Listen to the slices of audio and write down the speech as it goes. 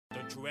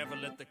you ever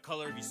let the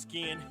color of your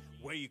skin,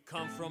 where you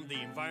come from,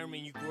 the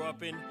environment you grew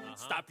up in,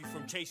 stop you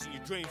from chasing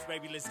your dreams,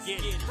 baby, let's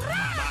get it.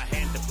 My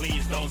hand to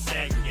please, don't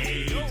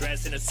segregate.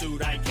 Dressed in a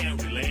suit, I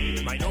can't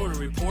relate. Minority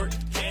Report,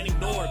 can't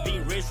ignore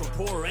being rich from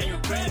poor and your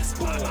credit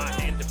score. My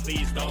hand to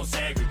please, don't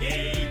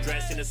segregate.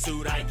 Dressed in a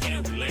suit, I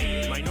can't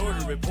relate.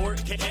 Minority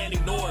Report, can't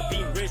ignore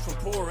being rich from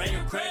poor and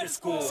your credit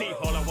score. See,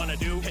 all I wanna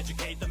do,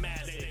 educate the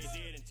masses.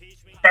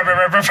 I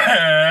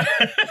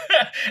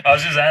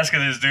was just asking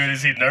this dude,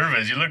 is he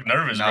nervous? You look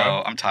nervous, bro.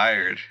 No, I'm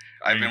tired.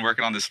 I've been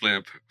working on this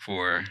flip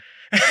for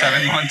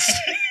 7 months,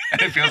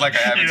 and it feels like I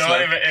haven't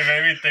slept. It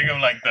made me think of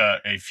like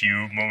a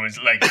few moments,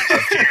 like a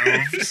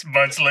few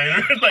months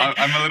later. Like,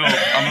 I'm a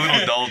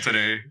little dull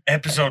today.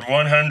 Episode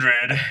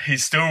 100.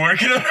 He's still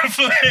working on the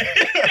flip,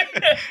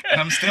 and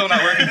I'm still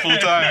not working full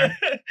time.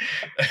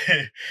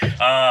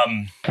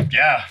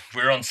 Yeah,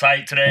 we're on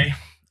site today.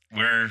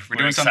 We're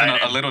doing excited.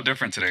 something a little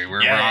different today.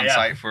 We're on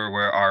site for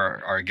where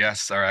our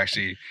guests are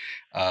actually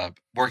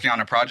working on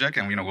a project,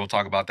 and we'll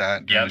talk about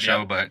that during the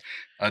show. But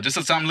just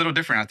something a little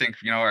different. I think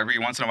every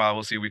once in a while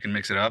we'll see if we can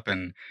mix it up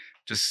and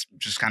just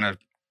kind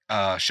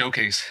of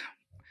showcase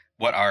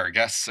what our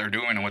guests are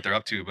doing and what they're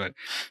up to. But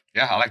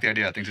yeah, I like the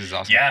idea. I think this is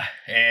awesome. Yeah,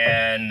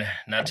 and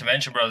not to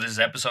mention, bro, this is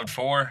episode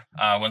 4.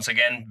 Once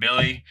again,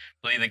 Billy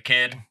the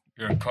Kid.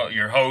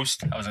 Your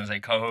host, I was going to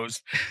say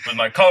co-host, with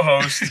my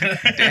co-host.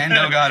 Dan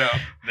Delgado.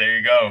 There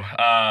you go.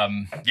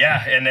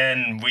 Yeah, and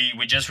then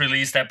we just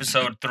released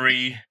episode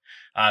 3,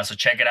 so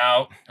check it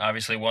out.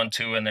 Obviously 1,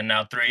 2, and then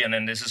now 3, and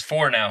then this is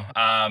 4 now.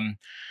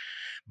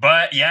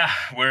 But yeah,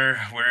 we're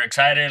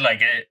excited.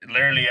 Like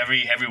literally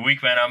every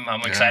week, man.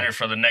 I'm excited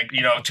for the next,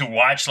 to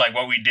watch like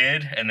what we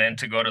did, and then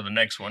to go to the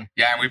next one.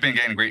 Yeah, and we've been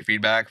getting great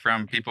feedback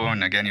from people,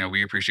 and again,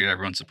 we appreciate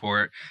everyone's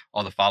support,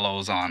 all the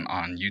follows on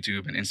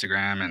YouTube and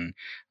Instagram, and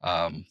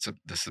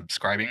the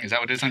subscribing. Is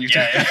that what it is on YouTube?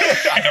 Yeah.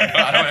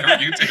 I don't have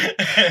YouTube.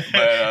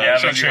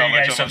 But, make sure you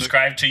guys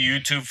subscribe to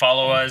YouTube.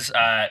 Follow us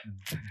at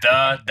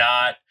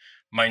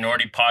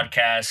the.minority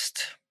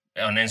podcast.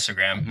 On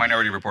Instagram,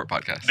 Minority Report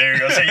podcast. There you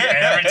go. So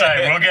every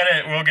time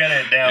we'll get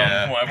it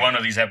down one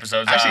of these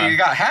episodes. Actually, it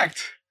got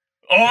hacked.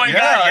 Oh my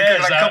God!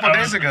 Yes, like a couple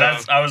days ago.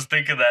 I was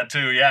thinking that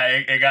too. Yeah,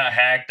 it got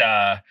hacked.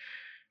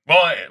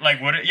 Well,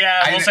 like what?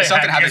 Yeah, we'll say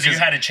hacked because you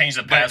had to change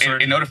the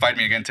password. It notified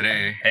me again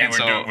today. Hey,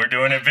 we're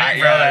doing it big,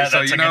 bro. That's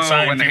a good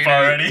sign. When people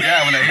already.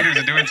 Yeah, when the haters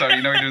are doing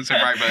something, you're doing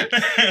something right.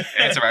 But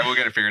it's all right. We'll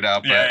get it figured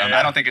out. But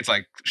I don't think it's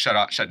like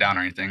shut down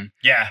or anything.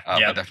 Yeah,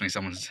 but definitely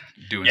someone's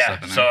doing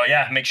stuff. So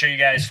make sure you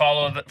guys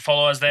follow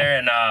us there.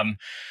 And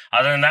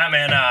other than that,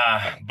 man,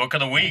 book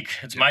of the week.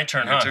 It's my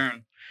turn, huh? Your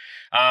turn.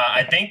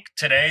 I think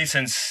today,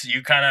 since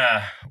you kind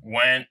of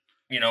went,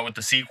 with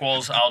the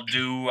sequels, I'll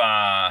do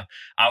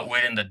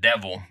Outwitting the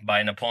Devil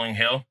by Napoleon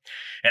Hill.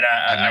 And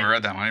I've never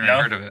read that one. I've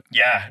never heard of it.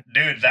 Yeah,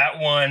 dude, that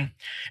one.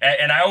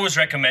 And I always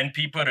recommend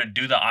people to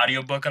do the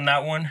audiobook on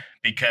that one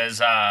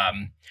because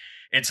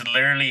it's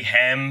literally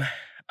him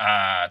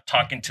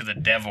talking to the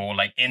devil,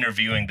 like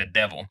interviewing the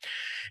devil.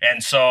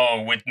 And so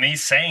with me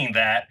saying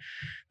that,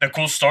 the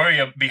cool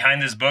story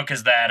behind this book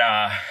is that,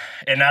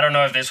 and I don't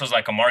know if this was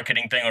like a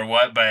marketing thing or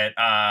what, but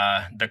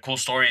the cool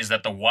story is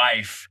that the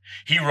wife,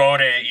 he wrote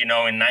it,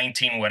 in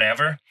 19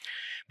 whatever,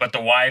 but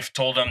the wife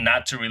told him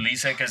not to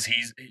release it because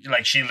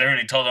she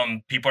literally told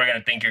him, people are going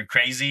to think you're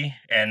crazy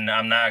and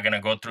I'm not going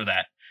to go through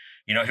that.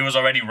 He was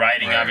already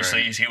writing,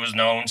 obviously. Right. He was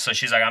known. So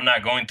she's like, I'm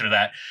not going through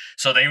that.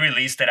 So they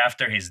released it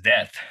after his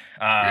death.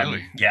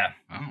 Really? Yeah.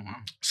 Oh, wow.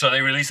 So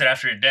they released it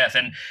after his death.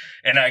 And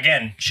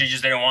again, she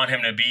just didn't want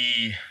him to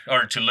be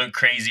or to look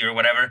crazy or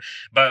whatever.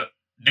 But,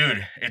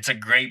 dude, it's a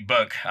great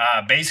book.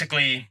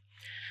 Basically,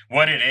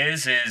 what it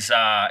is,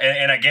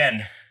 and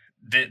again,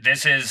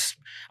 this is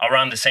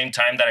around the same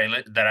time that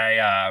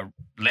I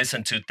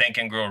listened to Think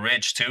and Grow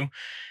Rich, too.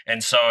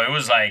 And so it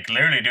was like,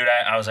 literally, dude,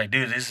 I was like,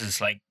 dude, this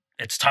is like,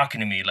 it's talking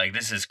to me, like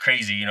this is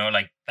crazy,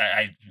 like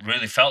I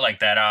really felt like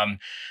that.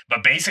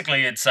 But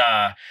basically it's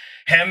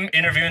him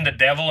interviewing the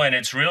devil, and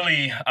it's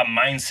really a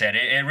mindset.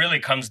 It really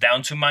comes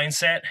down to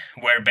mindset,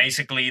 where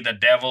basically the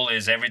devil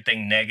is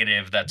everything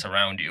negative that's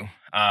around you.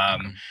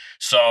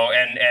 So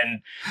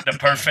and the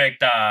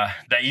perfect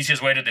the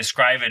easiest way to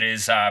describe it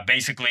is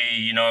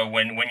basically,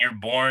 when you're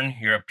born,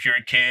 you're a pure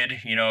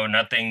kid,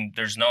 nothing,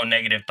 there's no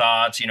negative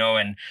thoughts,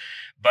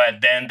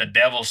 but then the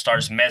devil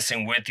starts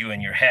messing with you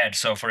in your head.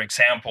 So, for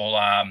example,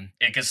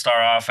 it could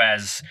start off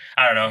as,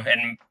 I don't know,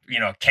 and,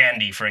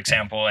 candy, for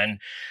example.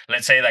 And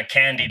let's say that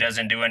candy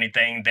doesn't do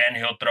anything. Then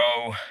he'll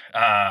throw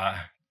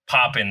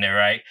pop in there,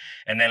 right?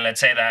 And then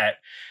let's say that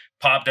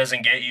pop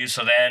doesn't get you.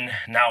 So then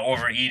now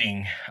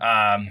overeating.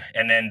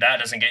 And then that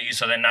doesn't get you.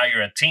 So then now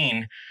you're a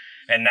teen.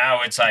 And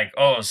now it's like,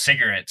 oh,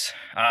 cigarettes,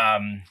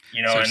 So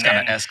it's kind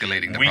of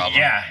escalating the problem.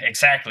 Yeah,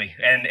 exactly.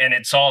 And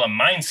it's all a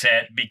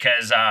mindset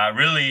because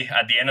really,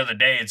 at the end of the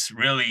day, it's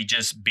really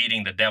just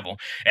beating the devil.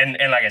 And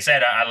like I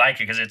said, I like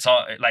it because it's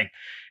all like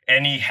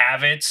any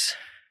habits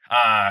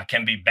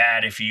can be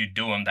bad if you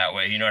do them that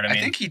way. You know what I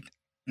mean? I think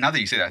now that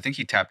you say that, I think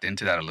he tapped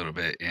into that a little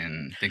bit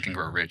in Think and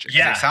Grow Rich.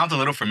 Yeah. It sounds a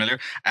little familiar.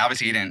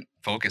 Obviously, he didn't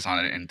focus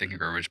on it in Think and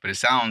Grow Rich, but it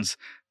sounds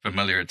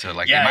familiar to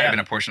like. It might have been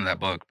a portion of that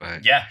book,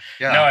 but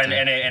no,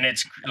 and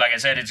it's like I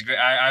said, it's great.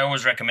 I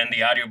always recommend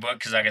the audiobook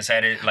because, like I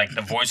said, it like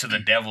the voice of the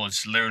devil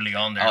is literally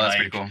on there. Oh, that's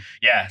pretty cool.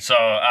 Yeah,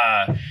 so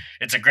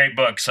it's a great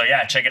book. So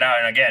yeah, check it out.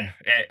 And again,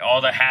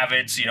 all the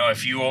habits,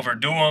 if you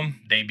overdo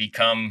them, they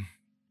become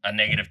a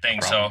negative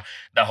thing. So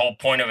the whole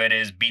point of it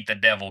is beat the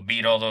devil,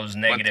 beat all those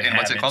negative habits.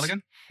 What's it called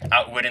again?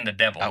 Outwitting the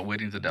Devil.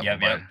 Outwitting the Devil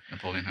by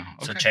Napoleon Hill.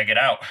 Okay. So check it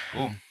out.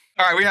 Cool.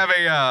 All right, we have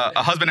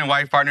a husband and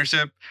wife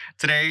partnership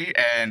today,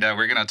 and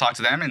we're gonna talk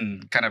to them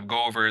and kind of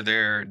go over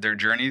their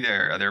journey.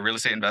 They're real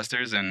estate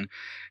investors and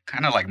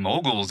kind of like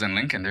moguls in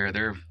Lincoln. They're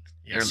we're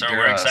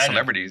excited.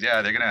 Celebrities.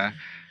 Yeah, they're gonna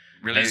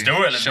really. Let's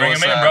do it. Let's bring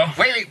them in, bro.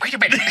 Wait a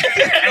minute.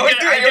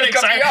 I get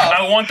excited.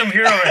 I want them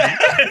here already.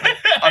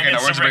 Okay, no,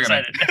 we're just bringing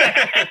them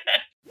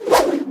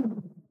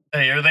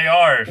in. Here they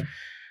are.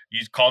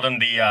 You called them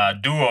the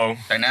duo.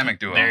 Dynamic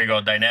duo. There you go,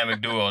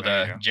 dynamic duo.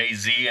 The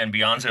Jay-Z and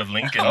Beyonce of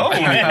Lincoln. Oh.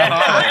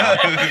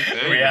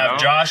 We have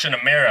Josh and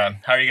Amera.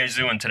 How are you guys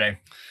doing today?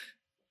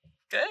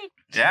 Good.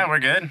 Yeah, we're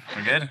good.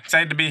 We're good.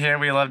 Excited to be here.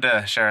 We love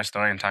to share our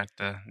story and talk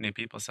to new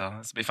people, so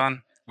this will be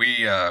fun.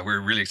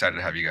 We're really excited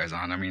to have you guys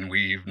on. I mean,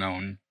 we've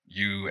known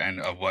you and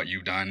of what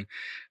you've done,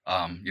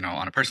 on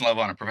a personal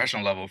level, on a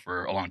professional level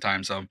for a long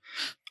time. So,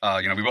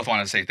 we both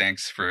want to say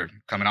thanks for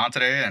coming on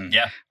today. And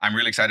I'm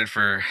really excited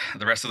for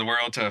the rest of the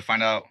world to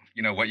find out,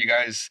 what you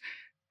guys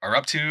are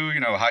up to,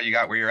 how you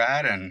got where you're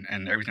at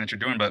and everything that you're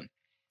doing. But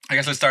I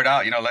guess let's start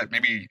out,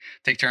 maybe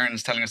take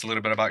turns telling us a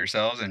little bit about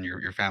yourselves and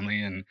your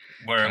family and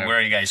where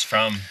are you guys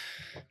from?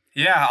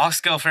 Yeah, I'll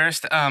go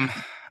first.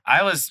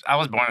 I was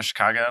born in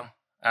Chicago.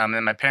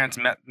 And my parents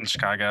met in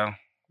Chicago,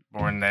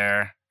 born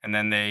there. And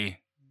then we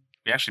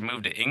actually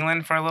moved to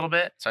England for a little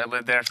bit. So I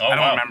lived there. I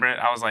don't remember it.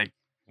 I was like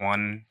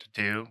 1 to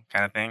 2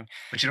 kind of thing.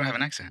 But you don't have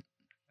an accent.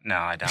 No,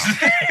 I don't.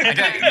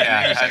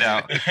 I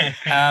don't.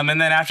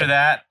 And then after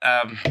that,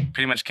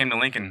 pretty much came to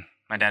Lincoln.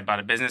 My dad bought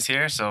a business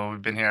here, so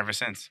we've been here ever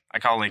since. I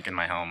call Lincoln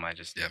my home.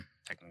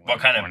 What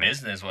kind of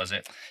business was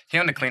it? He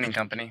owned a cleaning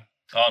company.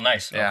 Oh,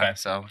 nice. Yeah, okay.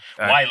 So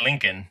why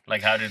Lincoln?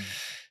 Like, how did?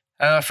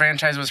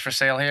 Franchise was for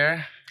sale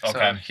here.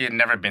 Okay. So he had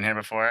never been here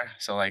before.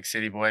 So like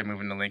city boy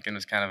moving to Lincoln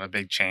was kind of a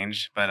big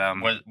change. But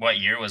what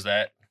year was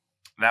that?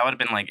 That would have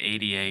been like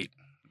 88.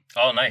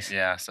 Oh, nice.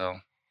 Yeah. So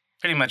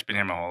pretty much been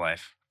here my whole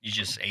life. You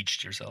just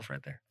aged yourself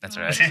right there. That's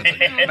right.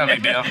 No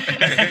big deal.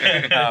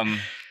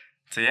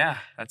 So yeah,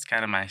 that's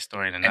kind of my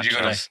story in a nutshell. Did you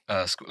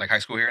go to school, like high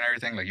school here and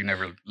everything? Like you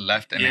never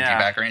left and then came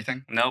back or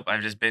anything? Nope.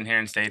 I've just been here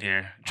and stayed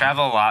here.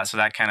 Travel a lot, so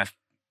that kind of,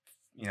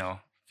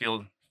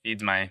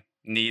 feeds my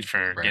need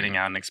for getting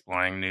out and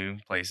exploring new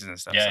places and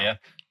stuff. Yeah.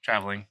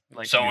 Traveling.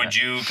 So would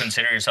you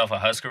consider yourself a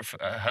Husker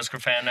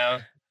fan now?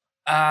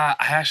 I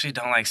actually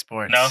don't like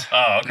sports. No?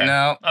 Oh, okay.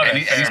 No.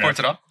 Okay, any sports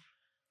at all?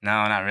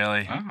 No, not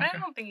really. Oh, okay. I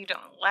don't think you don't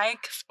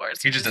like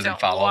sports. He just doesn't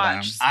follow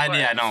them. I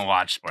don't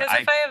watch sports.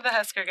 Because if I have the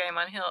Husker game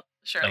on,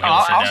 sure.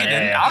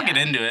 I'll get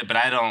into it, but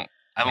I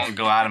won't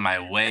go out of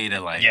my way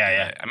to like.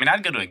 Yeah. I mean,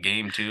 I'd go to a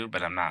game too,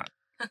 but I'm not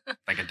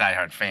like a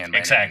diehard fan.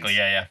 Exactly.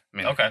 Yeah. I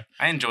mean, okay.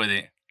 I enjoy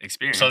the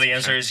experience. So the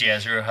answer is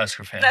yes, you're a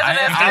Husker fan.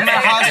 I'm a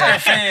Husker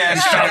fan.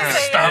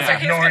 Stop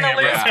ignoring it,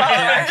 bro.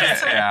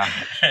 Yeah.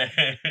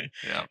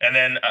 And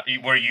then,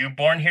 were you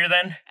born here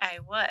then? I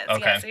was.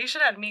 Okay. Yeah, so you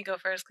should have me go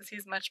first because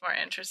he's much more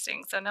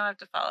interesting. So now I have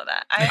to follow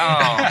that.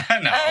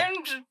 No.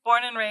 I'm just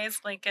born and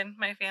raised Lincoln.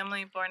 My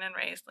family born and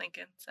raised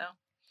Lincoln. So.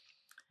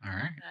 All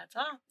right. That's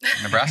all.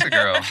 Nebraska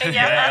girl.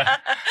 Yeah.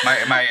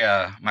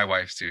 My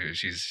wife too.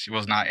 She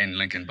was not in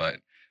Lincoln, but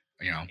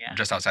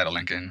just outside of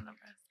Lincoln.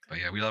 But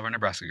yeah, we love our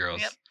Nebraska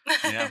girls. Yep.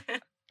 Yeah.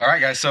 All right,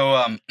 guys.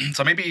 So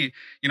so maybe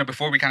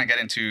before we kind of get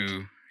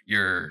into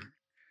your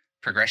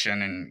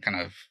progression and kind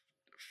of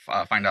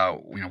find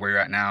out where you're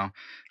at now,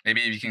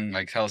 maybe you can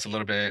like tell us a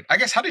little bit. I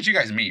guess how did you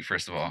guys meet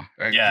first of all?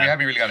 Right? Yeah, we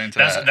haven't really got into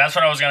that. That's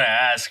what I was gonna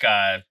ask.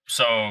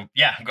 So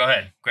yeah, go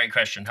ahead. Great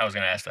question. I was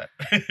gonna ask that.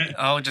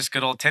 Oh, just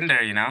good old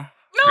Tinder, No.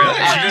 Really?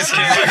 I'm just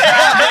kidding.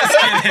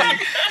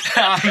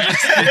 I'm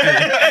just kidding.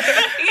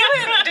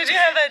 Did you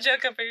have that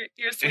joke up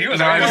your sleeve?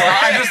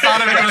 I just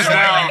thought of it just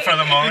now for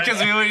the moment. Because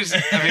we always,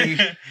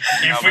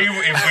 if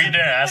we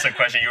didn't ask the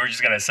question, you were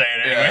just gonna say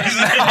it anyways.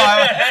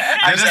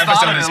 This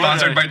episode is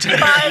sponsored by Tinder.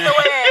 By the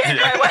way,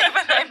 my wife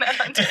and I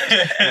met on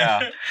Tinder.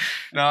 Yeah.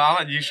 No, I'll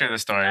let you share the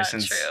story Not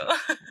since true.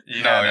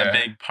 you know a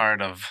big part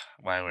of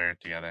why we're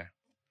together.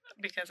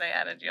 Because I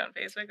added you on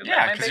Facebook?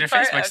 Yeah, because you're a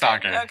Facebook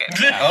stalker. Okay.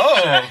 Yeah.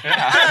 Oh.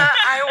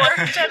 I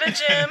worked at a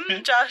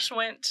gym. Josh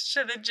went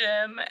to the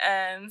gym,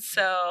 and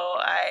so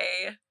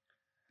I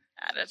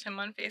added him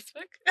on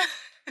Facebook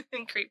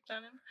and creeped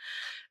on him.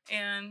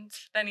 And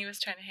then he was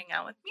trying to hang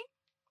out with me.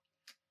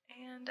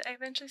 And I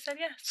eventually said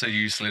yes. So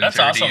you slid That's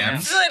into awesome. her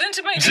DMs? Slid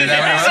into my Is that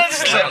what it was?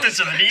 Slipped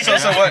into the DMs.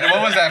 So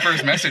what was that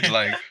first message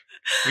like?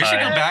 We should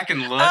go back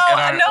and look Oh,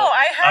 at our... no,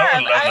 I have. I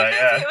would love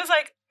that, think it was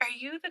like, are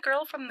you the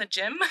girl from the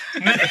gym?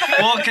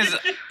 Well, because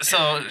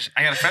so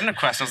I got a friend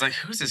request. I was like,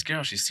 "Who's this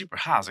girl? She's super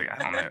hot." I was like, "I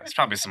don't know. It's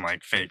probably some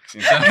like fake."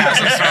 You know, and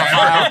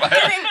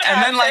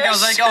then like I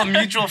was like, "Oh,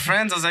 mutual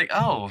friends." I was like,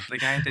 "Oh, the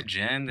guy at the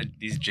gym,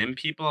 these gym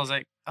people." I was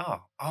like,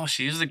 "Oh,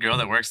 she's the girl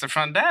that works the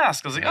front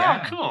desk." I was like,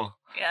 "Oh, cool."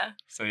 Yeah.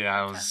 So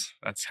yeah,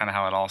 that's kind of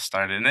how it all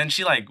started. And then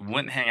she like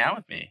wouldn't hang out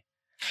with me.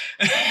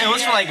 It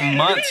was for like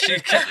months. She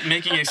kept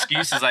making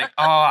excuses like,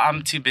 "Oh,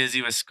 I'm too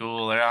busy with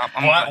school." Or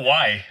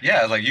Why?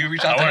 Yeah, like you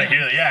reach out to I want to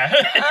hear that. Yeah.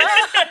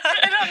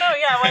 I don't know.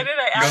 Yeah, why did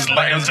I ask? It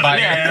was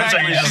buyer's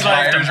exactly. just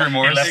buyer's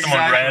remorse. You left them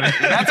on red.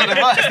 That's what it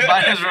was.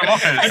 Buyer's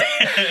remorse.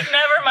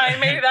 Never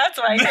mind. Maybe that's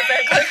why. Because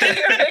I clicked at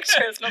your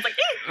pictures and I was like,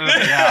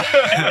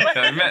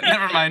 yeah.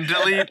 Never mind.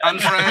 Delete.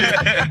 Unfriend.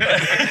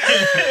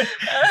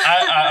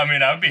 I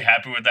mean, I would be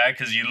happy with that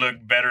because you look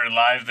better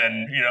live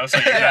than so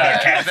you're not a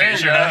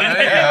catfish or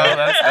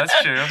nothing. That's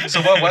true. So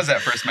what was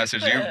that first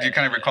message? Do you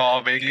kind of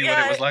recall vaguely what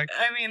it was like?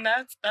 I mean,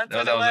 that's what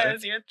it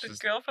was. You're the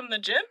girl from the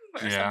gym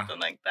or something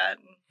like that.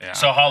 Yeah.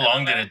 So how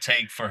long did it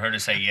take for her to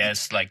say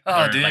yes, like,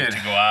 like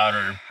to go out?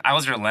 Or I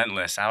was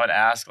relentless. I would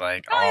ask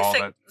like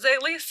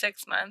at least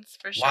 6 months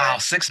for sure. Wow,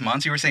 6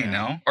 months you were saying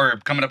no? Or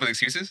coming up with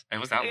excuses? It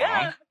was that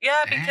long?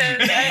 Yeah,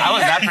 because I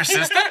was that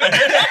persistent?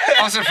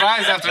 I was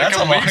surprised after a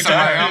couple weeks.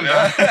 I'm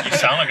like, you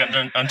sound like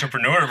an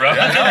entrepreneur, bro.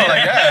 I know,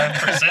 like, yeah.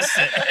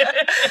 Persistent.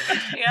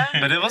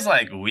 Yeah. But it was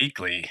like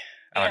weekly.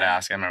 I would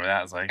ask. I remember that.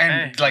 I was like,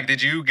 and like,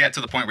 did you get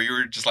to the point where you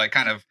were just like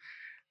kind of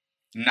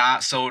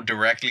not so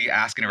directly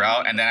asking her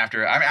out? And then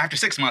after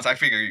 6 months, I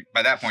figure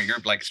by that point, you're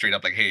like straight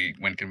up like, hey,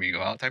 when can we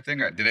go out type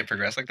thing? Or did it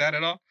progress like that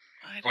at all?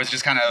 Or was it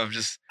just kind of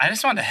just... I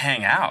just wanted to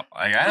hang out.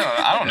 Like,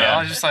 I don't know. I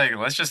was just like,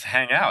 let's just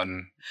hang out.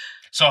 And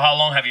so how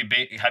long have you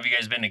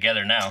guys been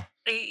together now?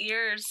 8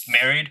 years.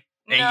 Married?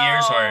 8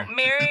 years or?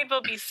 Married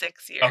will be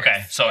 6 years.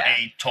 Okay, so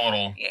 8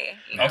 total.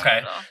 Yeah.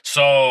 Okay, total.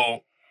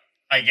 So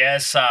I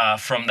guess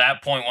from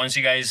that point, once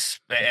you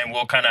guys, and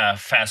we'll kind of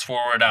fast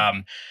forward,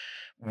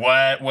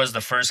 what was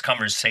the first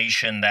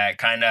conversation that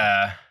kind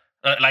of,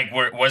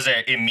 was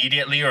it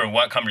immediately, or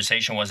what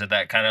conversation was it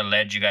that kind of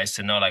led you guys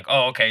to know, like,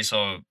 oh, okay,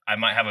 so I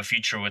might have a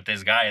future with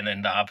this guy, and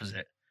then the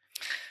opposite?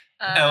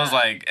 It was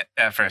like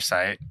at first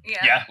sight.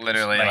 Yeah.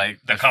 Literally,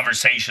 like the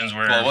conversations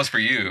were... Well, it was for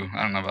you.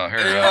 I don't know about her.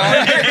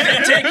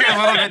 It take her a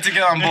little bit to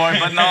get on board,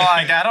 but no,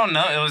 like, I don't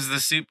know. It was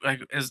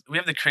we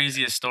have the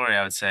craziest story,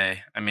 I would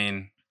say. I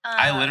mean,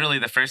 I literally,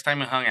 the first time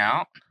we hung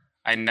out,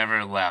 I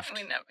never left.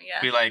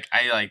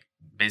 I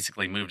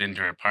basically moved into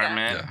her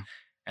apartment,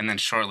 and then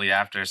shortly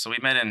after, so we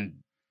met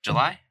in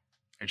July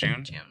or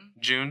June.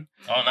 June.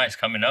 Oh, nice,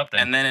 coming up then.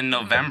 And then in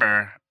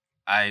November,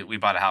 we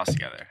bought a house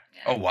together.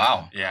 Oh,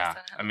 wow. Yeah.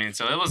 I mean,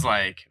 so it was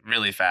like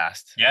really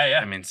fast.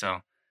 Yeah. I mean,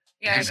 so.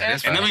 Yeah,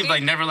 and then we've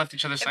like never left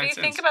each other's side since. If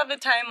you think about the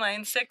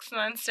timeline, 6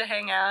 months to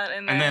hang out,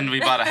 and then we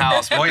bought a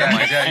house. Oh yeah,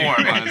 like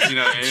 4 months. You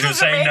know what I mean? She was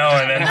saying no,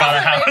 and then bought a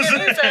house.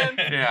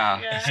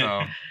 Yeah.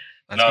 So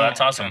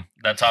that's awesome.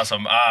 That's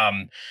awesome.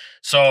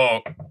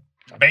 So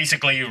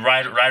basically,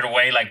 right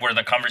away, like, were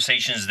the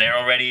conversations there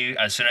already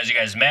as soon as you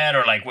guys met,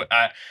 or like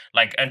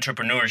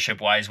entrepreneurship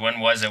wise,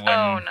 when was it? When?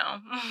 Oh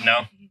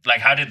no.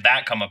 Like, how did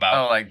that come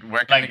about? Oh, like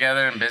working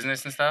together in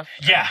business and stuff?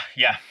 Yeah.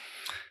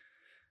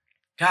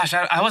 Gosh,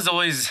 I've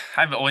always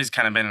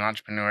kind of been an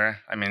entrepreneur.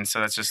 I mean, so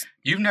that's just...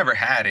 You've never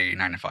had a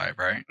 9-to-5,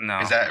 right? No.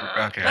 Is that...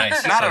 Okay.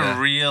 Nice. Not a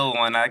real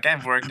one. Like,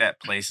 I've worked at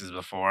places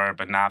before,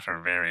 but not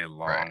for very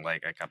long,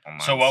 like a couple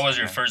months. So what was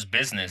your first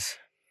business?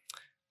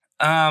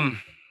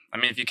 I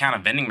mean, if you count a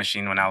vending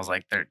machine, when I was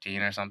like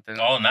 13 or something.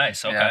 Oh,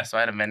 nice. Okay. Yeah, so I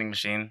had a vending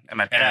machine at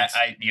my parents.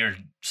 And your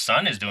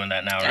son is doing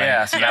that now, right?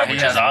 Yeah, so now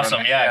which is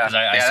awesome. Yeah, because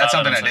I saw that's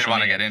something that I did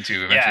want to get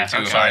into eventually Yeah, too.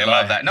 I'm sorry, I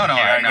love that. No,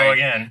 I go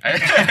again.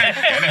 Getting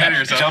ahead of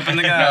yourself. Jumping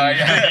the gun.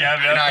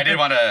 No, I did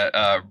want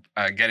to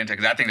get into,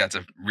 because I think that's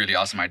a really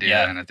awesome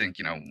idea, and I think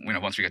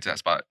once we get to that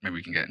spot, maybe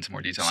we can get into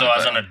more detail. So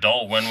as an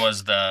adult, when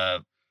was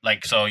the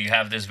so you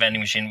have this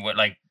vending machine? What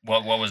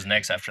was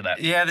next after that?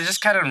 Yeah, there's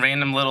just kind of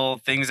random little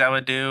things I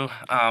would do.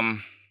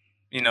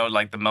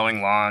 Like the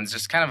mowing lawns,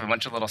 just kind of a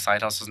bunch of little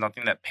side hustles,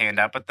 nothing that panned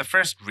out. But the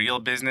first real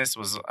business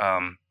was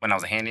when I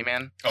was a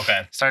handyman.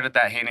 Okay. Started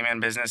that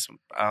handyman business.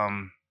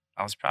 I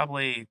was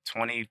probably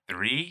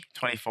 23,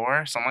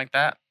 24, something like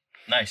that.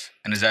 Nice.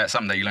 And is that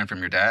something that you learned from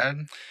your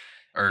dad?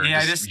 Or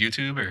just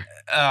YouTube? Or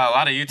a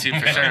lot of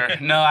YouTube for sure.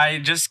 No, I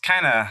just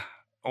kind of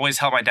always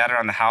helped my dad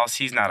around the house.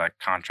 He's not a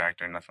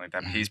contractor or nothing like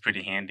that, but he's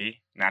pretty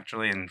handy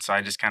naturally. And so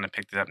I just kind of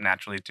picked it up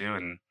naturally too.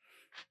 And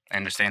I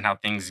understand how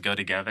things go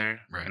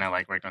together, and I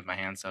like working with my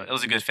hands. So it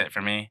was a good fit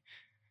for me.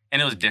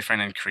 And it was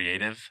different and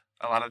creative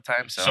a lot of the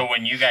time. So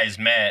when you guys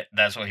met,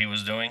 that's what he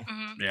was doing?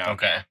 Mm-hmm. Yeah.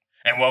 Okay.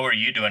 And what were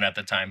you doing at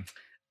the time?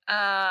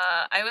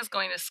 I was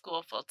going to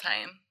school full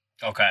time.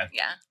 Okay.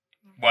 Yeah.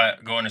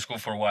 What? Going to school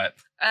for what?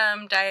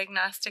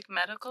 Diagnostic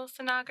medical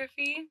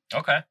sonography.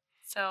 Okay.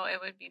 So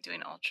it would be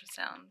doing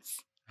ultrasounds.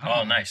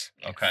 Oh, nice.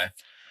 Yes. Okay.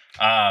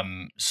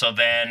 So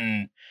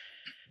then...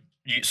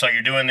 So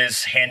you're doing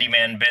this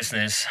handyman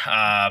business. Is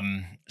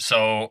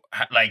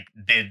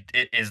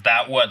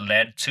that what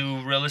led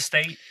to real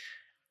estate?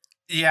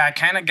 Yeah, I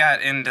kind of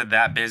got into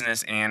that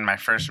business and my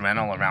first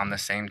rental around the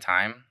same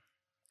time.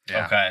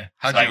 Yeah. Okay.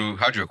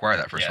 How'd you acquire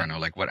that first rental?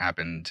 Like, what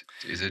happened?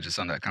 Is it just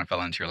something that kind of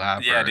fell into your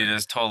lap? Yeah, or? dude, it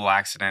was a total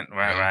accident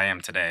where I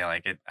am today.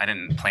 Like, I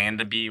didn't plan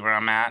to be where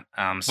I'm at.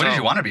 What did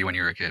you want to be when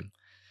you were a kid?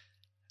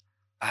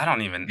 I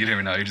don't even. You didn't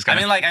even know. You just. I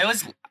mean, like, I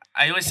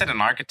always said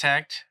an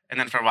architect, and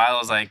then for a while I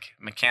was like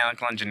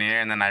mechanical engineer,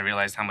 and then I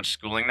realized how much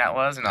schooling that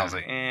was, and I was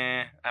like,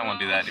 I won't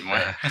do that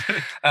anymore.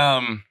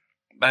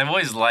 But I've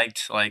always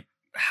liked like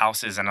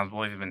houses, and I've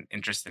always been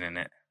interested in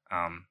it.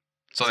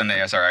 So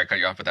then, sorry, I cut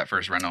you off with that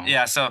first rental.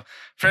 Yeah, so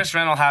first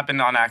rental happened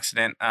on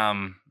accident.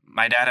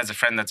 My dad has a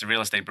friend that's a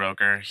real estate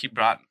broker. He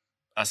brought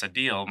us a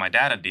deal, my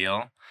dad a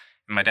deal,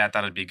 and my dad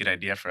thought it'd be a good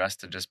idea for us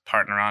to just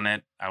partner on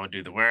it. I would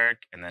do the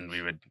work, and then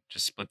we would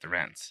just split the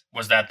rents.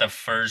 Was that the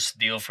first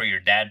deal for your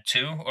dad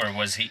too, or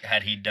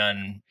had he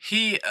done?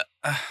 He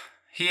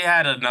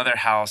had another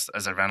house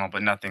as a rental,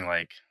 but nothing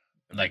like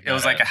it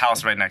was like a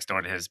house right next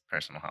door to his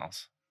personal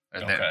house.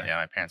 Okay.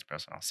 My parents'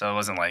 personal. So it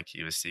wasn't like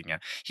he was seeking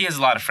out. He has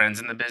a lot of friends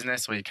in the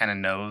business, so he kind of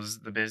knows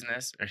the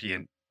business, or he,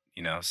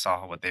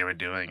 saw what they were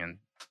doing and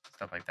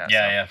stuff like that.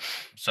 Yeah.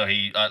 So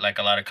he like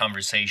a lot of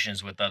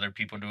conversations with other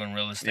people doing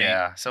real estate.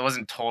 Yeah. So it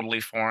wasn't totally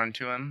foreign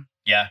to him.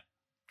 Yeah.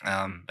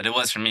 But it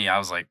was for me. I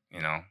was like,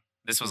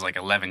 this was like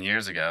 11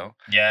 years ago.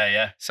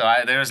 Yeah. So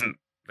there's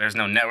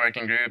no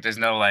networking group. There's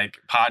no like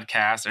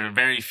podcast, or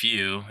very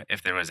few,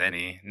 if there was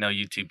any. No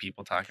YouTube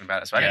people talking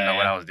about it. So I didn't know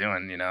what I was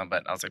doing,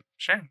 but I was like,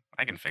 sure,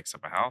 I can fix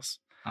up a house.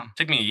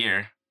 Took me a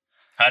year.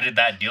 How did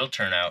that deal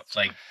turn out?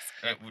 Like,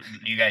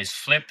 you guys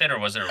flipped it, or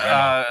was it a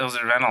rental? It was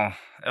a rental.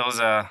 It was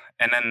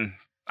and then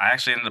I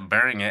actually ended up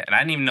burying it, and I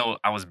didn't even know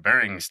I was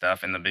burying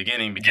stuff in the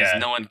beginning because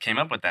no one came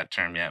up with that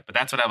term yet. But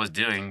that's what I was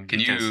doing. Can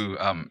you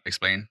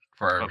explain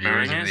for our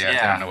viewers? Burying is? Yeah, they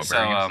don't know what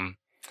burying is.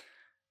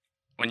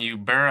 When you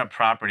burr a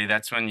property,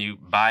 that's when you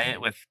buy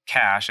it with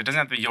cash. It doesn't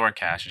have to be your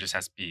cash. It just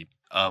has to be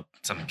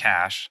some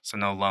cash, so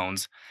no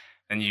loans.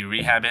 Then you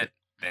rehab it,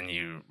 then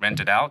you rent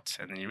it out,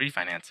 and then you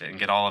refinance it and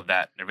get all of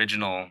that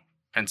original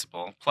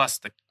principal plus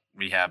the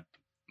rehab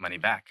money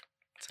back.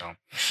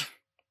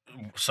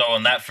 So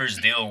on that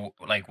first deal,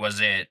 like, was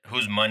it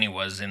whose money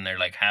was in there,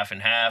 like half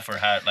and half, or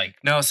how? Like,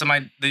 no. So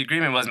the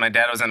agreement was my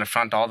dad was going to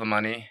front all the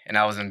money, and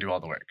I was going to do all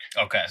the work.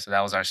 Okay. So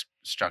that was our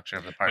structure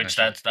of the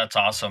partnership. Which that's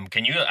awesome.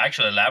 Can you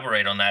actually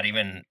elaborate on that?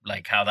 Even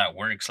like how that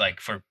works,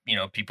 like for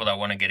people that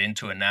want to get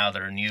into it now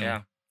that are new.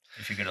 Yeah.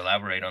 If you could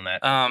elaborate on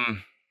that.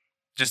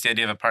 Just the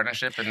idea of a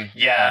partnership and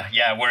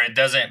yeah, where it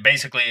doesn't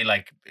basically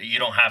like you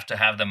don't have to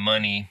have the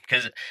money,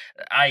 because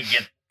I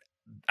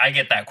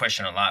get that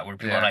question a lot where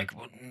people are like,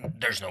 well,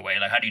 there's no way.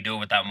 Like, how do you do it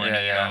without money?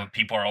 Yeah.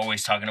 People are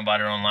always talking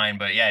about it online.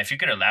 But yeah, if you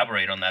could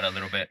elaborate on that a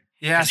little bit.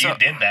 Yeah. Because you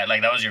did that.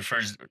 Like, that was your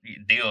first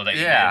deal that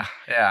you did.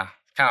 Yeah.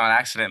 Kind of an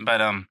accident.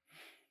 But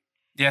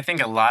I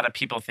think a lot of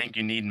people think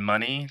you need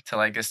money to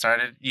like get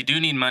started. You do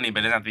need money, but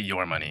it doesn't have to be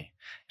your money.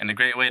 And a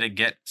great way to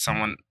get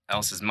someone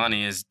else's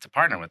money is to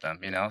partner with them,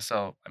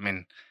 So, I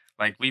mean,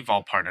 like, we've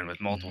all partnered with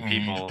multiple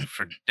people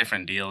for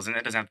different deals, and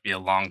it doesn't have to be a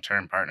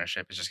long-term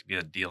partnership. It's just going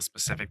to be a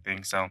deal-specific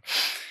thing. So,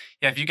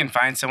 yeah, if you can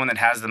find someone that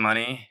has the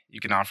money, you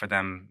can offer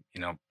them,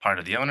 part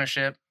of the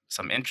ownership,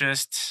 some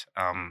interest.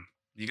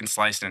 You can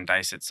slice it and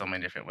dice it so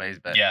many different ways.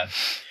 But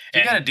if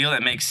you got a deal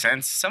that makes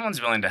sense,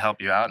 someone's willing to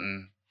help you out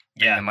and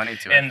bring the money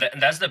to it. And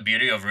that's the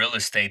beauty of real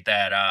estate,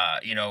 that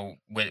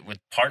with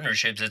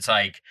partnerships, it's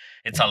like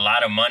it's a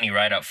lot of money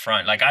right up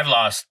front. Like, I've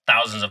lost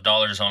thousands of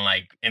dollars on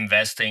like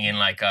investing in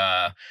like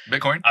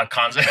Bitcoin, a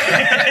concept.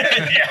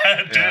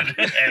 Yeah, dude.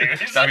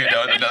 Anyways, that'd be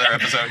another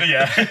episode.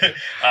 Yeah.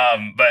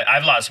 But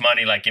I've lost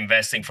money like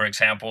investing, for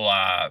example,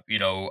 a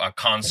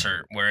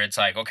concert where it's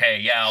like,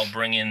 okay, I'll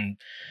bring in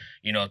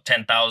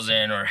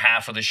 10,000 or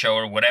half of the show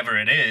or whatever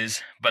it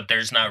is, but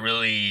there's not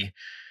really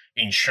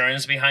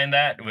insurance behind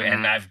that,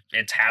 and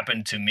it's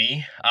happened to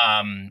me.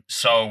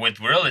 So with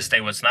real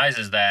estate, what's nice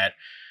is that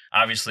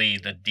obviously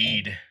the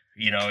deed,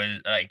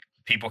 is like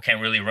people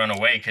can't really run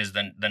away, because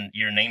then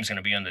your name's going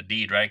to be on the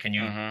deed, right? Can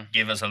you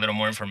give us a little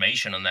more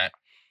information on that?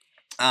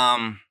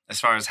 As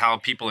far as how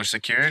people are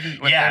secured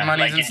with their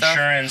money like and stuff?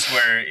 Insurance,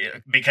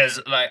 because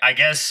like I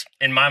guess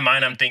in my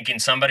mind I'm thinking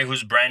somebody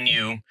who's brand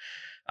new,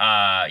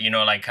 I've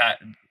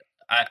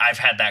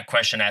had that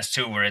question asked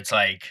too, where it's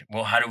like,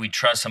 well, how do we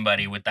trust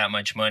somebody with that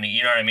much money?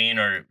 You know what I mean?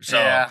 Or so,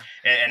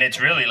 and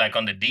it's really like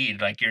on the deed,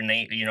 like your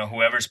name,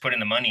 whoever's putting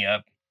the money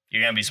up,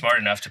 you're going to be smart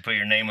enough to put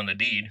your name on the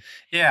deed.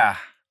 Yeah.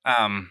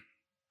 So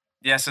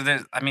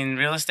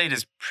real estate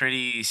is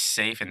pretty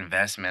safe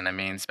investment. I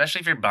mean,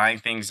 especially if you're buying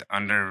things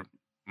under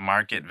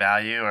market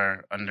value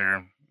or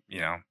under,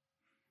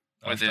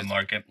 off the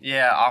market.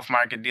 Yeah. Off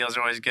market deals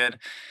are always good.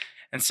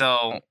 And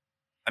so,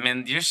 I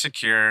mean, you're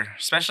secure,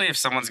 especially if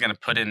someone's going to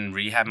put in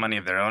rehab money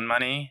of their own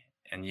money,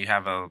 and you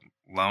have a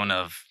loan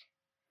of,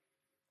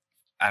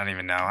 I don't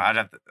even know.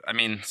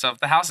 So if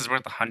the house is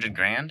worth $100,000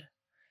 and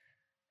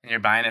you're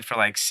buying it for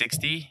like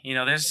 60,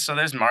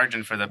 there's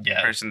margin for the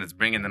person that's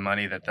bringing the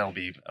money that they'll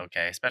be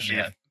okay, especially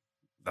if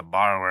the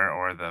borrower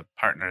or the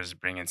partners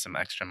bring in some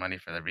extra money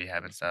for the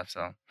rehab and stuff.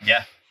 So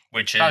yeah.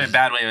 which probably is a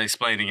bad way of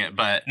explaining it,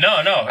 but no,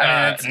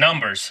 I mean,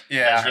 numbers.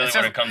 Yeah, that's really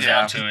what it comes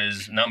down to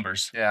is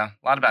numbers. Yeah,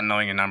 a lot about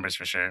knowing your numbers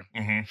for sure.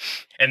 Mm-hmm.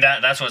 And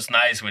that's what's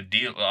nice with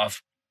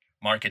off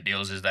market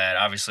deals is that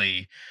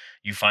obviously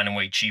you find them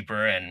way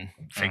cheaper and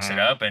fix it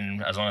up,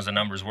 and as long as the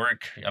numbers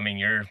work, I mean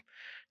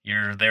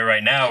you're there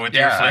right now with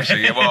your flip.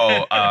 Actually,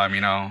 well,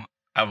 you know,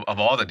 of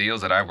all the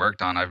deals that I've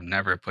worked on, I've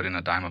never put in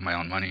a dime of my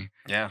own money.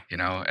 Yeah. You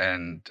know,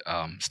 and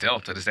still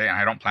to this day, and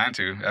I don't plan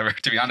to ever,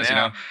 to be honest, you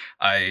know,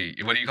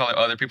 what do you call it?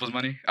 Other people's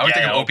money? I would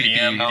think of OPP.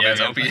 It's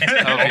OPM.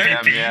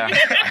 OPM, yeah.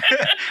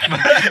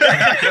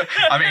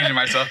 I'm aging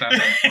myself now.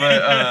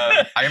 But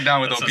I am down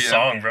with That's OPM. a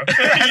song, bro.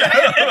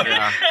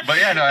 Yeah. But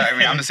yeah, no, I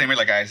mean, I'm the same way.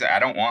 Like I said, I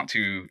don't want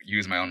to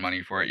use my own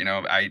money for it. You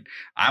know,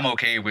 I'm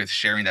okay with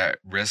sharing that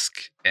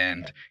risk,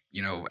 and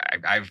you know,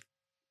 I've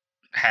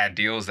had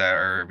deals that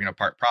are, you know,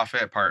 part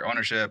profit, part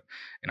ownership,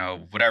 you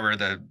know, whatever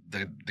the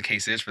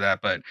case is for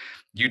that. But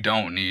you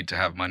don't need to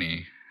have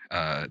money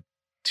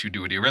to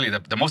do a deal. Really,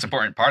 the most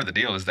important part of the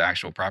deal is the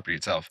actual property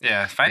itself.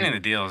 Yeah, finding the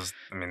deals.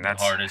 I mean,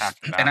 that's hardest.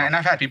 half the battle. And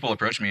I've had people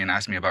approach me and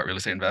ask me about real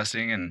estate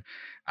investing, and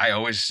I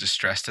always just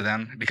stress to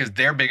them, because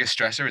their biggest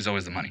stressor is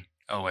always the money.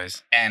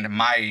 Always. And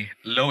my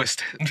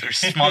lowest or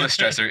smallest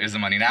stressor is the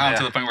money. Now I'm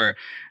to the point where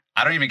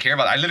I don't even care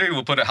about it. I literally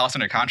will put a house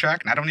under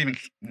contract, and I don't even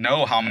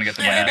know how I'm going to get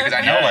the money, because I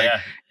know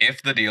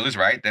if the deal is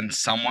right, then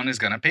someone is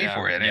going to pay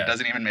for it. And it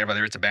doesn't even matter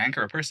whether it's a bank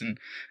or a person,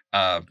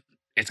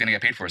 it's going to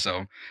get paid for.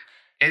 So,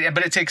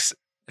 but it takes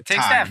time.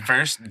 That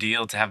first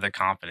deal to have the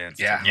confidence.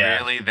 Yeah.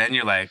 Really, then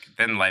you're like,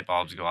 then light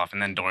bulbs go off,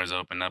 and then doors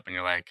open up, and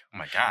you're like, oh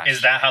my gosh.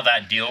 Is that how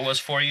that deal was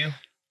for you?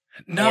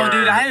 No,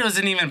 dude, I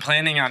wasn't even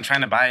planning on trying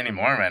to buy any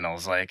more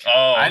rentals. Like,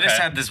 I just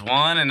had this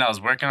one, and I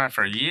was working on it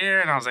for a year,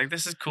 and I was like,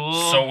 this is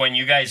cool. So when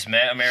you guys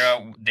met,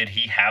 Amera, did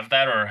he have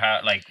that, or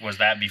was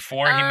that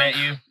before he met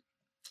you?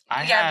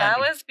 That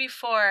was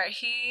before.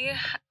 He,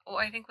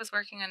 I think, was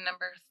working on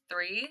number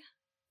 3.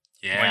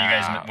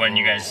 Yeah. When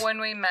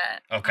we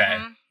met. Okay.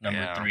 Mm-hmm.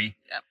 Number 3.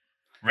 Yep.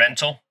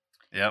 Rental?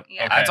 Yep.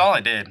 Yeah. Okay. That's all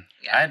I did.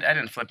 Yeah. I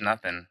didn't flip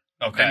nothing.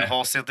 Okay. Didn't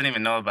wholesale, didn't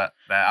even know about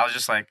that. I was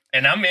just like...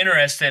 And I'm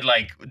interested,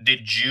 like,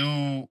 did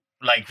you,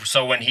 like,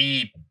 so when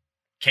he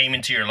came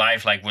into your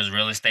life, like, was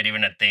real estate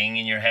even a thing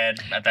in your head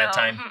at that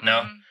time?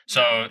 No?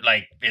 So,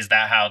 like, is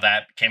that how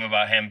that came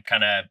about, him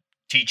kind of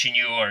teaching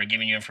you or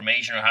giving you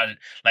information? Or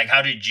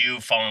how did you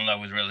fall in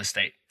love with real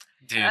estate?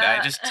 Dude,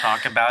 I just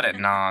talk about it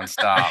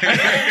nonstop.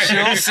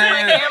 She'll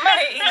say...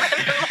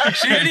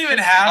 She didn't even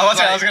have...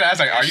 I was going to ask,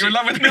 like, are you in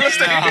love with real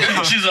estate?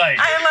 No. She's like...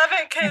 I love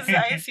it because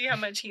I see how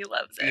much he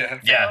loves it. Yeah. So,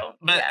 Yeah.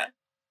 But,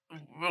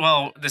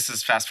 well, this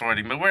is fast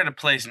forwarding, but we're at a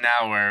place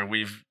now where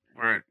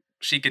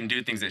she can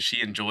do things that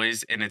she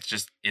enjoys, and it's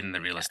just in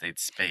the real estate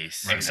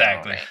space.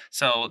 Exactly. You know?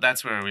 So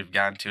that's where we've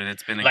gotten to, and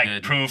it's been a like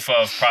good... proof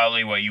of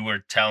probably what you were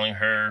telling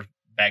her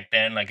back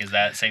then. Like, is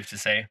that safe to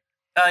say?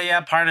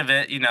 Yeah, part of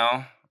it, you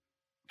know...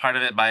 Part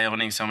of it by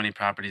owning so many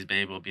properties,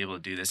 babe, we'll be able to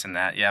do this and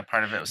that. Yeah,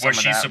 part of it was Was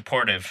she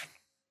supportive?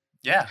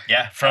 Yeah.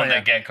 Yeah, from the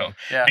get-go.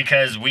 Yeah.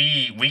 Because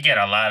we get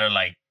a lot of,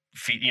 like,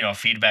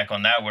 feedback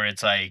on that where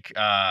it's like,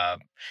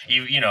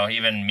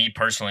 even me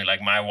personally,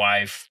 like my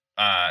wife,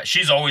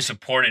 she's always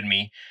supported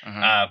me,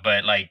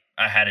 but, like,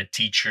 I had to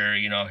teach her,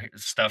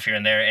 stuff here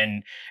and there.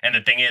 And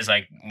the thing is,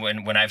 like,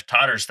 when I've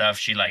taught her stuff,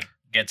 she, like,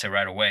 gets it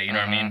right away. You know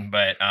what I mean?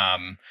 But,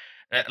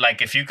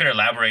 like, if you could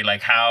elaborate,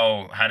 like,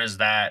 how does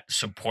that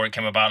support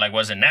come about? Like,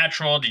 was it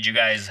natural? Did you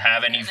guys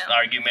have any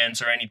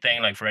arguments or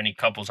anything? Like, for any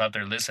couples out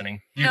there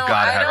listening? You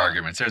gotta have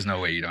arguments. There's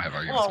no way you don't have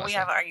arguments. Well, we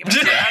have arguments.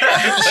 She's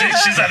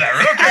at that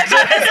real quick.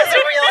 This is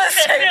a real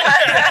estate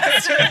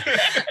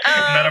podcast.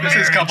 Not a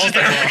marriage couples.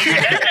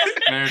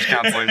 Marriage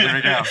counseling. There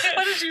we go.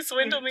 What did you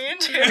swindle me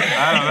into?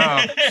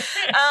 I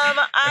don't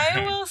know.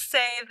 I will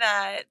say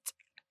that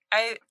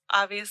I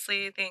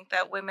obviously think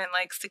that women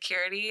like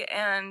security,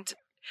 and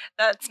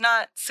that's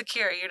not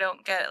secure. You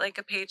don't get like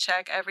a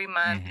paycheck every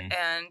month,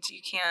 and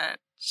you can't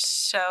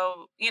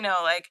show,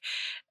 like,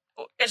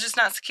 it's just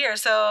not secure.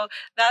 So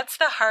that's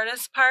the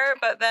hardest part.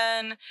 But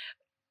then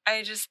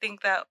I just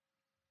think that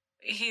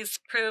he's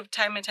proved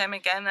time and time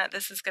again that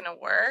this is going to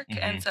work.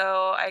 And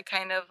so I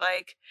kind of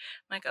I'm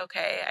like,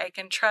 okay, I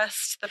can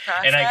trust the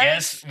process. And I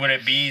guess, would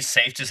it be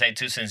safe to say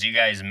too, since you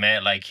guys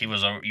met, like, you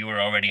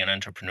were already an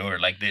entrepreneur,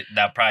 like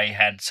that probably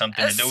had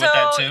something to do with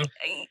that too?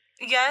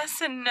 Yes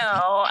and no.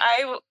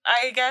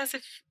 I guess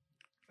if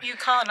you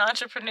call an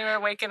entrepreneur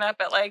waking up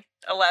at like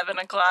 11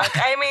 o'clock,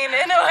 I mean,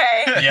 in a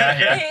way,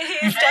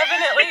 he's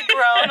definitely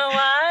grown a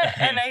lot.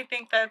 And I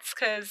think that's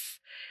because,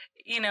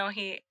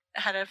 he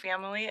had a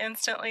family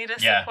instantly to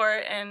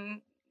support,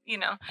 and,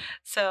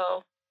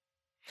 so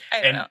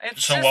I don't know.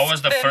 It's so what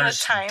was the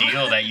first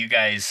deal that you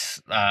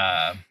guys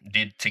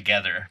did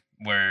together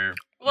where,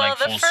 like,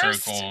 full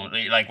circle,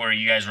 like, where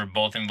you guys were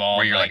both involved?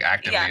 Where you're, like,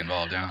 actively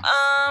involved, yeah.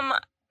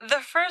 The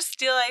first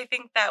deal I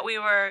think that we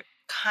were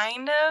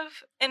kind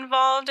of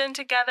involved in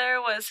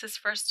together was his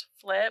first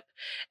flip.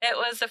 It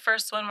was the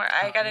first one where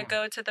I got to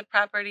go to the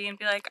property and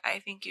be like, I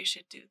think you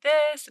should do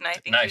this, and I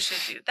think you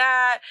should do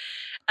that.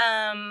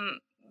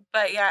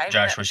 But yeah.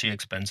 Josh, was she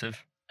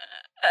expensive?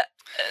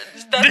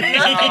 That's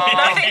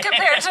nothing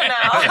compared to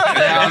now.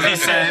 I was gonna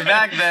say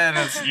back then.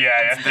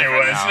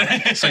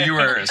 It was. So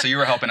you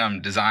were helping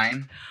them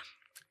design,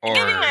 or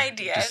giving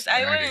ideas. just I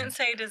an idea? wouldn't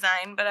say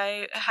design, but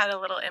I had a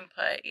little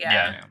input.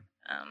 Yeah.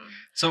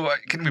 So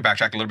can we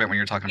backtrack a little bit when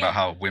you're talking about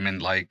how women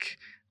like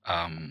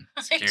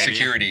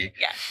security?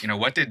 Yeah. You know,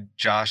 what did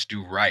Josh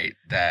do right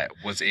that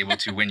was able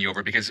to win you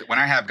over? Because when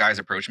I have guys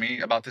approach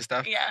me about this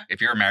stuff, Yeah. if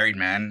you're a married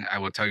man, I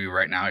will tell you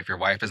right now, if your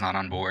wife is not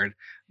on board,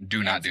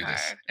 do not It's do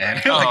this. hard, And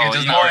right? like it's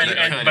just not worth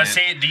it. But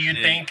see, do you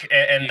think,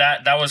 and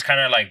that was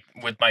kind of like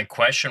with my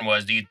question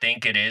was, do you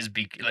think it is,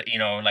 you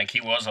know, like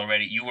you were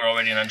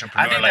already an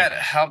entrepreneur? I think like, that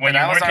helped. when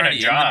When you're I was working a already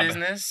job. in the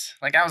business,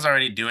 like I was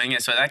already doing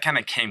it, so that kind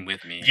of came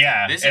with me.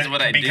 Yeah, This is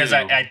what I because do.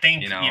 I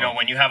think, you know,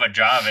 when you have a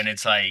job and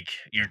it's like,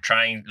 you're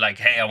trying, like,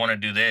 hey, I want to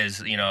do this,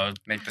 you know.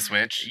 Make the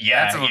switch.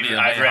 Yeah, That's a little bit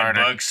I've read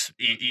harder. books.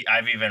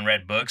 I've even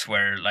read books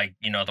where, like,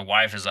 you know, the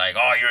wife is like,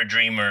 oh, you're a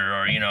dreamer,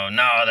 or, you know,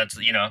 no, that's,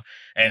 you know,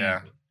 and...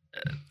 Yeah.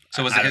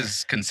 So was it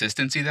his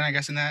consistency then, I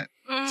guess, in that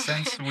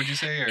sense, would you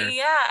say? Or?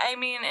 Yeah, I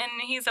mean,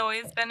 and he's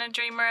always been a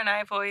dreamer, and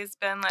I've always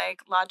been,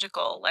 like,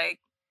 logical, like,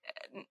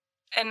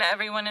 and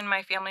everyone in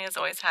my family has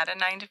always had a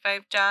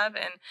 9-to-5 job,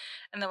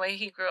 and the way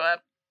he grew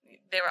up,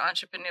 they were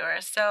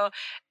entrepreneurs. So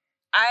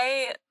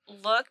I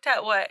looked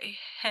at what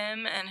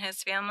him and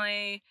his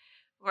family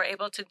were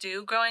able to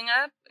do growing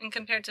up, and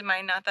compared to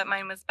mine, not that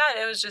mine was bad,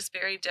 it was just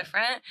very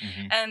different.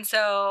 Mhm. And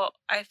so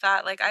I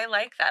thought, like, I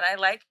like that. I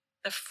like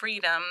the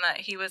freedom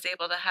that he was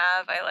able to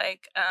have. I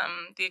like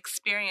the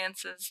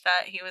experiences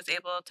that he was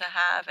able to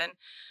have, and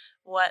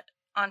what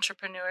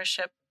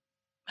entrepreneurship,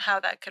 how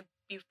that could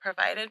be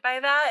provided by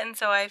that. And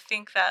so I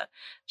think that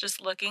just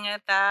looking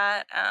at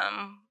that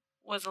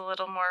was a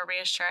little more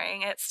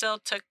reassuring. It still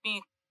took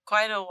me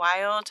quite a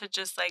while to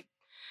just like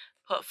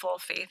put full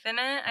faith in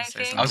it, I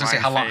think. I was gonna say,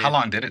 how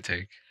long did it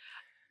take?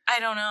 I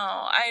don't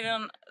know.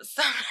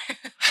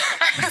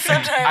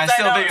 Sometimes I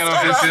still think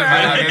it'll fit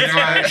in,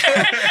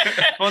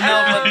 right. Well,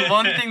 no, but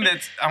one thing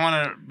that I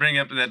want to bring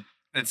up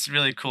that's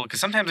really cool, because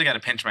sometimes I got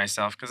to pinch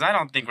myself, because I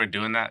don't think we're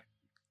doing that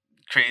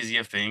crazy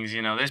of things.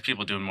 You know, there's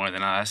people doing more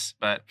than us,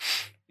 but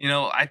you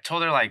know, I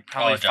told her like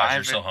probably Josh,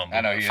 you're so humble.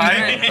 I know you.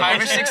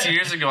 5 or 6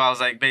 years ago, I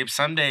was like, babe,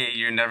 someday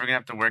you're never gonna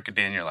have to work a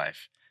day in your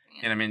life.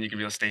 You know what I mean? You can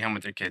be able to stay home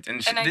with your kids.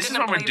 And I this is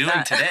didn't what we're believe doing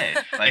that. today.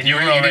 Like, And you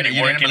were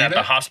already working at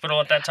the hospital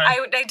at that time?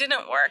 I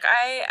didn't work.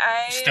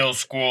 I Still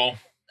school?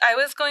 I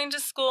was going to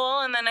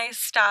school, and then I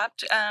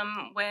stopped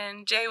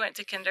when Jay went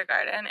to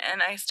kindergarten,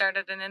 and I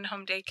started an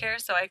in-home daycare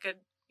so I could,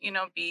 you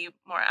know, be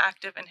more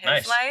active in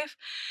his life.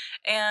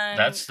 And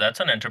that's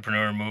an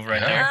entrepreneur move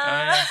right there.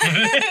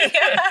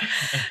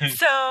 Yeah.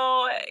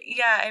 So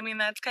yeah, I mean,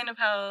 that's kind of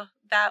how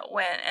that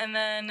went. And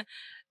then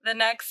the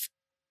next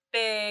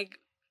big,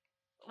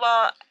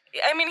 well,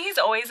 I mean, he's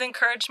always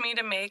encouraged me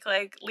to make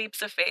like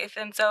leaps of faith.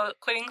 And so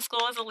quitting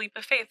school is a leap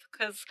of faith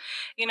because,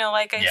 you know,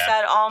 like I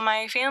said, all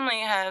my family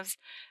has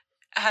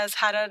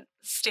had a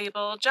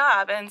stable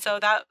job. And so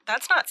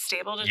that's not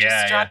stable to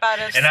just drop out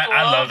of school. And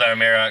I love that,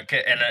 Amera.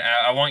 And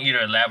I want you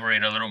to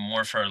elaborate a little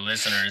more for our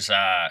listeners.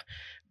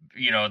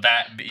 You know,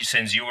 that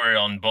since you were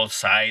on both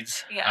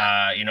sides,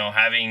 you know,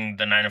 having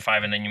the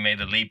 9-to-5 and then you made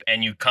the leap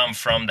and you come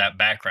from that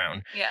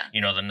background. Yeah. You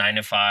know, the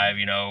 9-to-5,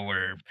 you know,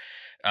 where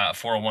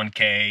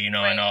 401k, you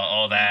know, and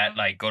all that,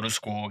 like go to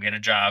school, get a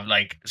job,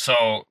 like,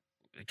 so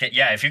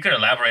yeah, if you could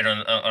elaborate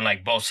on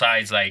like both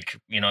sides, like,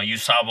 you know, you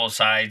saw both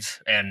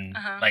sides and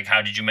like,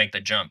 how did you make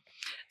the jump?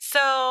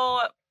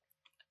 So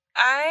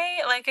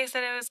like I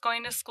said, I was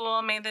going to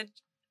school, made the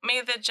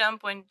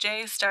jump when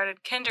Jay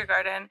started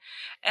kindergarten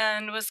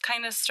and was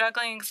kind of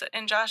struggling,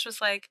 and Josh was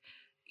like,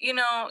 you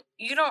know,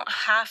 you don't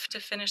have to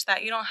finish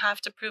that, you don't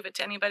have to prove it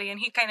to anybody. And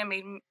he kind of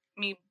made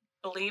me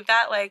believe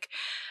that, like,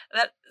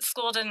 that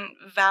school didn't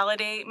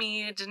validate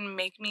me, it didn't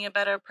make me a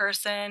better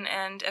person,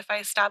 and if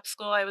I stopped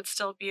school I would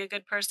still be a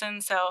good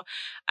person. So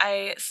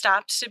I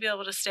stopped to be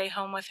able to stay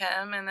home with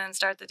him and then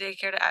start the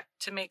daycare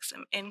to make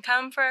some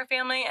income for our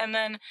family. And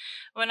then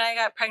when I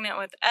got pregnant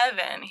with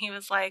Evan, he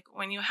was like,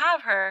 when you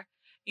have her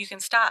you can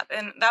stop.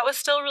 And that was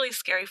still really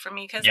scary for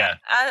me because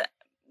I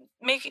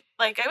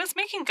was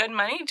making good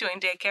money doing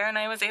daycare, and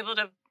I was able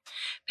to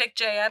pick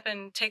Jay up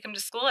and take him to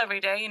school every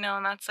day, you know,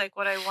 and that's like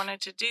what I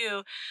wanted to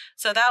do.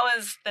 So that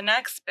was the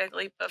next big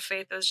leap of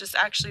faith, was just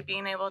actually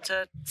being able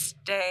to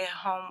stay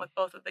home with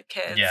both of the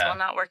kids while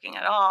not working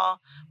at all.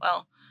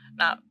 Well,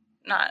 not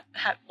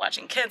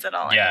watching kids at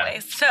all anyway.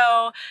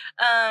 So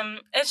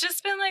it's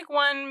just been like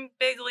one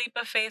big leap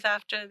of faith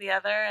after the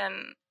other,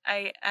 and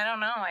I don't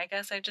know, I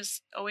guess I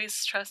just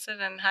always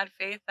trusted and had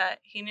faith that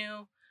he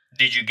knew.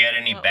 Did you get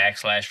any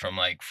backslash from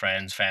like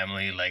friends,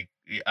 family, like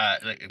I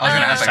was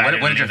gonna ask,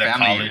 like, what did your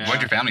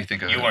family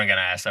think of it? You weren't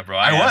gonna ask that, bro.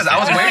 I was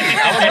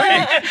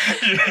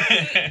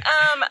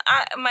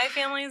waiting. My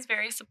family is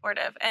very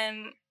supportive,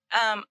 and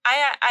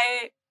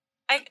I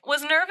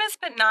was nervous,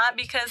 but not,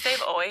 because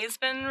they've always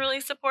been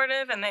really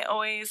supportive and they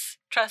always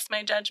trust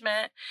my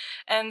judgment.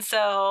 And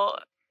so,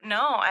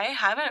 no, I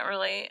haven't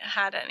really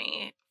had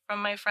any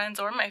from my friends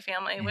or my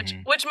family, which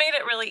made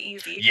it really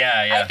easy.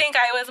 Yeah. I think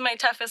I was my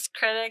toughest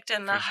critic,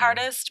 and the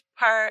hardest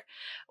part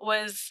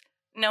was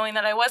knowing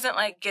that I wasn't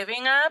like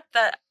giving up,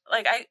 that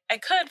like I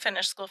could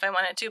finish school if I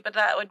wanted to, but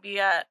that would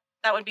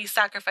be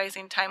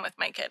sacrificing time with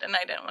my kid, and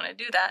I didn't want to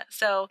do that.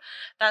 So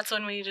that's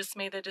when we just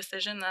made the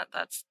decision that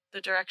that's the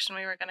direction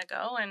we were going to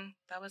go, and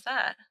that was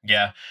that.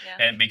 Yeah.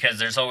 And because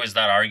there's always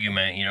that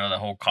argument, the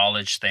whole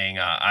college thing.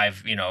 I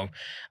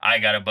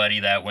got a buddy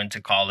that went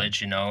to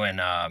college, and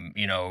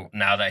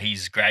now that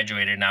he's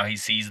graduated, now he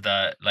sees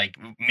like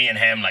me and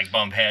him like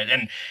bump head,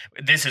 and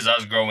this is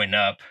us growing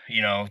up,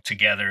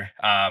 together,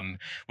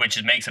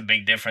 which makes a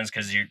big difference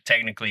because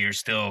you're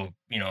still,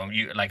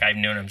 like I've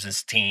known him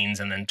since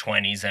teens and then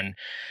 20s, and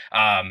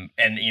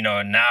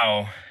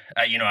now,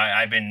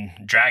 I've been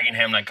dragging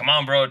him like, come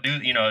on, bro, do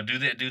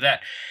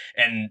that.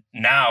 And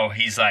now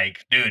he's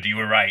like, dude, you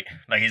were right.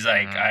 Like, he's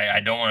like, I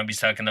don't want to be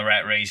stuck in the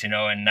rat race,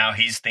 and now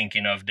he's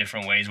thinking of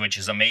different ways, which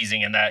is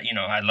amazing. And that,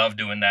 I love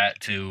doing that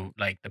to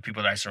like the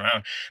people that I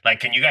surround. Like,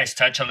 can you guys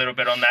touch a little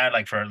bit on that?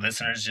 Like for our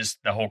listeners,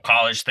 just the whole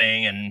college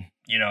thing and,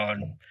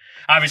 and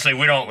obviously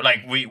we don't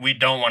like, we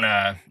don't want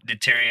to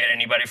deteriorate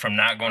anybody from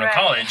not going to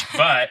college,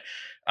 but,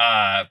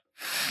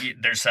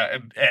 there's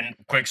and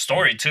quick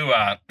story too,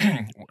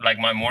 like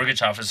my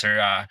mortgage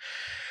officer,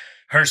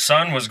 her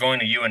son was going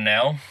to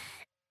UNL,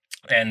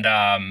 and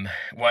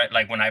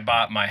when I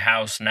bought my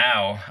house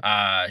now,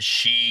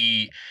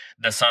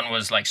 the son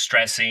was like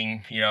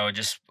stressing,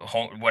 just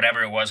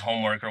whatever it was,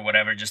 homework or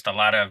whatever, just a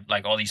lot of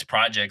like all these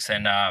projects,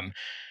 and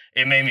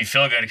it made me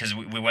feel good because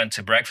we went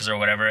to breakfast or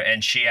whatever,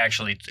 and she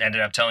actually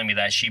ended up telling me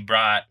that she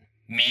brought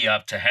me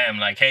up to him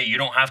like, hey, you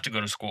don't have to go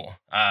to school.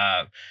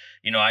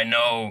 I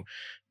know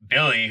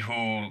Billy,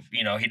 who,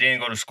 he didn't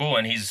go to school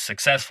and he's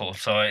successful.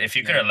 So if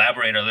you could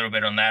elaborate a little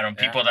bit on that, on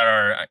people that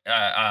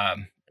are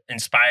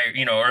inspired,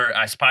 or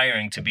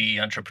aspiring to be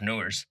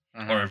entrepreneurs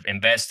or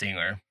investing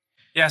or.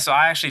 Yeah, so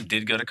I actually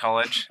did go to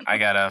college. I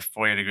got a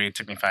 4-year degree. It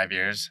took me 5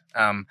 years.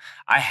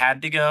 I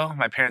had to go.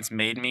 My parents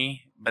made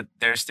me, but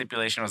their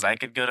stipulation was I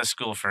could go to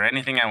school for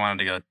anything I wanted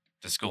to go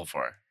to school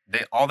for.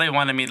 All they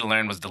wanted me to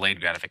learn was delayed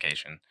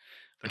gratification,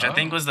 which I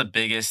think was the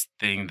biggest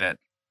thing that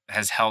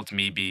has helped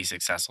me be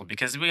successful,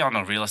 because we all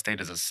know real estate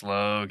is a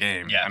slow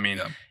game. Yeah. I mean,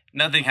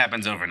 nothing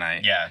happens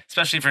overnight. Yeah.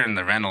 Especially if you're in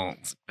the rental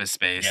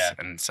space. Yeah.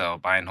 And so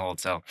buy and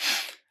hold. So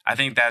I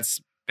think that's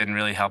been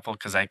really helpful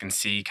because I can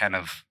see kind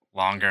of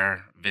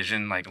longer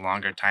vision, like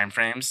longer time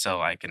frames.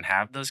 So I can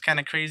have those kind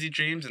of crazy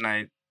dreams, and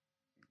I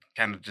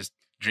kind of just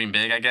dream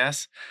big, I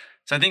guess.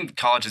 So I think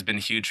college has been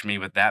huge for me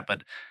with that.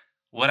 But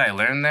what I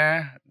learned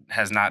there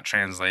has not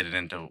translated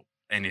into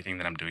anything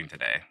that I'm doing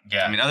today.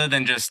 Yeah. I mean, other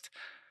than just,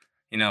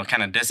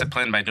 kind of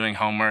discipline by doing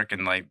homework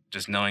and like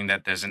just knowing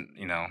that there's an,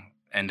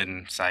 end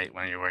in sight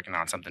when you're working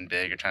on something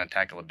big or trying to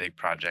tackle a big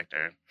project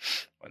or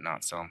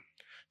whatnot. So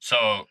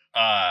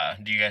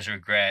do you guys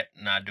regret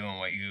not doing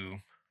what you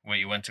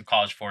went to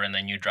college for and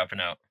then you dropping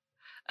out?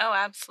 Oh,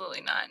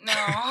 absolutely not. No,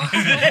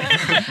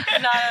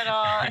 not at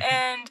all.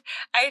 And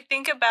I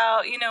think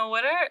about,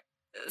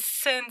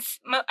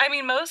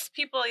 most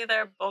people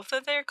either both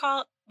their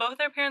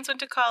parents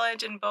went to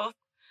college and both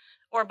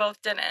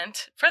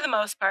didn't, for the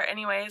most part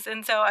anyways.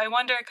 And so I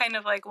wonder kind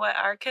of like what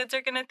our kids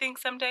are going to think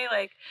someday.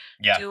 Like,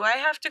 do I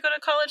have to go to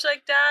college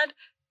like dad?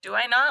 Do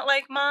I not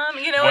like mom?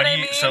 You know what I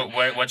mean? So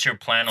what's your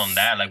plan on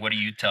that? Like, what do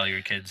you tell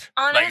your kids?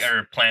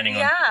 Planning on?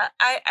 Yeah,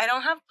 I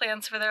don't have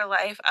plans for their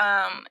life.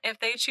 If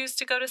they choose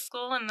to go to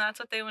school and that's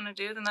what they want to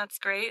do, then that's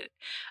great.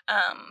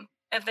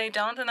 If they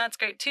don't, then that's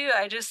great too.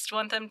 I just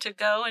want them to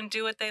go and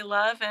do what they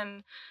love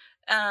and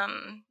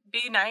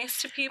be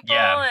nice to people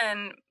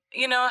and,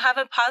 have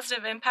a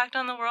positive impact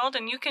on the world.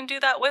 And you can do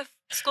that with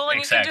school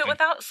and you can do it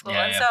without school.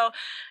 So,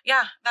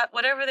 that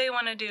whatever they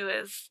want to do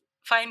is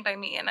fine by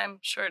me, and I'm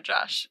sure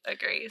Josh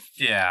agrees.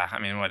 Yeah, I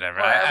mean,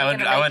 whatever. I would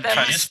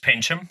try to just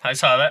pinch him. I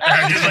saw that. Or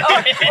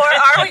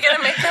are we going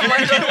to make them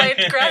want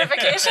delayed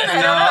gratification?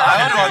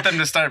 I would want them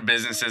to start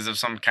businesses of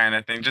some kind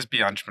of thing. Just be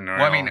entrepreneurial.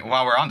 Well, I mean,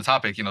 while we're on the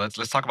topic,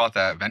 let's talk about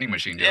that vending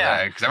machine deal.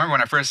 Yeah. Because I remember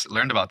when I first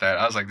learned about that,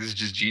 I was like, this is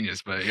just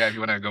genius. But yeah, if you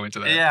want to go into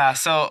that. Yeah,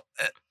 so,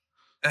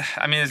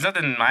 I mean, it's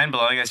nothing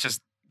mind-blowing. It's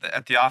just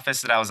at the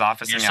office that I was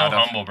officing You're so out of.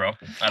 humble, bro.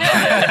 I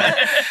love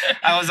it.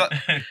 I was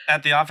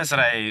at the office that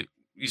I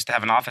used to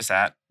have an office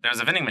at. There was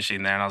a vending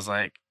machine there, and I was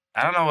like,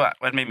 I don't know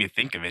what made me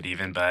think of it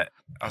even, but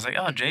I was like,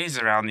 oh, Jay's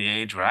around the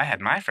age where I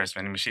had my first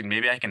vending machine.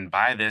 Maybe I can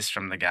buy this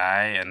from the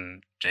guy,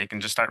 and Jay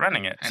can just start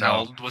running it. And how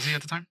old was he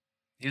at the time?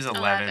 He was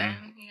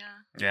 11.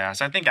 Yeah,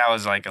 so I think I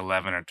was like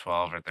 11 or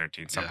 12 or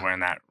 13, somewhere in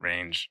that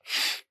range.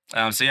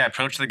 I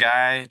approached the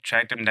guy,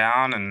 tracked him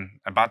down, and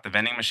I bought the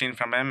vending machine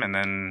from him, and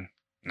then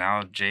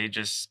now Jay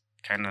just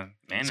kind of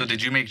managed. So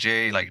did you make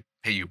Jay like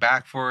pay you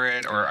back for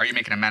it, or are you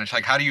making him manage?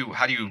 Like, how do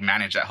you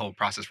manage that whole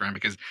process for him?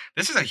 Because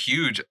this is a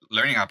huge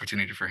learning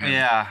opportunity for him.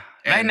 Yeah,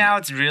 right now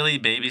it's really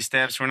baby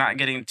steps. We're not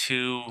getting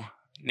too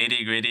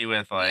nitty gritty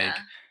with like,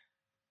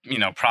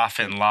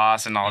 profit and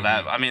loss and all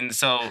that. I mean,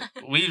 so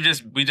we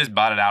just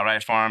bought it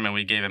outright for him, and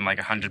we gave him like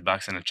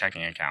 $100 in a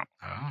checking account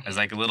as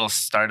like a little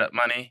startup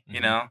money,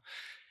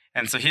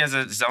 And so he has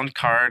his own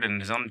card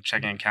and his own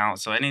checking account.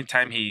 So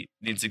anytime he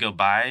needs to go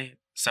buy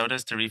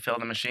sodas to refill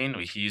the machine,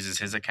 he uses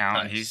his account.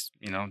 Nice. And he's,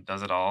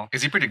 does it all.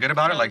 Is he pretty good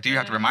about it? Like, do you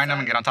have to remind him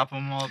and get on top of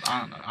him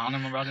on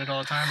him about it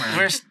all the time? Or?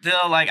 We're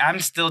still I'm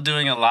still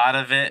doing a lot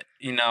of it.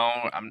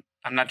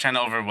 I'm not trying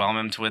to overwhelm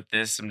him with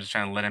this. I'm just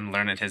trying to let him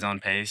learn at his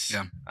own pace.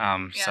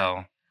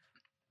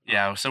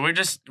 Yeah. So we're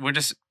just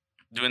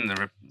doing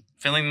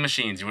filling the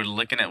machines. We're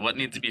looking at what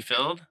needs to be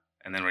filled.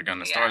 And then we're going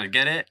to the store to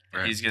get it.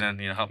 Right. He's going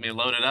to help me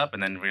load it up.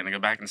 And then we're going to go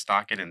back and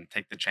stock it and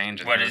take the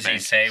change. What does he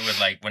say with,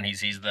 like, when he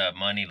sees the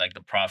money, like,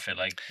 the profit?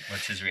 Like,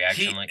 what's his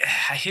reaction like?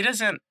 He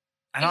doesn't.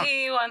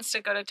 He wants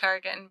to go to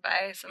Target and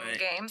buy some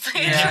games.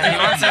 Yeah, he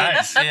wants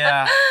nice.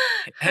 Yeah.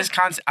 His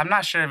concept. I'm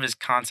not sure of his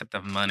concept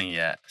of money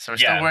yet. So we're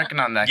still working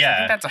on that. Yeah. I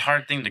think that's a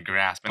hard thing to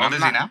grasp. How old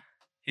is he now?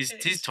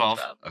 He's 12.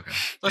 Okay.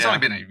 So it's only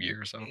been a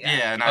year or so.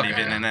 Yeah, not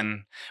even. And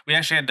then we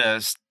actually had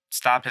to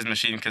stop his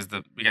machine because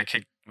we got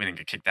kicked. We didn't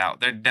get kicked out.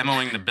 They're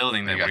demoing the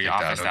building that we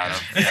officed out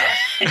of. Yeah.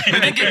 We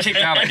didn't get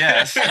kicked out, I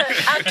guess.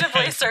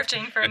 Actively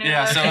searching for new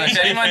Yeah, so if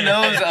anyone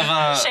knows of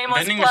a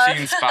vending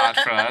machine spot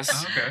for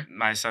us,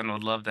 my son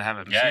would love to have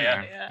a machine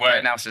there. Yeah.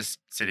 Well, now it's just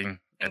sitting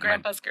in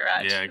Grandpa's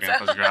garage. Yeah,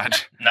 Grandpa's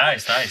garage.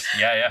 Nice.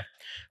 Yeah.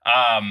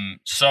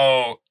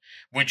 So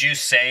would you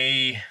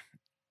say,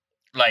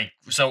 like,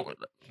 so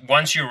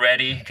once you're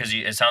ready, because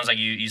it sounds like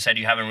you said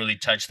you haven't really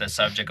touched the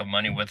subject of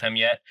money with him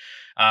yet,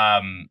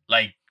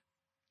 like,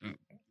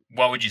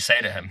 what would you say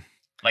to him?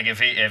 Like,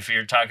 if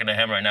you're talking to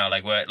him right now,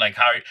 like what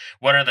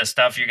are the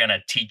stuff you're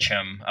gonna teach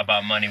him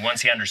about money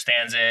once he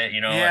understands it?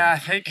 Yeah, I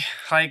think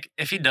like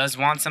if he does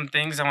want some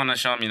things, I want to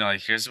show him.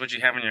 Like, here's what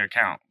you have in your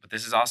account, but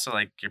this is also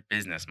like your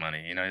business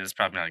money. It's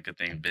probably not a good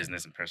thing,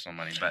 business and personal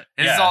money, but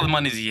this is all the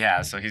money he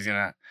has. So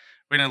we're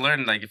gonna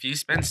learn, like, if you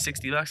spend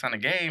 $60 on a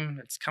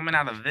game, it's coming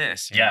out of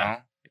this. You know?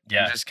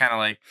 Yeah. Just kind of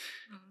like,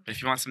 but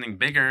if you want something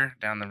bigger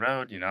down the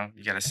road, you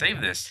got to save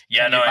this.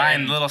 Yeah, you're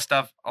buying little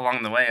stuff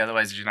along the way.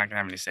 Otherwise, you're not going to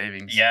have any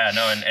savings. Yeah,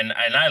 no, and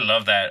I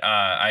love that.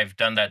 I've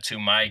done that to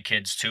my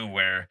kids too,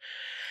 where,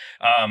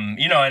 and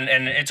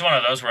it's one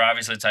of those where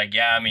obviously it's like,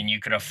 yeah, I mean, you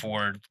could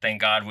afford,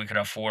 thank God we could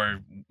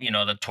afford,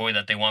 the toy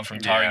that they want from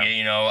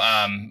Target,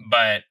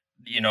 but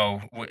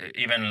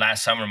even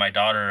last summer, my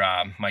daughter,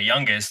 my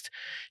youngest,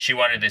 she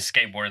wanted this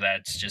skateboard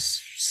that's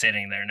just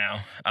sitting there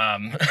now.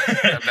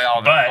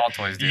 All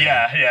toys do.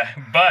 Yeah.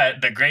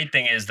 But the great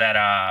thing is that,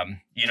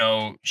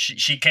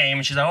 she came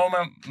and she's like,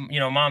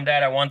 oh, Mom,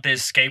 Dad, I want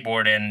this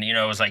skateboard. And,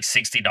 it was like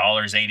 $60,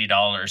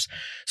 $80.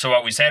 So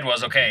what we said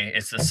was, okay,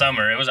 it's the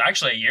summer. It was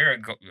actually a year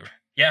ago.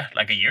 Yeah,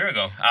 like a year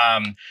ago.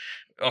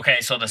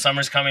 Okay, so the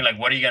summer's coming. Like,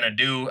 what are you going to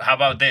do? How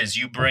about this?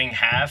 You bring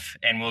half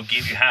and we'll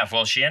give you half.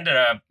 Well, she ended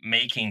up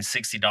making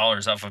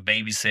 $60 off of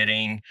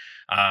babysitting,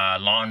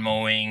 lawn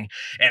mowing.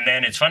 And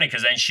then it's funny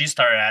because then she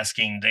started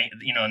asking,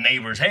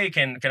 neighbors, hey,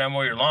 can I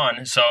mow your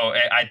lawn? So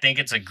I think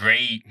it's a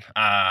great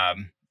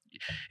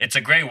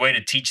way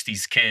to teach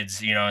these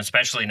kids,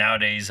 especially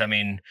nowadays. I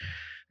mean,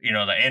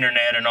 the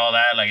internet and all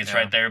that, like it's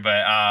right there.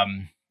 But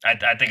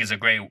I think it's a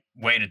great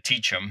way to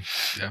teach them.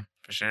 Yeah,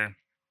 for sure.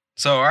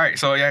 So, all right.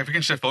 So, if we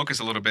can shift focus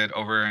a little bit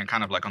over and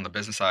kind of like on the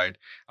business side,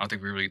 I don't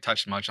think we really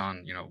touched much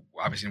on,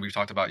 obviously we've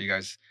talked about you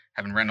guys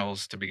having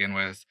rentals to begin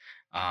with.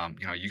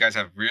 You guys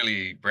have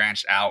really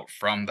branched out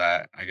from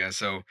that, I guess.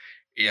 So,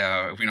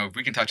 if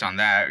we can touch on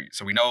that.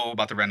 So we know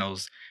about the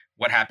rentals,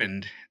 what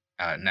happened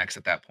next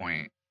at that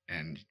point,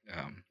 and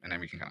then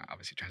we can kind of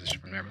obviously transition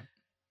from there. But.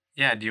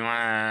 Yeah. Do you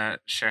want to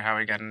share how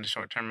we got into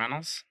short-term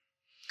rentals?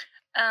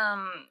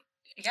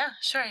 Yeah,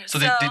 sure. So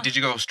did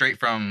you go straight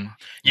from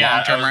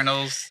long-term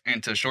rentals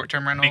into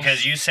short-term rentals?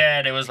 Because you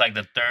said it was like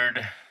the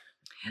third.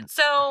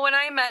 So when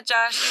I met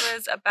Josh, he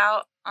was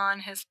about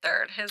on his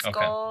third. His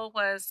goal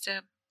was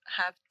to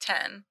have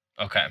 10.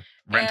 Okay.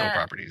 Rental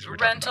properties.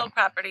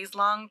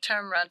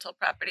 Long-term rental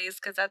properties.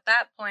 Because at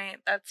that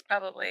point, that's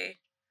probably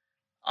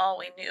all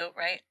we knew,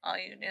 right? All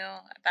you knew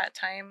at that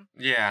time.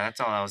 Yeah, that's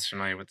all I was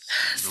familiar with.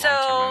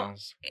 Long-term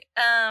rentals.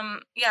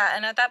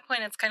 And at that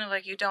point, it's kind of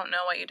like you don't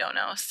know what you don't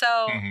know.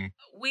 So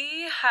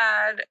we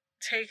had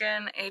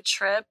taken a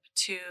trip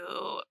to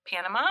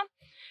Panama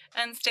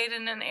and stayed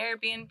in an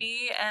Airbnb,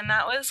 and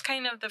that was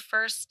kind of the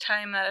first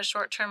time that a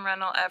short-term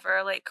rental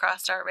ever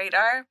crossed our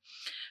radar.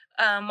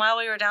 While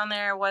we were down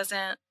there,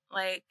 wasn't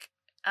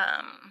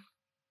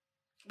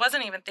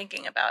even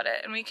thinking about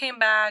it, and we came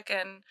back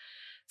and.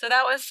 So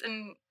that was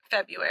in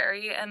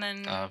February, and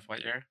then of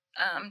what year?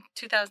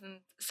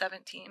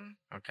 2017.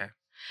 Okay.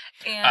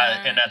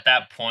 And at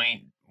that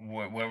point,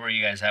 where were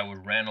you guys at with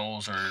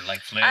rentals or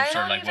like flips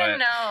or like what? I don't even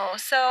know.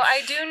 So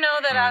I do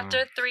know that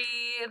after 3,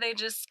 they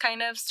just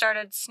kind of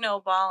started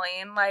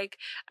snowballing. Like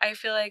I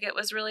feel like it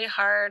was really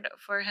hard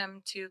for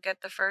him to get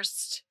the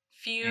first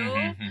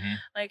few.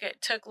 Like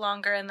it took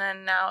longer, and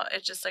then now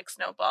it just like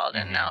snowballed,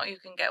 and now you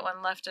can get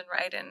one left and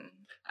right, and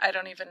I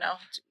don't even know.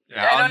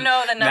 Yeah, I don't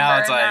know the number. Now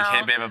it's like,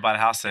 hey babe, I bought a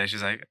house today.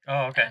 She's like,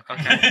 oh, okay.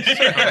 Okay.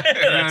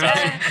 That's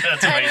awesome.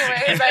 That's amazing.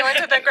 Anyways, I went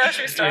to the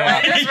grocery store.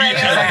 Yeah. Just She's like,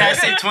 I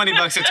saved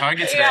 $20 at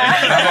Target today. Yeah.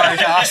 I'm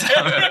like, awesome.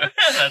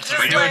 That's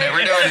We're doing it.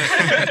 We're doing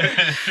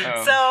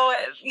it. So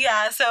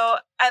yeah, so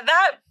at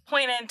that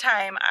point in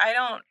time, I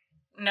don't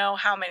know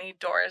how many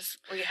doors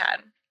we had.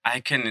 I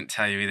couldn't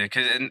tell you either,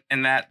 because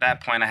in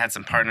that point I had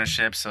some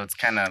partnerships, so it's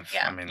kind of,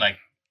 I mean, like,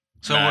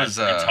 so it's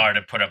hard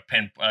to put a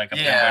pinpoint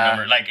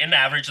number. Like in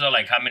average though,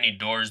 like how many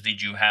doors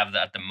did you have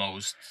at the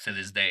most to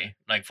this day,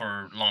 like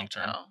for long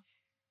term?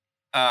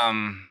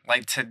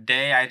 Like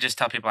today, I just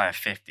tell people I have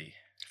 50.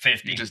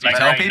 50. You just like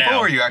tell right people, now.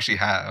 or you actually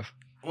have?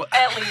 Well,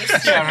 at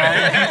least. Yeah,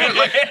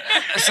 right.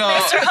 So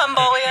Mr.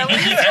 Humble, we at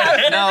least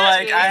have no, like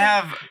 50. I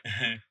have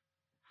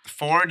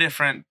 4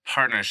 different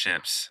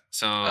partnerships.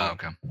 So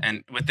Okay.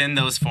 and within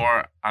those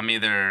 4, I'm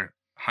either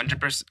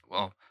 100%.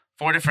 Well,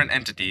 4 different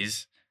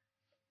entities.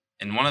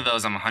 In one of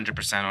those, I'm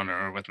 100%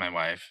 owner with my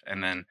wife,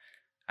 and then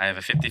I have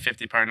a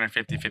 50-50 partner,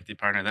 50-50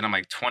 partner. Then I'm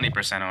like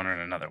 20% owner in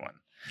another one.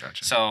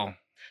 Gotcha. So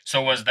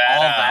was that,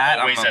 all that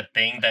always a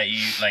thing that you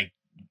like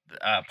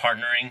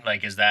partnering?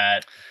 Like, is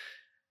that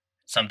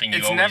something you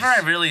It's always...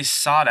 never really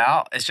sought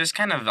out. It's just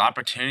kind of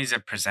opportunities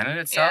have presented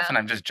itself, Yeah. and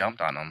I've just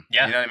jumped on them.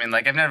 Yeah. You know what I mean?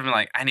 Like, I've never been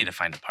like, I need to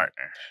find a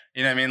partner.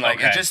 You know what I mean? Like,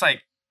 Okay. it just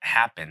like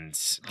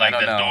happens. Like I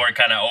the don't know. door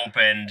kind of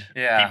opened.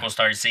 Yeah. People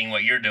started seeing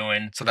what you're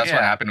doing. So that's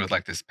what Yeah. happened with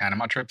like this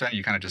Panama trip. Then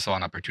you kind of just saw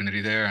an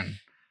opportunity there, and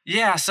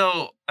Yeah.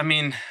 So, I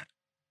mean,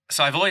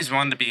 so I've always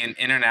wanted to be an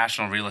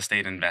international real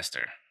estate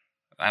investor.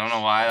 I don't know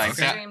why. Like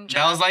Okay. that, Dream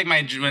that was job. like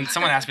my when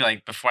someone asked me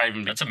like before I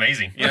even That's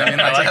amazing. You know what I mean?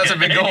 I like That's it. a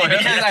big goal, yeah.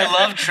 because I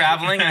love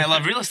traveling and I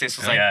love real estate. So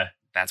it's like yeah.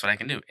 that's what I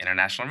can do.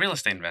 International real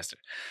estate investor.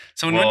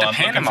 So when Well, we I'm went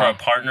to looking for Panama. a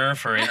partner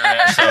for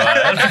internet. So,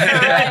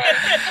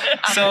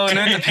 So when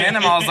we went to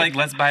Panama, I was like,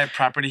 let's buy a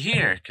property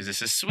here because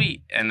this is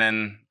sweet. And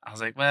then I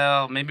was like,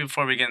 well, maybe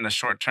before we get in the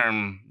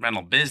short-term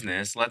rental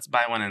business, let's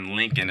buy one in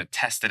Lincoln to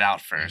test it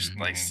out 1st,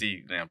 like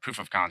see, proof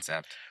of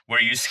concept.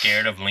 were you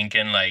scared of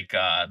Lincoln, like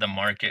the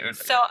market?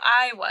 So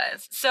I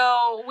was.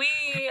 So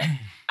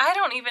I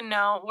don't even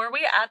know. Were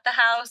we at the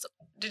house?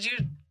 Did you?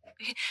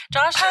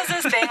 Josh has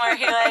this thing where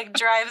he like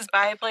drives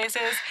by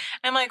places.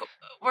 And I'm like,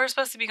 we're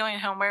supposed to be going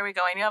home. Where are we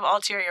going? You have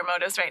ulterior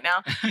motives right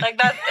now. Like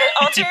that.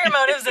 Ulterior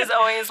motives is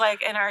always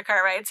like in our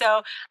car, right?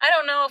 So I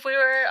don't know if we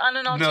were on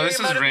an ulterior No, this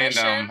is motive random.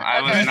 mission.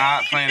 I was Okay.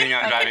 not planning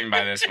on driving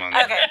by this one.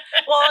 Okay.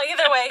 Well,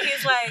 either way,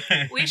 he's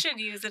like, we should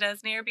use it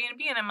as an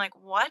Airbnb. And I'm like,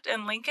 what?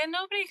 In Lincoln?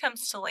 Nobody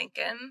comes to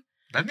Lincoln.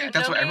 I think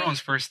that's what Nobody- everyone's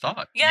first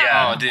thought. Yeah.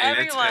 Yeah. Oh, dude,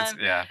 everyone. it's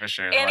yeah, for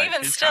sure. And Like,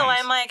 even who still, comes?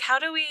 I'm like, how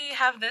do we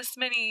have this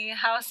many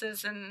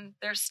houses and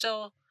they're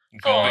still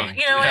Going. full?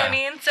 You know what I Yeah.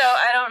 mean? So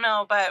I don't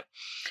know, but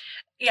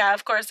yeah,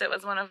 of course, it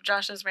was one of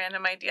Josh's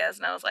random ideas,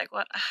 and I was like,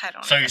 what? I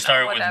don't. So even you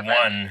started know, with whatever.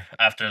 one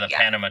after the Yeah.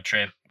 Panama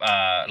trip.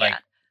 Like,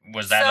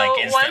 was that So like one-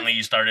 instantly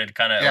you started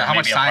kind of? Yeah, how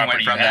much time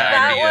went from that?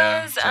 That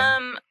Yeah, was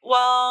so-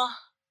 well,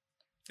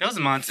 It was a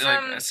month,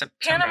 from like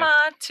September. Panama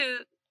to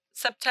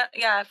September.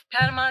 Yeah,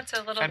 Panama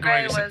to Little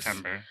February Gray to was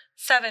September.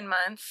 7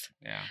 months.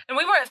 Yeah. And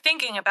we weren't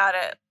thinking about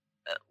it.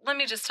 Let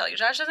me just tell you,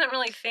 Josh doesn't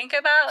really think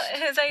about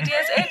his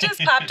ideas. It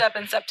just popped up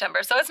in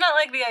September. So it's not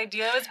like the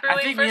idea was brewing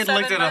I think for we had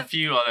 7 looked at months. a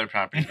few other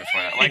properties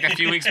before that, like a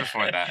few weeks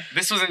before that.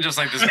 This wasn't just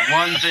like this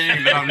one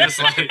thing that I'm just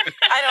like,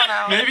 I don't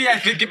know. maybe I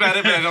think about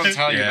it, but I don't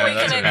tell you Yeah, that we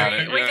that's can about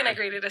agree. it. We Yeah. can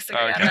agree to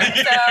disagree on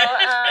Okay.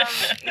 that.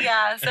 So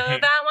yeah, so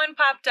that one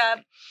popped up.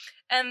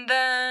 And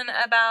then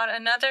about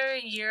another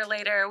year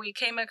later, we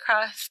came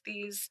across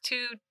these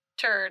 2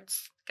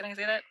 turds. Can I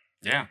say that?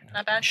 Yeah,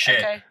 Not bad? Shit.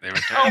 Okay. they were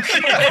Oh. turds.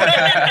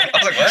 I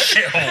was like, what?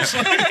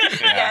 Shitholes.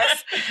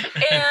 Yes.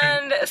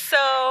 And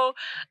so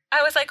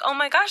I was like, oh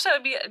my gosh, that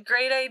would be a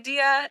great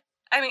idea.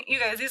 I mean, you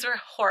guys, these were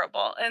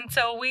horrible. And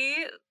so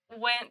we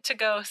went to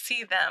go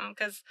see them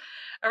because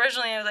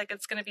originally I was like,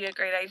 it's going to be a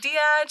great idea.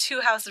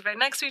 2 houses right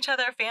next to each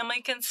other.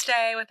 Family can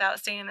stay without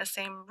staying in the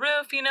same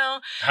roof, you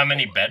know. How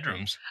many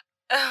bedrooms?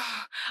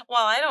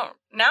 Well, I don't.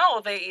 Now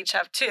they each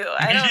have 2.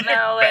 I don't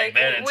know. Back Like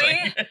then, it's we,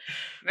 like...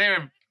 They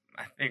were,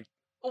 I think.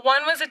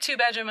 one was a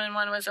 2-bedroom and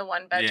one was a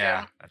 1-bedroom.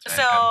 Yeah, that's right.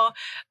 So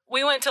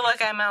we went to look at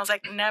them. And I was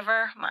like,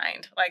 never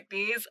mind. Like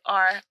these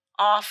are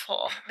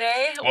awful.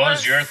 They. What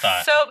was your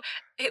thought? So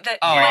that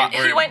Oh,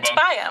 he went to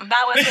buy them.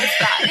 That was his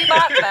thought. He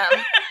bought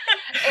them.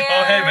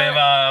 Oh, hey, babe,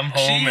 I'm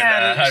home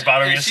and I bought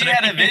them she yesterday.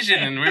 had a vision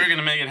and we were going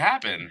to make it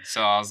happen.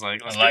 So I was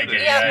like, let's I like do it.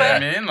 this. Yeah, You know what I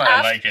but mean? Like,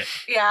 I like it.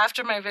 Yeah,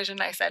 after my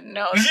vision, I said,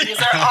 no, these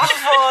are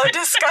awful,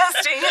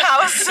 disgusting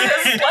houses.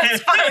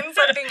 Let's find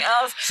something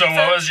else. So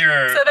what was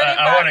your, so then he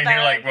I want to bought hear,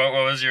 them. like, what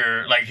was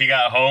your, like, he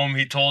got home,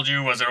 he told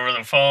you, was it over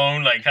the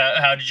phone? Like,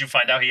 how did you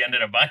find out he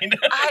ended up buying it?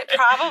 I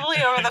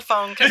probably over the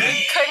phone because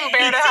we couldn't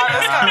bear to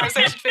have this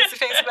conversation face to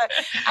face. But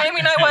I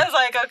mean, I was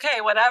like, okay,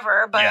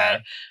 whatever. But Yeah.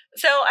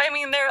 so I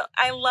mean,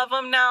 I love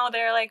them now.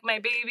 They're like my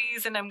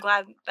babies, and I'm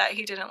glad that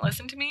he didn't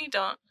listen to me.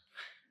 Don't.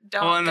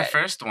 well, in the get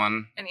first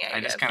one, any I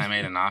ideas. just kind of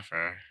made an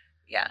offer.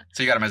 Yeah.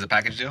 So you got them as a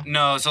package deal?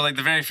 No, so like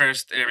the very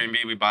first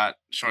Airbnb we bought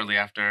shortly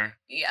after.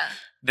 Yeah.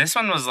 This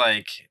one was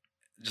like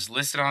just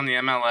listed on the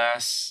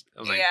MLS. It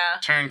was like Yeah.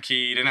 turnkey.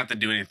 You didn't have to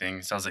do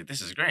anything. So I was like,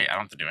 this is great. I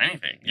don't have to do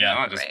anything. You know,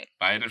 I just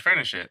buy it and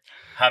furnish it.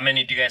 How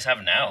many do you guys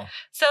have now?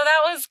 So that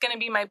was going to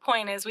be my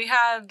point is we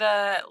had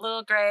the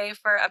little gray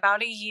for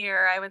about a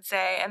year, I would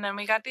say. And then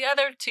we got the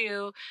other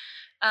two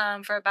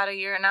for about a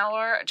year. Now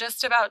we're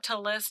just about to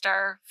list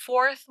our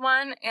fourth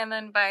one. And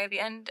then by the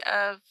end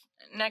of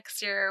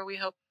next year, we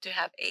hope to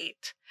have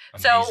 8.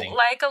 Amazing. So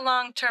like a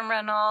long-term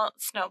rental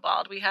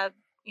snowballed. We had,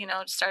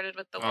 started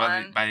with the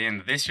one. By the end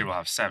of this year, we'll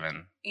have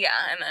 7. Yeah.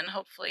 And then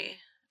hopefully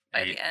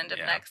by 8, the end of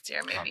next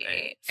year, maybe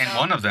 8. And So-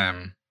 one of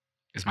them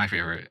is my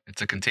favorite.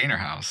 It's a container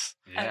house.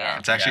 Yeah.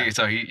 It's actually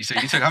so you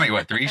took how many?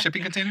 What, 3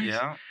 shipping containers?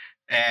 Yeah.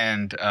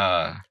 And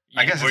I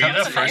guess were it's you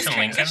the how- first in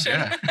Lincoln?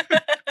 Yeah.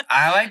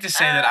 I like to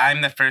say that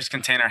I'm the first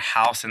container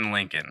house in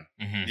Lincoln.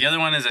 Mhm. The other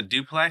one is a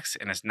duplex,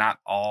 and it's not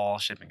all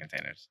shipping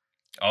containers.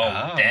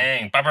 Oh, Oh.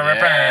 dang. Calling them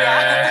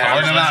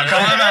out.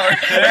 Calling them out.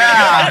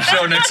 Yeah.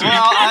 Show next week.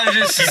 Well, I'll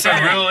just Keep say,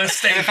 it real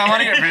estate. if I want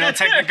to get real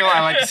technical,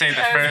 I like to say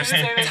the I was first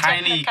gonna say the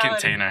tiny technicality.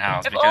 container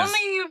house. If because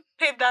only you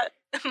paid that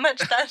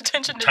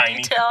attention to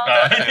Tiny. detail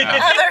Oh. the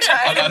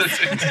other Other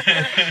times.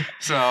 things.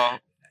 So,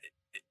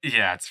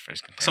 yeah, it's the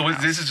first container So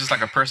house. this is just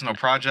like a personal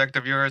project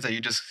of yours that you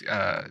just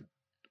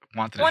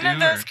wanted to One do? of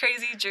those or-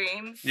 crazy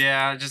dreams.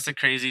 Yeah, just a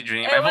crazy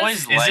dream. It I've was-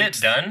 always Is liked.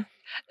 it done?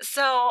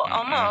 So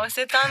almost,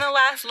 it's on the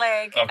last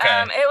leg.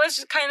 Okay. It was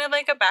just kind of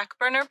like a back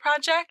burner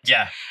project.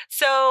 Yeah.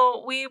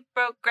 So we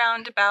broke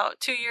ground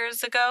about 2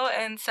 years ago,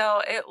 and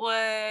so it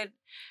would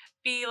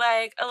be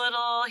like a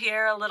little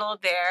here, a little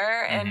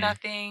there, and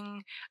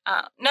Mhm.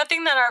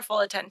 nothing that our full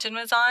attention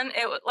was on.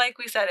 Like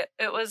we said,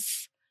 it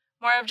was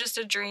more of just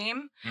a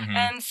dream, Mhm.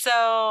 and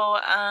so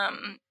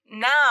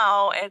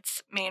now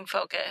it's main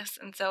focus,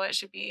 and so it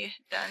should be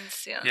done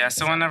soon. Yeah,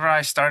 so whenever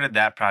I started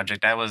that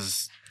project, I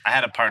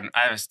had a partner.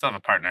 I still have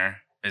a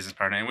partner, business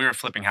partner, and we were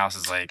flipping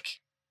houses like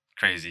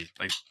crazy,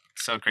 like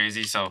so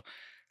crazy. So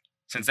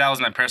since that was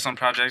my personal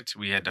project,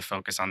 we had to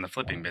focus on the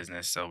flipping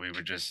business. So we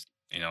were just,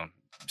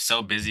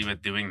 so busy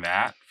with doing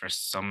that for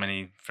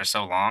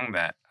so long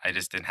that I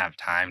just didn't have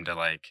time to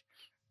like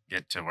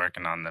get to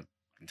working on the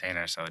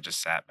container. So it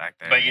just sat back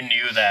there. But you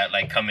knew that,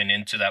 like, coming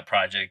into that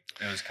project,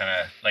 it was kind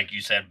of, like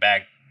you said,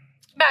 back.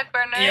 Back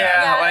burner.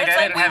 Yeah, like, it's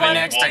I didn't we have any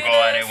wanted to We'll do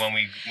go at this. it when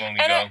we And,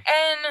 go.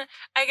 and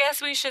I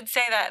guess we should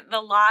say that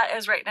the lot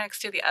is right next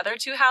to the other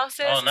 2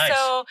 houses. Oh, nice.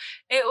 So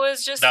it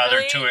was just The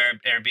really, other 2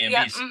 Airbnbs.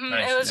 yeah,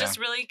 Nice. it was yeah. just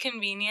really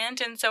convenient.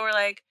 And so we're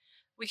like,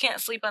 we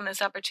can't sleep on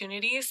this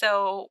opportunity.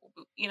 So,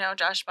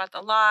 Josh bought the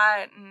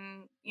lot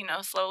and,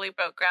 slowly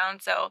broke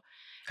ground. So,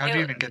 How did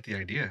you it- even get the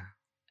idea?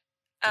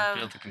 to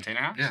build the container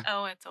house. Yeah.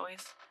 oh, it's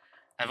always.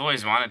 I've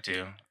always wanted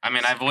to. I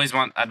mean, I'd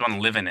want to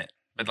live in it,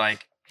 but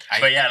like.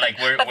 But yeah, like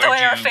But the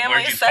way our where'd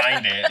family you said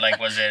find it. it? Like,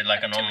 was it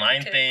like an Too many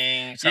online kids.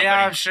 thing? Somebody...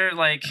 Yeah, I'm sure.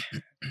 Like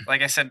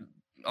I said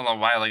a little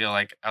while ago,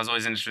 like I was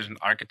always interested in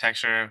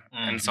architecture,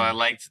 and so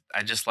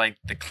I just liked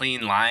the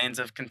clean lines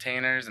of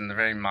containers and the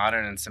very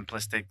modern and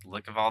simplistic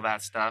look of all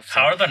that stuff. So,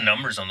 How are the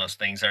numbers on those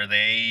things? Are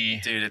they?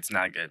 dude, it's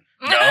not good.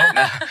 No.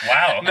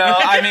 Wow. No,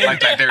 I mean, Like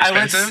they're I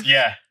would- expensive?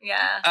 Yeah.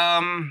 Yeah.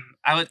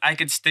 I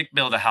could stick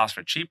build a house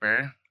for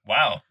cheaper.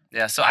 Wow.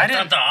 Yeah, so I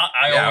didn't.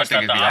 I Yeah, I always think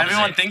thought it'd the be opposite.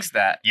 Everyone thinks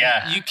that.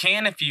 Yeah. You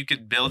can if you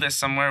could build it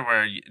somewhere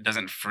where it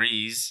doesn't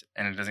freeze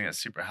and it doesn't get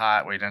super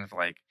hot, where you don't have to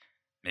like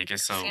make it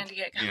so San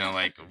Diego.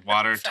 like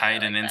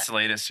watertight Something and like that.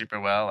 insulate it super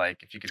well.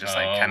 Like if you could just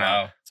like Oh, kind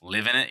of wow.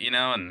 live in it, and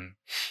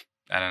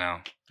I don't know.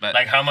 But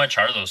Like, how much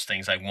are those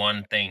things? Like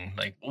one thing,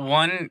 like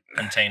one,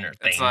 container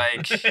thing. it's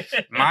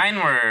like mine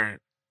were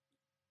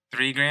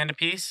 $3,000 a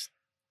piece.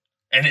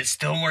 And it's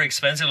still more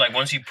expensive. Like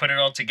once you put it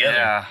all together.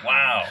 Yeah.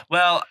 Wow.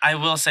 Well, I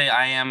will say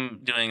I am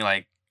doing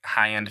like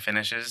high-end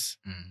finishes.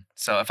 Mm.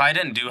 So if I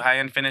didn't do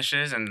high-end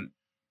finishes and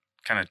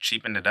kind of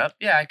cheapened it up,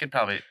 yeah, it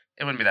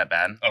wouldn't be that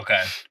bad.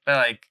 Okay. But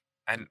like,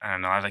 I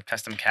don't know, I have like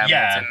custom cabinets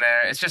Yeah. in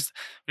there. It's just,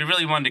 we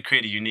really wanted to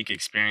create a unique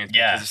experience.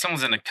 Yeah. Because if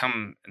someone's going to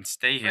come and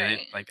stay here,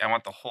 Right. like I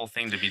want the whole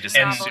thing to be just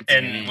And super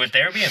and unique. with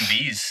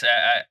Airbnbs,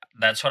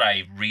 that's what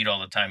I read all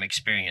the time.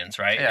 Experience,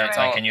 right? Yeah, It's it's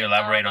like, all- can you it's all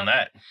elaborate on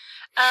about-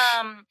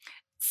 that?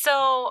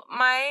 So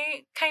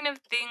my kind of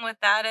thing with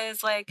that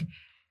is like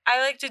I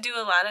like to do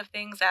a lot of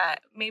things that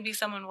maybe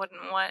someone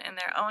wouldn't want in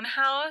their own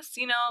house.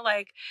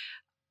 Like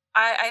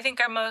I think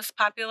our most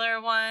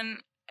popular one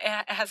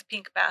it has a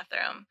pink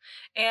bathroom,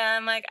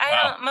 and like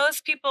Wow.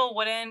 most people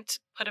wouldn't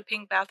put a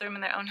pink bathroom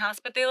in their own house,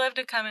 but they love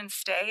to come and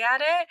stay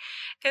at it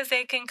because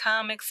they can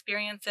come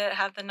experience it,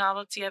 have the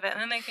novelty of it,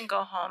 and then they can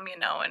go home,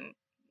 and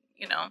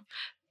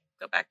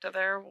go back to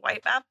their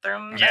white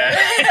bathroom. Yeah.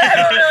 I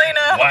don't really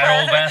know. White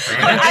old bathroom.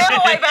 I have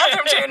a white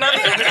bathroom too.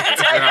 Nothing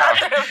against white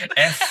bathroom.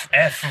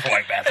 F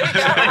white bathroom.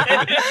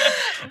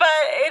 But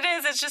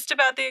it's just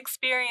about the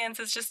experience.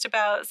 It's just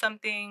about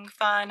something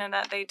fun and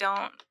that they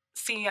don't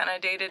see on a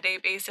day-to-day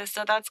basis.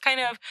 So that's kind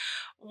of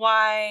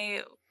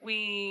why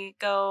we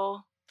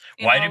go.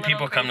 Why a do little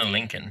people come to crazy.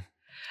 Lincoln?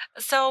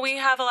 So we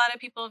have a lot of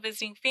people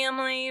visiting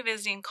family,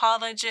 visiting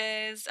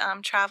colleges,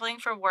 traveling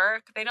for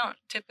work. They don't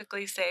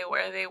typically say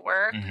where they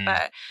work,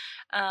 but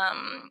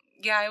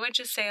yeah, I would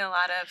just say a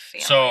lot of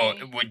family. So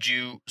would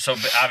you? So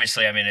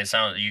obviously, I mean, it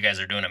sounds you guys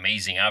are doing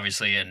amazing,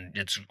 obviously, and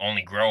it's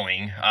only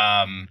growing.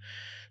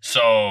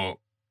 So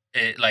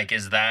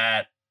is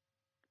that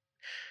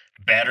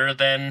better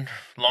than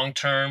long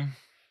term?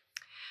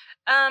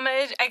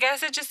 I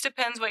guess it just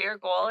depends what your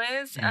goal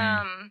is.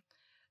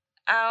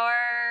 Our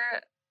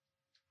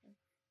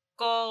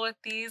goal with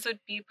these would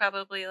be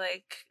probably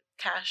like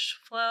cash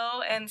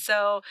flow, and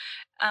so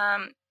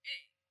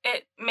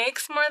it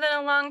makes more than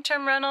a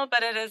long-term rental,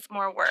 but it is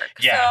more work.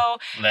 Yeah, so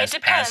less it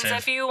depends. passive.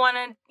 If you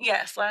wanted,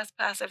 less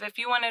passive. If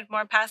you wanted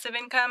more passive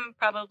income,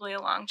 probably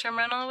a long-term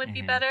rental would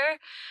be better.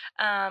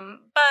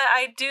 But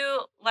I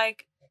do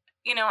like,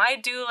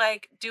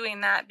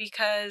 doing that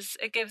because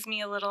it gives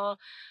me a little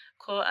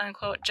quote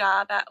unquote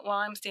job while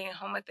I'm staying at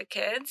home with the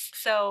kids.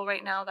 So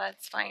right now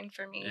that's fine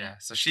for me. Yeah.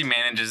 So she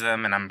manages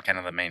them, and I'm kind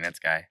of the maintenance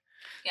guy.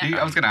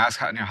 Yeah. I was gonna ask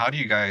how do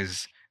you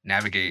guys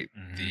navigate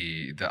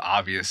the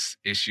obvious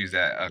issues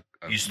that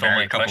you stole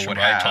my couple question, would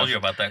bro. have? I told you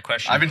about that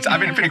question. I've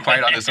been pretty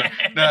quiet on this one.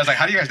 No, I was like,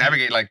 how do you guys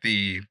navigate like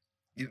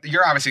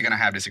you're obviously gonna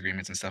have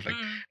disagreements and stuff. Like,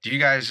 do you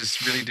guys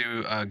just really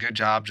do a good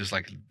job? Just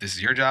like, this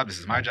is your job, this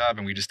is my job,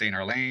 and we just stay in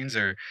our lanes,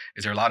 or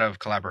is there a lot of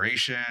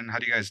collaboration? How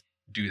do you guys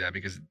do that?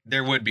 Because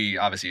there would be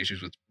obviously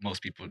issues with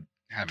most people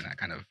having that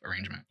kind of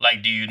arrangement.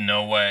 Like, do you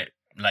know what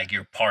like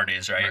your part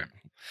is, right?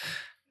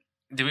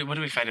 What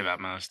do we fight about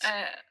most?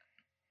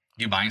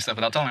 You buying stuff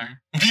without telling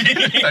her? She's over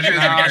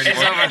that.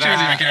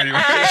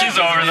 She's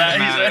over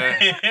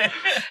that.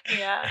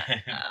 Yeah.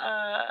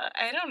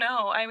 I don't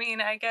know. I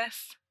mean, I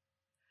guess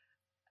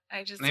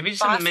I just maybe boss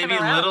some him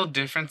around. little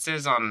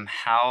differences on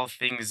how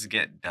things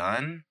get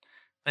done,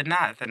 but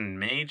not the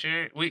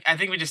major. I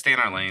think we just stay in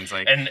our lanes,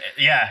 like. And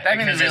yeah, I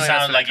mean, because really, it that's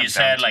sounds what like it you comes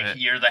down said, to like it.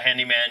 you're the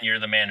handyman, you're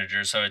the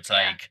manager, so it's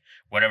like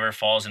whatever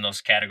falls in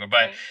those categories.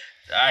 But Right.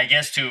 I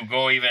guess to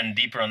go even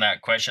deeper on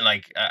that question,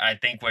 like I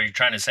think what you're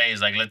trying to say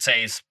is like, let's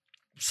say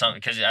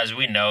because as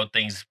we know,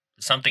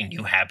 something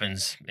new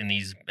happens in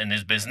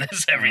this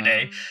business every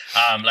day.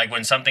 Like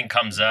when something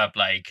comes up,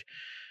 like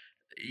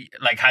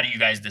how do you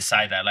guys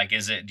decide that? Like,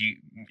 do you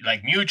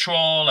like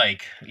mutual?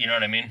 Like, you know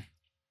what I mean?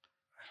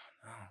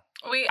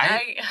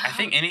 I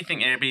think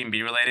anything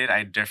Airbnb related,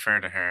 I defer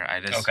to her.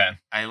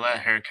 I let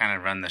her kind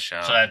of run the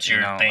show. So that's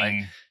your thing.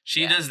 Like,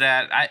 she does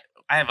that.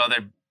 I have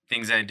other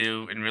things I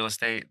do in real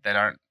estate that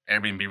aren't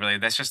Airbnb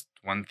related. That's just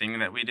one thing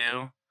that we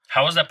do.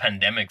 How was the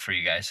pandemic for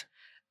you guys?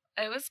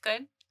 It was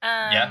good.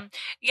 Yeah.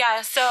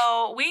 Yeah.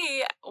 So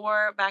we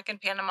were back in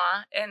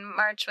Panama in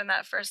March when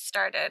that first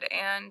started,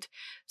 and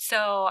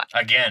so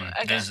again.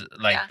 Okay. And so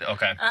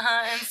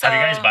have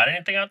you guys bought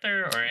anything out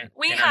there or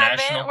we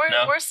international?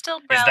 haven't. We're still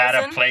browsing. Is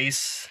that a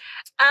place?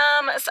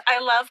 So I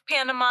love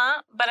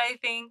Panama, but I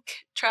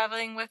think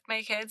traveling with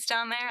my kids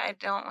down there, I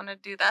don't want to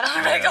do that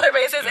on a regular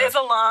basis. Yeah.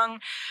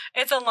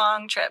 It's a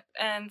long trip,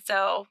 and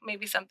so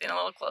maybe something a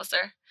little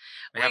closer.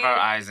 We have our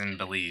eyes in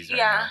Belize right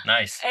now.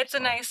 Nice. It's a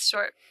nice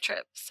short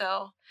trip.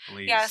 So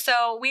Belize. Yeah,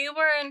 so we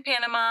were in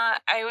Panama.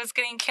 I was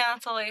getting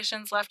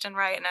cancellations left and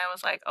right, and I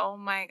was like, oh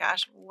my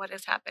gosh, what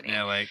is happening?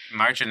 Yeah, like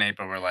March and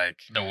April were like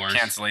the worst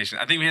cancellation.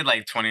 I think we had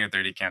like 20 or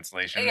 30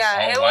 cancellations.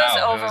 Yeah, it was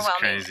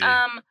overwhelming. It was crazy.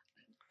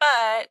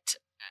 But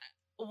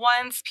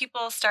once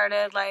people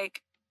started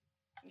like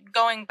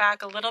going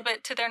back a little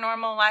bit to their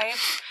normal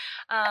life,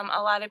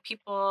 a lot of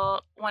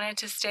people wanted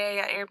to stay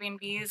at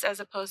Airbnbs as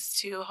opposed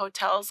to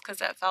hotels because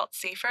it felt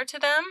safer to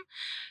them.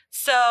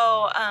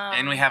 So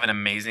and we have an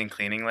amazing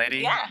cleaning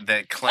lady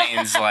that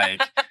cleans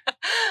like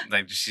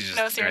she's just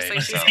no, seriously,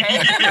 great, she's so. great.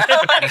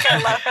 I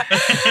love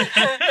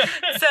her.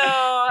 So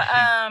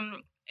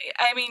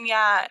I mean,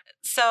 yeah.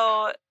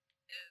 So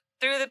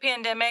through the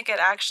pandemic, it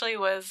actually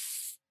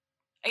was,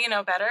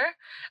 better.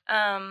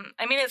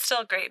 I mean, it's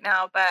still great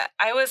now, but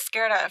I was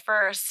scared at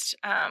first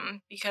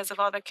because of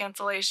all the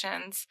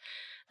cancellations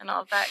and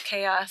all that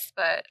chaos.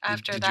 But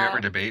after did that, you ever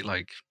debate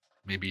like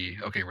maybe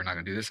we're not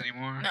gonna do this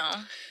anymore?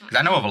 No, because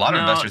I know of a lot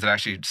of investors that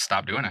actually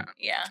stopped doing it.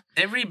 Yeah,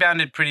 it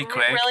rebounded pretty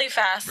quick, really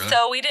fast. Really?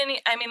 So we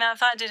didn't. I mean, that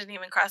thought didn't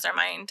even cross our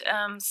mind.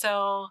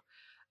 So.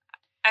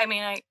 I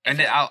mean,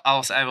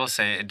 I will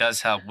say it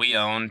does help. We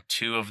own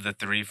 2 of the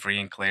 3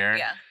 free and clear.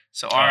 Yeah.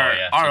 So so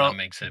that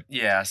makes it.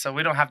 Yeah, so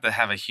we don't have to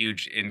have a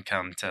huge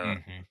income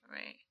to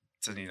right.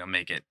 to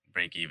make it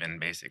break even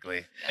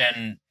basically.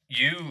 And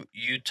you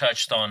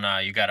touched on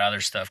you got other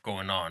stuff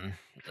going on.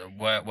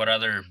 What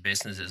other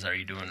businesses are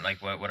you doing?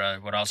 Like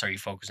what else are you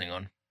focusing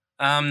on?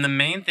 The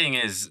main thing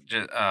is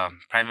just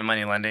private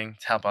money lending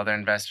to help other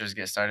investors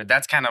get started.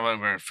 That's kind of what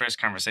our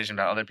first conversation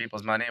about other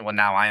people's money. Well,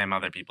 now I am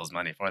other people's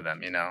money for them.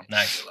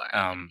 Nice.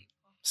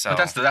 So but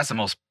that's the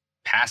most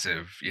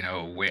passive,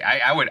 way.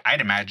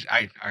 I'd imagine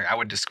I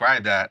would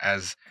describe that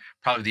as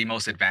probably the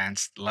most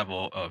advanced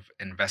level of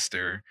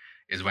investor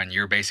is when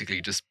you're basically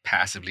just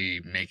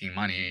passively making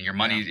money, and your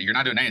money you're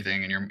not doing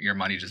anything, and your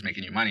money just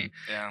making you money.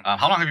 Yeah.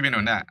 How long have you been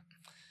doing that?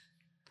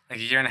 Like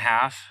a year and a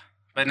half.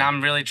 But now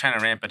I'm really trying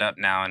to ramp it up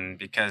now, and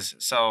because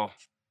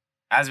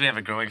as we have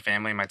a growing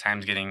family, my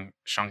time's getting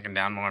shrunken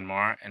down more and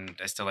more, and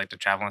I still like to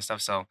travel and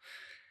stuff. So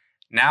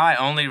now I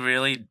only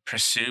really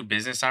pursue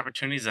business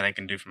opportunities that I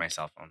can do for my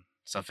cell phone.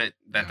 So if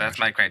that's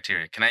my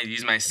criteria. Can I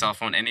use my cell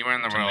phone anywhere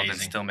in the world and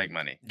still make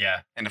money? Yeah.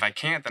 And if I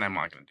can't, then I'm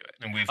not going to do it.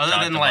 And we've talked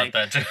about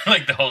that too,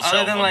 like the whole cell phone.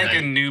 Other than like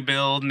a new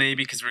build,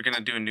 maybe, because we're going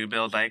to do a new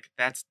build, like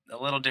that's a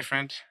little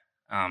different.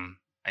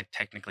 I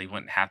technically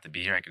wouldn't have to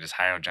be here. I could just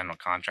hire a general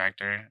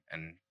contractor.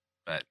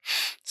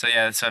 So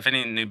if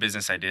any new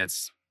business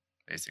ideas,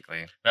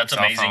 basically. That's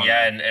amazing.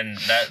 Yeah. And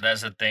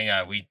that's the thing.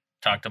 We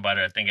talked about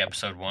it, I think,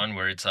 episode 1,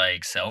 where it's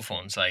like cell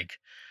phones. Like,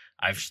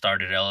 I've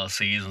started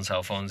LLCs on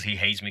cell phones. He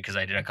hates me because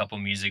I did a couple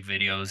music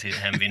videos.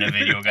 Him being a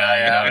video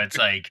guy, you know, it's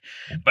like,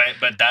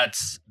 but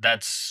that's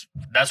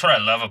what I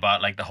love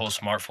about like the whole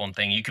smartphone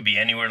thing. You could be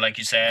anywhere, like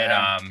you said,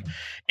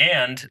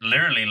 and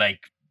literally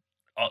like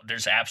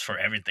there's apps for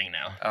everything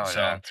now. Oh, so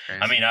yeah, that's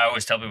crazy. I mean, I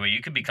always tell people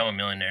you could become a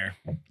millionaire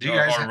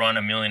or run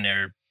a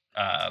millionaire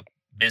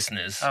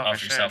business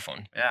off your cell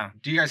phone. Yeah.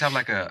 Do you guys have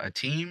like a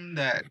team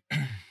that,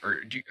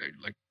 or do you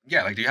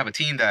do you have a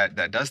team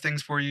that does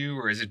things for you,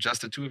 or is it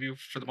just the two of you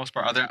for the most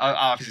part?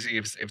 Obviously,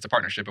 if it's a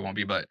partnership, it won't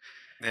be, but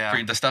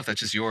for the stuff that's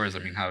just yours, I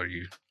mean, how do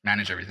you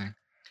manage everything?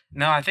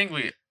 No, I think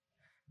it's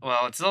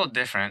a little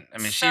different. I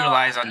mean, she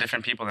relies on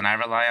different people than I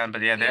rely on,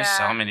 but there's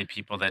so many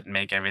people that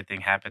make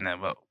everything happen that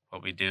what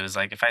we do is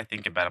like, if I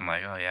think about it, I'm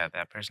like, oh yeah,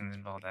 that person's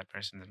involved, that.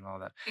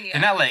 Yeah.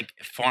 They're not like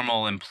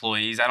formal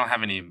employees. We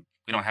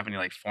don't have any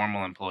like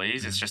formal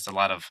employees. It's just a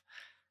lot of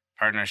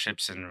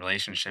partnerships and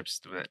relationships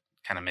that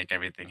kind of make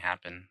everything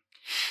happen.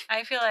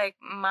 I feel like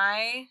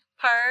my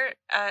part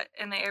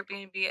in the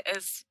Airbnb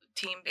is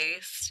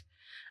team-based.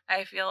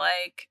 I feel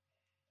like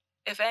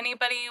if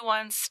anybody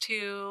wants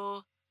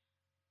to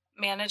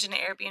manage an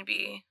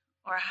Airbnb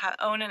or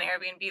own an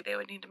Airbnb, they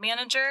would need a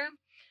manager,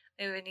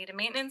 they would need a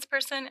maintenance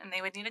person, and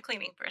they would need a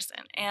cleaning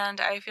person.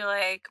 And I feel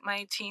like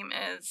my team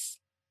is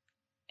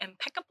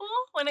impeccable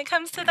when it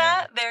comes to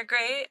that. They're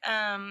great.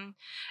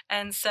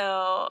 And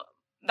so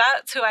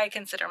that's who I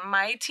consider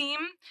my team.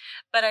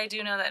 But I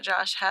do know that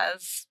Josh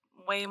has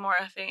way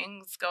more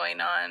things going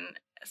on.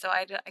 So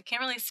I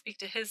can't really speak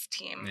to his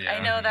team. Yeah.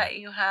 I know that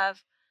you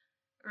have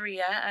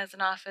Rhea as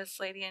an office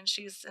lady, and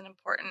she's an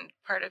important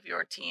part of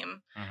your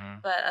team. Mm-hmm.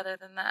 But other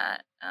than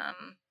that,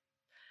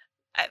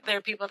 there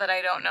are people that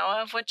I don't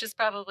know of, which is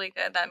probably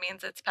good. That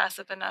means it's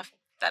passive enough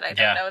that I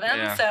don't know them.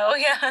 Yeah. So,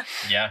 yeah.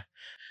 Yeah.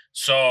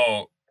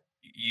 So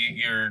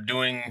you're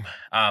doing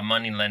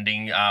money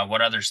lending.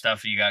 What other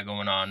stuff you got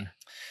going on?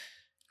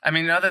 I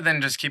mean, other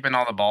than just keeping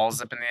all the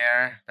balls up in the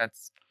air,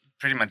 that's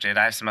pretty much it.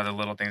 I have some other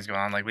little things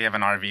going on. Like, we have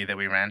an RV that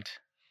we rent.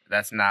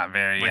 That's not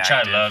very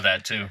active. I love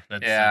that, too.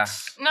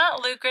 That's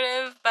not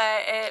lucrative,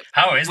 but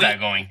How is that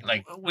going?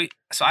 Like,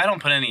 So I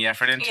don't put any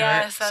effort into it.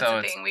 Yes, that's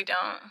the thing. We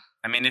don't.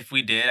 I mean, if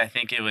we did, I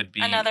think it would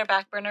be another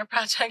back burner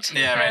project.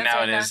 Yeah, right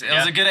now it is. It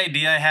was a good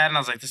idea I had, and I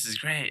was like, this is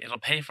great. It'll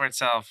pay for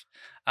itself.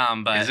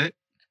 But is it?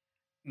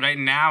 Right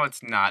now,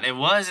 it's not. It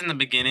was in the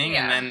beginning,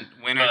 and then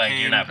winter came.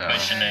 You're not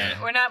pushing it.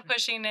 We're not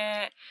pushing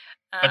it.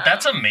 But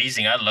that's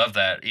amazing. I love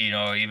that. You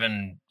know,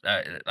 even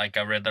like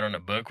I read that on a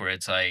book where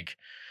it's like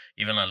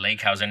even a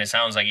lake house, and it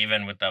sounds like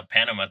even with the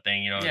Panama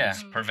thing, you know,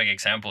 it's a perfect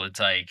example. It's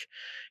like,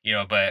 you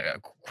know,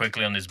 but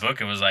quickly on this book,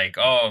 it was like,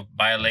 oh,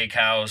 buy a lake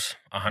house,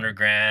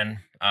 $100,000.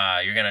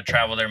 You're gonna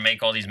travel there,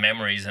 make all these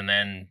memories, and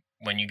then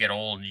when you get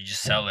old, you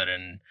just sell it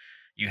and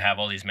you have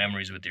all these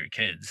memories with your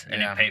kids,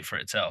 and it paid for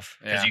itself.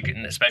 Because you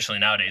can, especially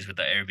nowadays with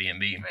the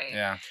Airbnb. Right.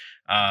 Yeah.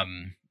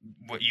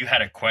 What you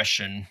had a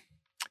question.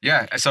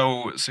 Yeah.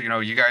 So you know,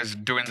 you guys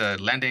doing the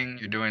lending,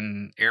 you're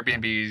doing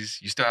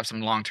Airbnbs, you still have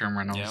some long-term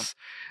rentals. Yep.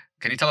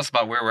 Can you tell us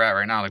about where we're at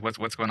right now? Like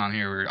what's going on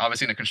here? We're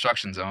obviously in a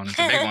construction zone. It's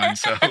a big one.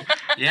 So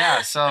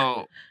yeah.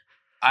 So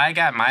I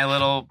got my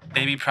little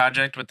baby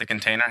project with the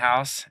container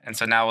house, and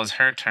so now it was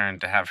her turn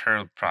to have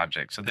her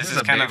project. So this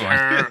is kind of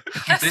her.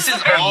 This is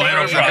her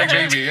little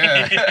project. Baby,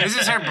 yeah. This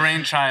is her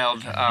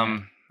brainchild.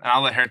 And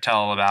I'll let her tell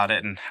all about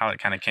it and how it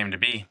kind of came to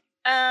be.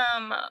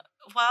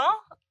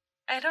 Well,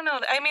 I don't know.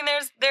 I mean,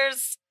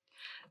 there's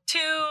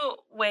two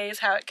ways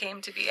how it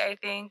came to be. I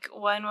think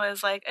one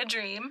was like a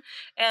dream,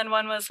 and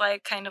one was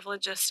like kind of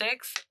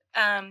logistics.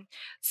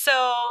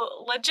 So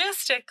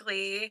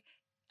logistically,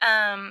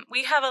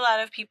 we have a lot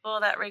of people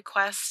that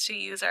request to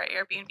use our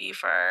Airbnb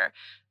for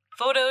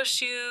photo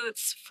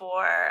shoots,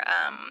 for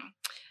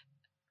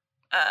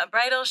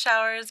bridal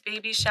showers,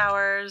 baby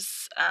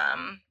showers,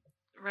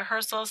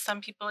 rehearsals.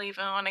 Some people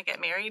even want to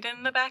get married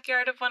in the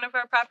backyard of one of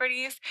our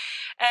properties.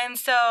 And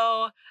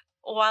so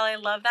while I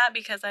love that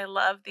because I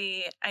love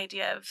the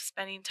idea of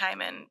spending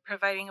time and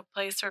providing a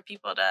place for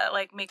people to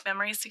like make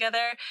memories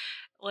together,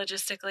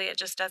 logistically it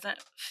just doesn't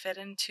fit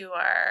into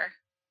our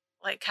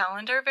like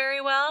calendar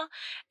very well.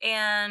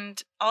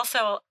 And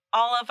also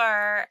all of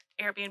our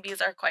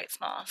Airbnbs are quite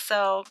small.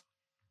 So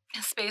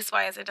space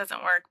wise, it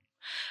doesn't work.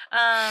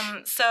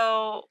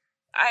 So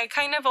I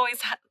kind of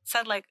always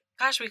said like,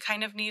 gosh, we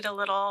kind of need a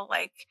little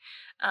like,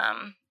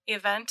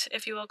 event,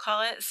 if you will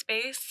call it,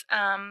 space,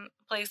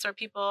 place where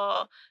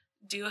people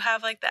do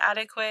have like the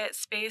adequate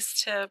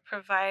space to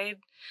provide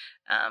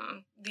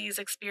these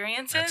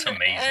experiences. That's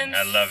amazing. And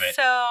I love it.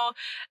 So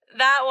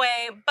that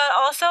way, but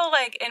also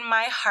like in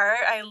my heart,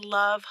 I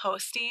love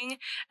hosting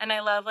and I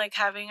love like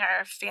having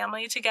our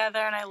family together,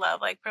 and I love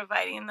like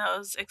providing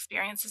those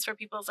experiences for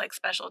people's like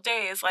special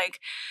days, like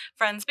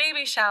friends'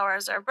 baby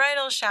showers or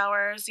bridal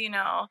showers, you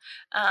know.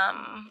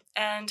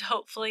 And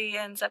hopefully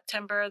in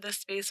September, the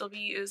space will be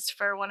used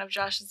for one of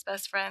Josh's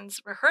best friends'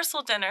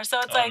 rehearsal dinner.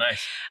 So it's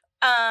Nice.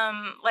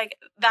 like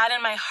that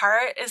in my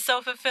heart is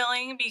so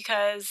fulfilling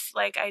because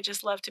like I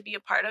just love to be a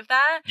part of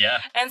that. Yeah.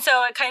 And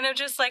so it kind of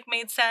just like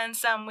made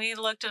sense. We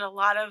looked at a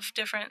lot of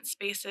different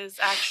spaces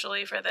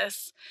actually for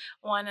this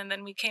one, and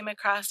then we came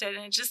across it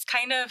and it just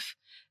kind of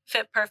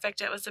fit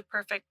perfect. It was a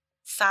perfect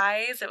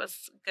size. It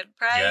was good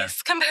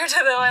price compared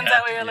to the ones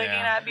that we were looking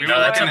at before. No,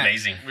 that's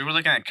amazing. We were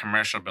looking at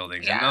commercial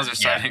buildings, and those are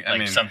starting.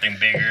 Like something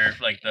bigger,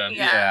 like the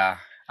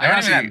They're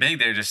not even that big.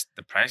 They're just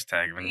the price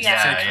tag. When you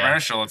say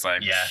commercial, it's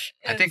like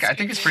I think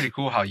it's pretty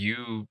cool how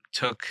you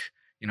took,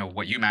 you know,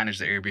 what you manage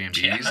the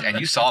Airbnbs and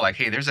you saw like,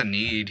 hey, there's a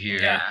need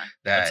here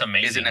that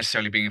isn't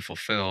necessarily being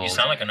fulfilled. You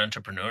sound like an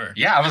entrepreneur.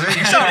 Yeah,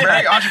 you sound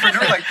very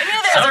entrepreneur. Like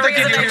I don't think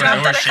you're giving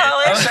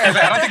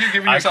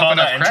yourself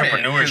enough credit.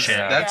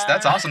 Entrepreneurship.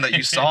 That's awesome that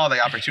you saw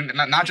the opportunity,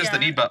 not just the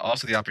need, but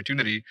also the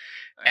opportunity.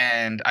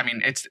 And I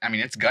mean, it's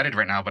gutted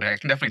right now, but I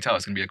can definitely tell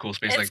it's gonna be a cool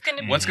space. Like,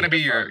 what's gonna be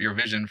your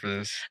vision for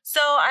this? So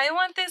I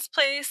want this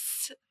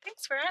place.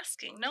 Thanks for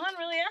asking. No one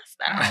really asked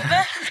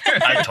that.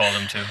 I told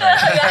him to.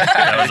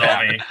 That was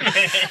all me.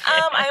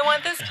 I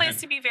want this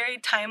place to be very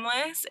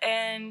timeless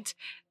and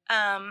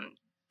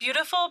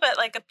beautiful, but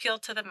like appeal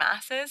to the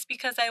masses,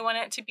 because I want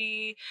it to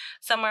be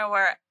somewhere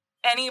where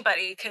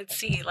anybody could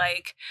see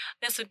like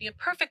this would be a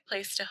perfect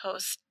place to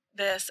host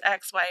this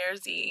X, Y, or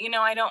Z. You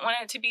know, I don't want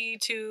it to be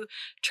too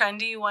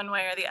trendy one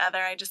way or the other.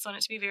 I just want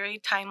it to be very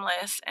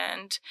timeless.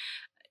 And,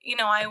 you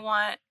know, I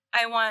want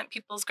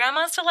people's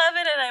grandmas to love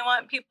it, and I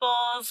want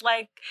people's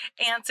like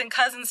aunts and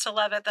cousins to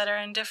love it that are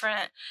in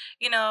different,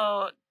 you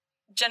know,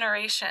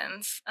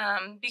 generations.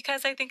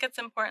 Because I think it's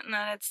important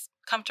that it's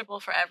comfortable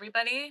for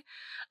everybody.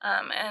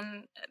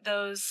 And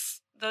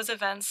those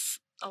events,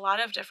 a lot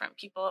of different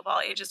people of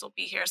all ages will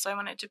be here. So I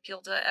want it to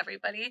appeal to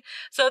everybody.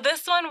 So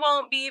this one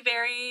won't be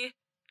very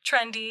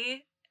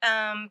trendy,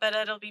 but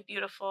it'll be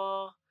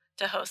beautiful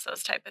to host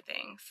those type of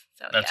things.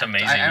 So that's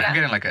amazing. I'm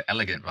getting like an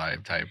elegant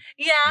vibe type.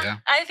 Yeah,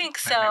 I think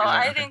so.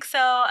 I think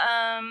so.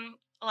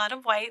 A lot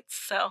of whites,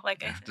 so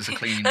like just a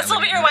clean. This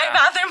will be your white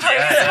bathroom place.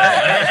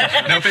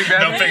 No pink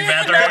bathroom. No pink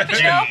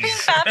bathroom. No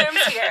pink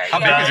bathrooms here. How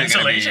big is it?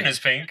 Insulation is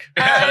pink.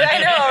 I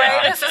know,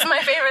 right? This is my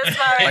favorite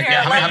spot right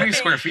here. How many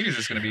square feet is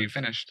this going to be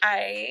finished?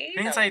 I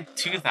think it's like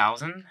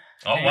 2,000.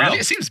 Oh wow! Really?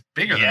 It seems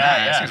bigger than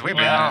that. It seems way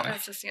bigger than that.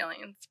 It's the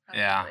ceilings,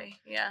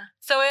 probably. Yeah.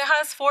 So it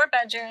has 4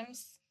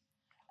 bedrooms.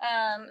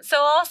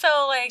 So also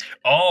like.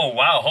 Oh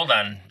wow! Hold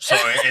on. So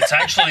it's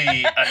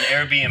actually an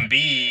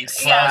Airbnb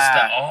plus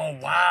the. Oh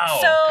wow!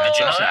 So did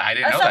you know that? I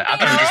didn't know that. I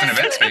thought it was just an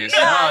event space.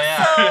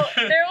 So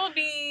there will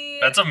be.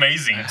 That's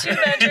amazing. 2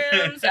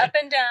 bedrooms up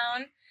and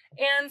down,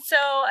 and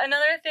so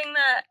another thing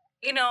that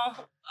you know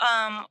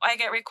I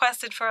get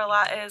requested for a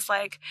lot is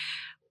like.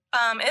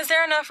 Is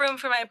there enough room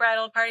for my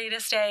bridal party to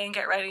stay and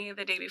get ready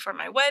the day before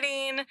my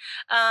wedding?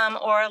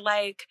 Or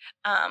like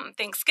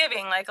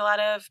Thanksgiving, like a lot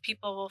of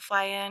people will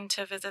fly in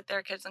to visit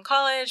their kids in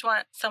college,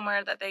 want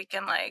somewhere that they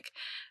can like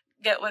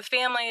get with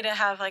family to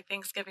have like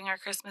Thanksgiving or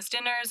Christmas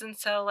dinners. And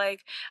so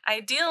like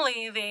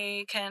ideally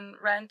they can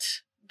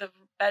rent the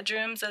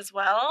bedrooms as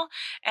well,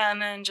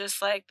 and then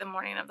just like the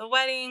morning of the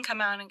wedding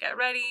come out and get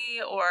ready,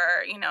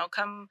 or you know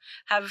come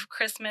have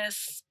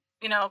Christmas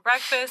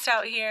breakfast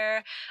out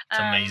here. It's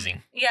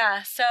amazing.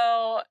 Yeah,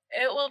 so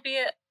it will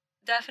be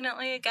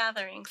definitely a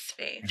gathering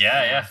space.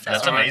 Yeah, so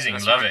that's amazing.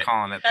 That's Love it.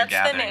 Calling it that's the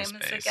gathering name.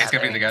 space. It's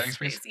gonna be the gathering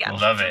space. Yeah.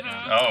 Love it.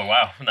 Oh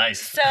wow, nice.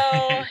 So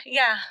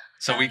yeah.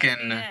 So we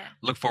can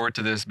look forward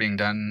to this being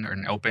done or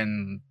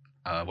open.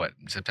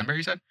 September?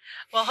 You said?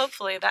 Well,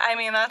 hopefully that. I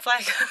mean, that's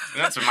like.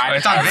 That's my.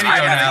 It's on video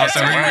now, so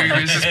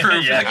this is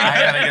proof. Yeah, I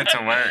gotta get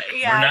to work.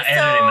 Yeah, we're not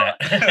editing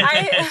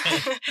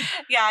that.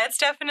 Yeah, it's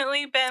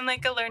definitely been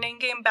like a learning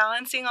game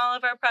balancing all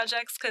of our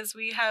projects because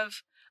we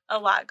have a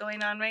lot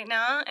going on right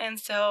now, and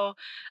so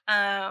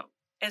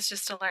it's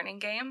just a learning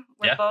game.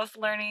 We're both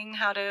learning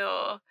how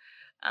to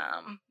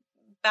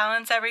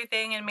balance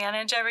everything and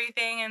manage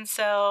everything, and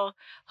so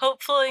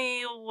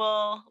hopefully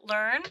we'll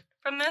learn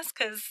from this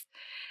because.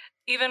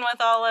 Even with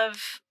all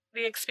of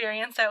the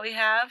experience that we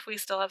have, we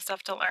still have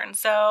stuff to learn.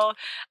 So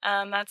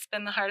that's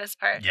been the hardest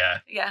part. Yeah.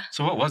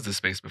 So what was this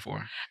space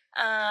before?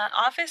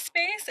 Office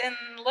space, and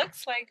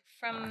looks like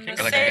from the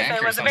like safe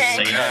it was a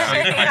bank.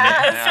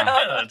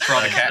 That's where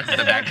all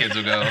the bad kids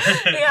will go.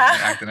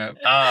 Acting up.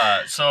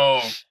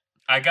 So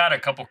I got a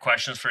couple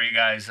questions for you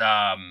guys,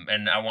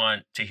 and I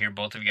want to hear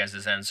both of you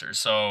guys' answers.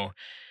 So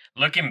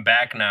looking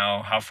back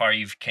now, how far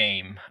you've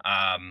came,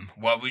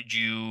 what would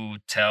you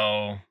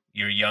tell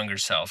your younger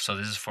self? So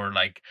this is for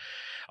like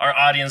our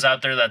audience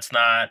out there that's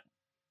not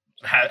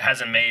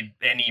hasn't made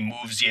any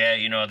moves yet.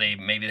 You know, they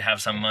maybe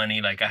have some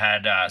money. Like I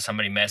had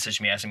somebody message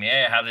me asking me,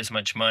 hey, I have this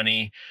much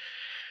money,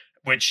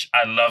 which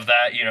I love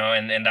that, you know,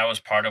 and that was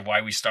part of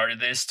why we started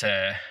this,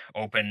 to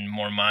open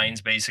more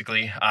minds,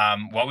 basically.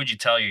 What would you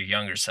tell your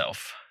younger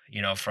self,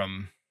 you know,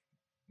 from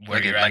where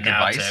like you're at like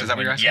now? advice? Is that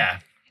what you're asking? Yeah.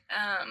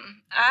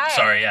 I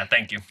Sorry. Yeah.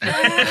 Thank you.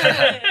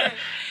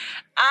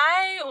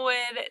 I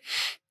would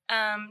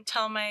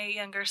tell my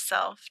younger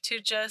self to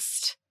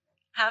just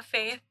have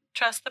faith,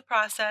 trust the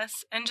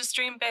process, and just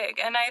dream big.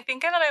 And I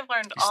think that I've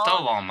learned You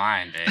stole all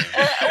mine, babe.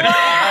 That's what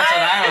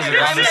I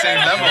was on the same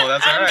level.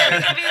 That's all I'm right.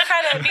 going to give you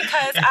credit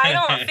because I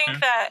don't think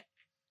that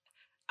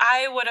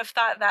I would have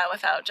thought that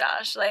without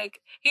Josh.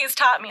 Like, he's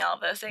taught me all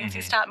those things.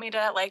 He's taught me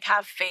to, like,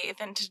 have faith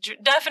and to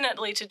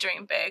definitely to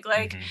dream big.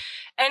 Like,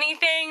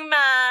 anything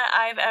that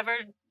I've ever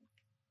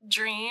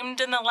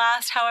dreamed in the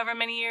last however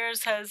many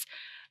years has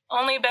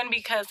only been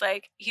because,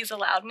 like, he's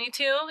allowed me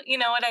to. You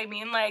know what I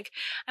mean? Like,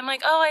 I'm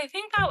like, oh, I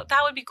think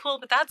that would be cool,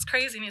 but that's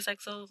crazy. And he's like,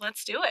 so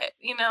let's do it.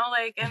 You know,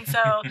 like, and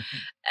so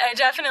I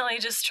definitely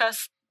just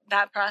trust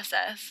that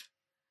process.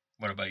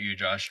 What about you,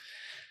 Josh?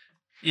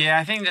 Yeah,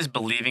 I think just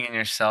believing in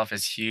yourself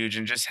is huge,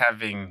 and just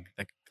having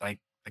the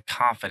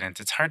confidence.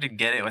 It's hard to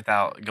get it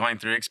without going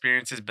through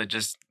experiences, but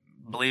just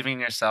believing in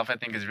yourself, I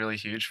think, is really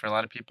huge for a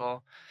lot of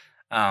people.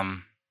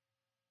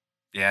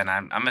 Yeah, and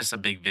I'm just a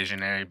big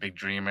visionary, big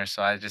dreamer,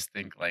 so I just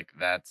think like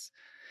that's,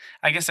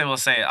 I guess I will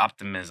say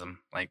optimism.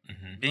 Like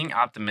being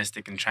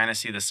optimistic and trying to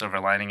see the silver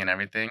lining in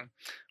everything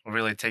will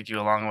really take you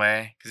a long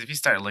way. Because if you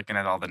start looking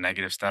at all the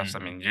negative stuff, I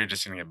mean, you're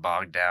just gonna get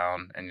bogged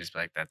down and just be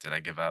like, "That's it, I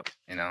give up."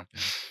 You know.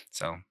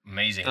 So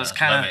amazing. Those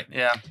kind of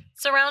yeah.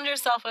 Surround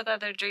yourself with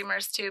other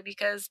dreamers too,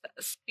 because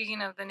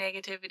speaking of the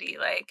negativity,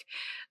 like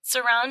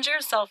surround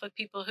yourself with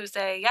people who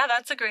say, "Yeah,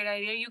 that's a great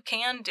idea. You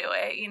can do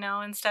it." You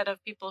know, instead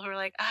of people who are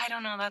like, "I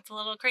don't know, that's a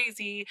little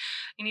crazy.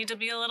 You need to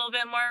be a little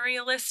bit more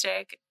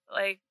realistic."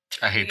 Like.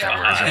 I hate that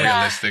word,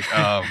 realistic.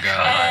 Oh,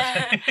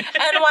 God.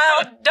 And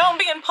while don't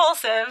be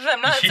impulsive,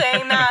 I'm not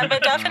saying that,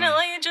 but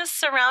definitely just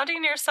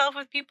surrounding yourself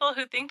with people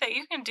who think that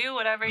you can do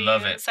whatever you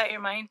set your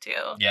mind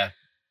to. Yeah.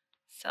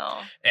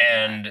 So.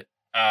 And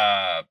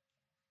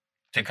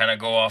to kind of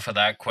go off of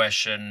that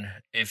question,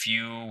 if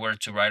you were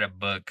to write a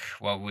book,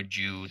 what would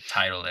you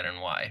title it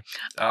and why?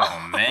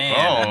 Oh, man.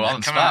 Oh,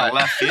 on Come on,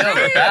 left field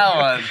with that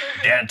one.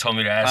 Dan told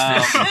me to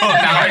ask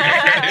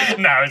this.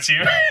 Now it's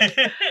you.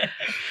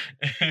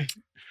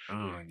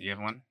 Ooh, do you have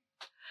one?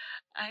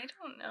 I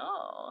don't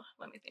know.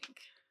 Let me think.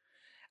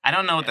 I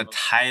don't know what the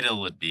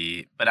title would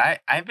be, but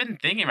I've been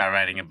thinking about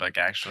writing a book,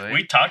 actually.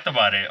 We talked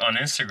about it on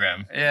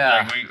Instagram.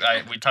 Yeah.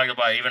 Like we talked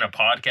about even a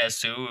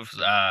podcast too,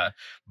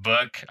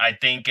 book. I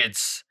think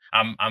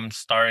I'm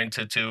starting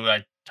to too.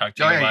 I talked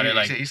to you about it.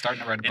 Like he's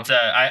starting to write a book. It's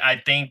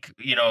I think,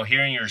 you know,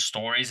 hearing your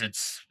stories,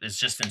 it's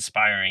just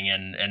inspiring,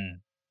 and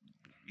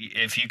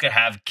if you could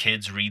have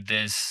kids read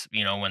this,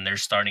 you know, when they're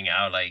starting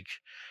out, like.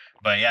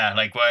 But yeah,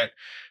 like what?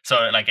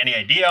 So like any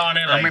idea on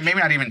it? Like, or maybe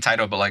not even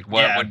title, but like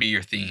what would be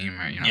your theme?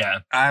 Or, you know? Yeah,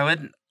 I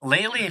would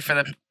lately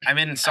I've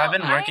been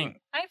working.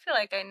 I feel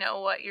like I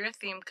know what your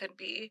theme could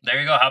be. There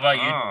you go. How about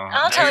you?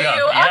 I'll tell you.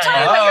 I'll tell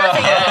you what your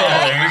theme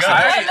is. There you go.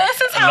 And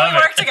this is how we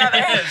work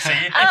together. See?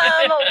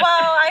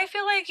 Well, I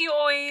feel like you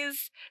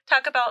always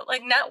talk about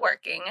like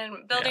networking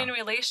and building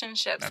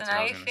relationships, That's and what I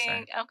I was gonna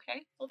think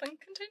okay, well then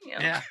continue.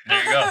 Yeah,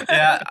 there you go.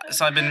 Yeah,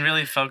 so I've been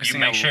really focusing.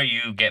 You make sure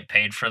you get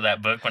paid for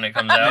that book when it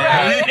comes out.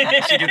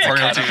 Yeah. She gets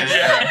royalties.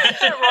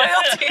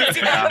 Royalties.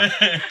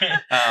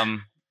 Yeah.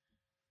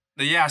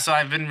 But yeah, so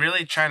I've been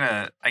really trying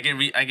to. I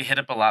get hit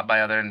up a lot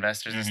by other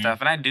investors and stuff,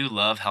 and I do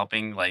love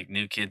helping like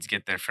new kids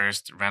get their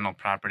first rental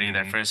property,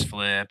 their first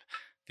flip,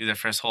 do their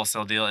first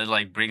wholesale deal. It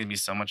like brings me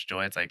so much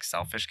joy. It's like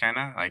selfish kind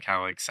of like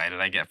how excited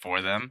I get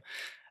for them.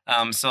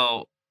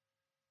 So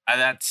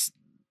I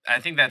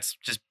think that's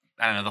just,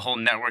 I don't know, the whole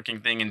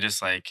networking thing and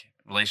just like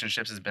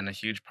relationships has been a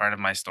huge part of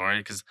my story,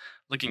 because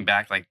looking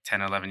back like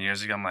 10 or 11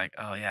 years ago, I'm like,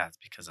 oh yeah, it's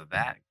because of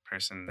that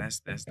person,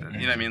 this, you know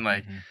what I mean?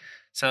 Like,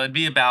 so it'd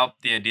be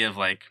about the idea of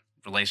like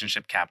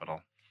relationship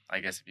capital, I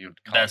guess, if you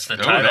would call That's it.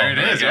 the title. There it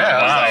is.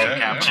 Yeah.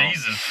 Wow.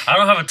 Jesus. I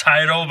don't have a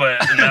title,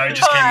 but now I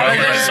just came up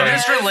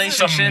with some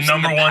relationships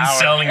number one power.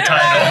 selling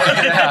title.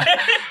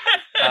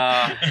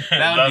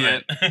 That would be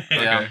it.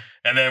 Yeah. Okay.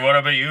 And then what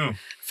about you?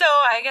 So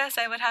I guess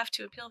I would have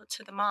to appeal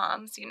to the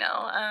moms, you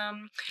know.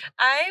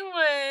 I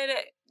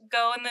would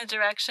go in the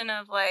direction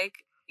of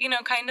like, you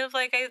know, kind of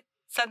like I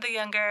said, the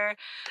younger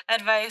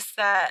advice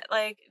that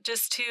like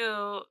just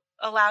to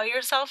allow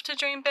yourself to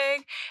dream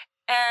big,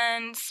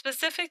 and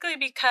specifically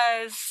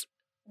because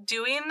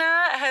doing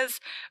that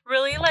has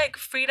really like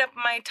freed up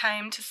my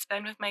time to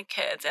spend with my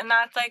kids, and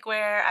that's like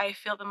where I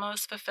feel the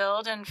most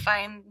fulfilled and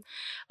find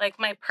like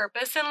my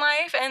purpose in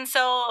life. And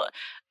so,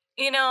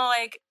 you know,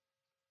 like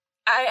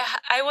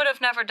I would have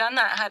never done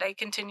that had I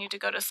continued to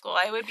go to school.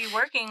 I would be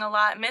working a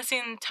lot,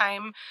 missing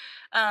time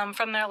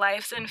from their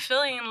lives and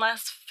feeling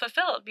less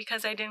fulfilled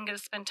because I didn't get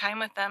to spend time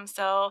with them.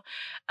 So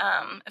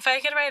if I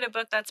could write a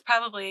book, that's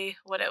probably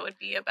what it would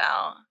be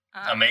about.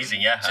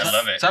 Amazing, yeah, I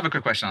love it. So I have a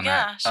quick question on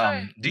that.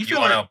 Sure. Do you You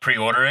feel want to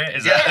pre-order it?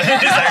 Is that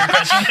your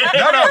question?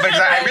 No, but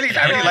I really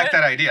like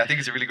that idea. I think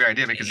it's a really great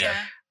idea because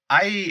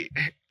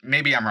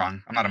maybe I'm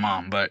wrong. I'm not a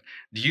mom, but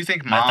do you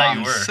think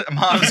moms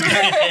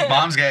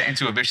get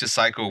into a vicious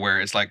cycle where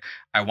it's like,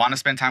 I want to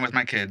spend time with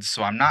my kids,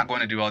 so I'm not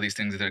going to do all these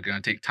things that are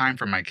going to take time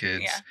from my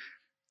kids. Yeah.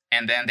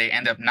 And then they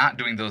end up not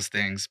doing those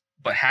things.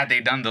 But had they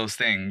done those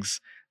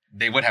things,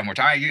 they would have more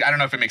time. I don't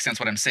know if it makes sense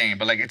what I'm saying,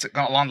 but like it's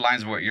along the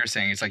lines of what you're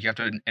saying. It's like you have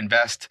to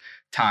invest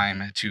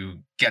time to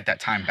get that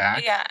time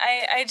back. Yeah,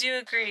 I do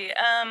agree.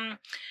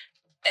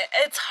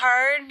 It's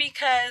hard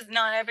because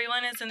not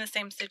everyone is in the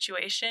same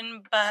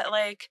situation, but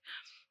like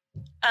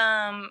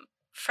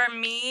for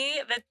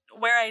me,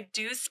 where I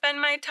do spend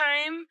my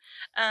time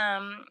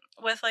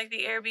with like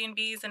the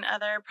Airbnbs and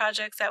other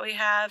projects that we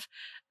have,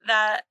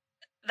 that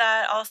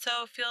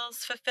also feels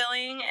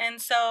fulfilling,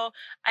 and so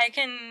I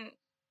can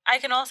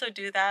also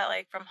do that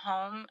like from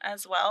home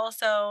as well.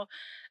 So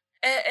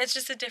it's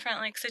just a different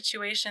like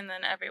situation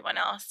than everyone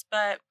else,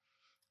 but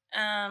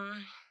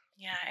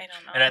yeah, I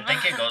don't know. And I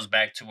think it goes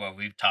back to what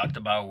we've talked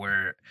about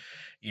where,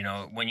 you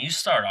know, when you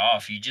start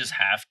off, you just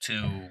have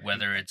to,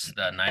 whether it's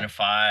the 9 to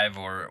 5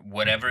 or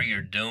whatever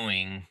you're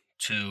doing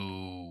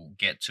to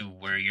get to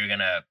where you're going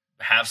to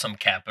have some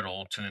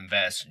capital to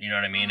invest, you know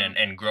what I mean?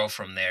 And grow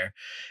from there.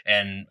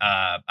 And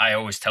I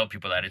always tell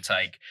people that it's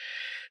like,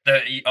 so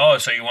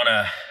you want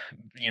to,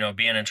 you know,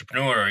 be an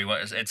entrepreneur, or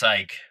it's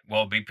like,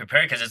 well, be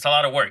prepared because it's a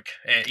lot of work.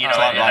 You know,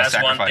 that's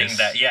one thing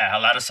that, a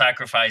lot of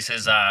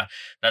sacrifices.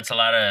 That's a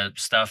lot of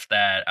stuff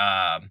that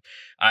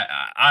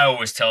I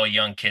always tell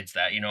young kids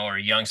that, you know, or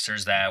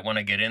youngsters that want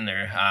to get in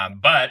there.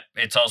 But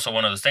it's also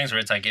one of those things where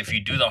it's like, if you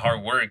do the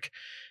hard work,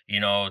 you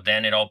know,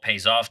 then it all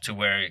pays off to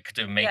where,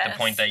 to make the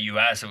point that you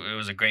asked, it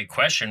was a great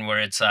question where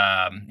it's,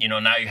 you know,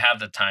 now you have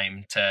the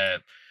time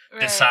to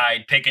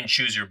decide, pick and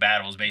choose your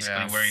battles,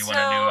 basically, where you want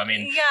to do. I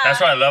mean,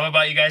 that's what I love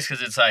about you guys, because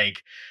it's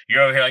like,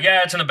 you're over here like,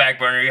 it's in the back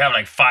burner. You have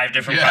like 5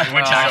 different projects,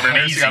 which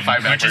is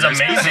amazing. Which is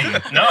amazing.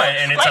 No,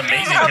 and it's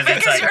amazing because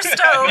it's like... How big is your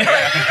stove? You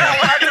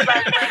got lots of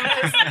back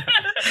burners.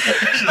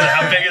 She's like,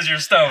 how big is your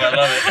stove? I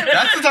love it.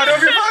 That's the title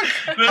of your book.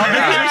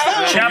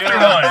 Chapter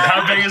 1,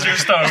 how big is your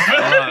stove?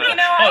 You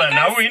know, hold on,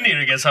 now we need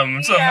to get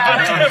some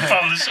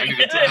publishing.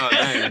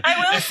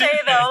 I will say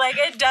though, like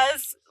it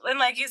does, and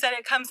like you said,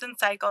 it comes in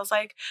cycles.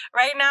 Like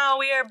right now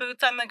we are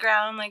boots on the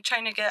ground, like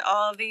trying to get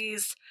all of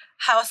these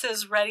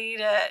houses ready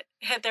to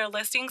hit their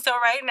listing. So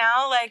right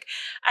now, like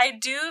I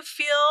do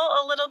feel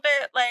a little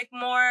bit like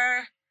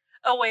more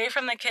away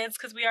from the kids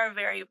because we are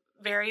very,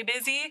 very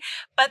busy.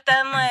 But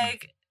then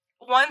like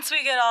once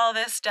we get all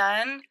this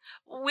done,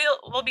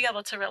 we'll be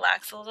able to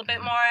relax a little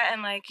bit more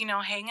and like, you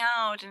know, hang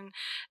out and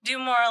do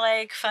more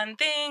like fun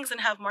things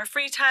and have more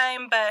free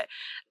time. But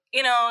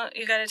you know,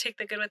 you got to take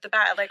the good with the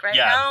bad. Like right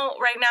now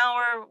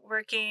we're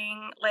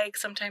working, like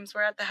sometimes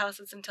we're at the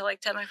houses until like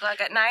 10 o'clock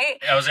at night.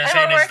 I was going to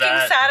say, we're working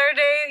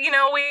Saturday, you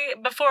know,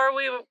 before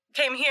we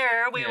came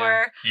here, we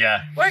were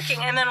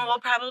working, and then we'll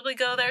probably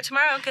go there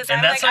tomorrow because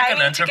I'm like, I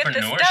need to get this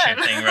done. That's like an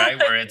entrepreneurship thing, right?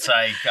 Where it's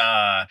like,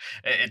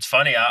 it's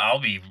funny,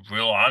 I'll be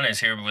real honest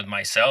here with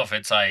myself.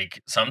 It's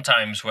like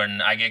sometimes when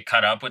I get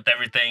caught up with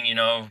everything, you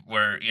know,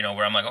 where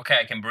I'm like, okay,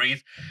 I can breathe.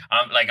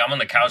 I'm on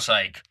the couch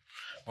like,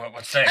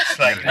 what's next?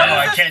 Like, no,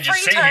 I can't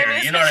just sit here.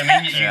 You know what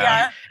I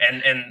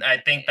mean? And I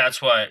think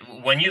that's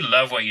when you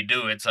love what you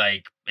do, it's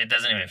like, it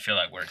doesn't even feel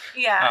like work.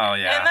 Yeah. Oh,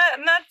 yeah.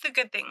 And that's the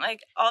good thing.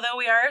 Like, although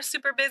we are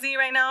super busy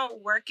right now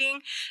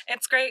working,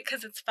 it's great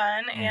because it's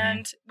fun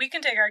and we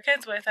can take our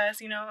kids with us.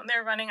 You know,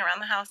 they're running around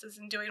the houses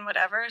and doing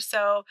whatever.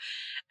 So,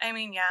 I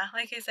mean,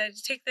 like I said,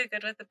 take the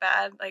good with the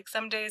bad. Like,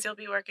 some days you'll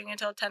be working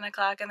until 10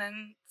 o'clock and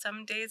then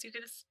some days you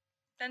could just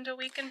spend a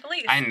week in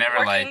Belize. I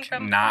never like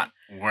not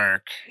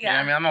work. Yeah. You know what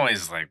I mean? I'm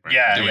always like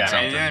doing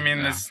something. I mean,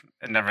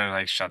 it never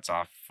like shuts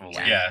off fully.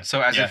 Yeah.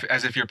 So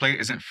as if your plate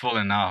isn't full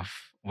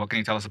enough, what can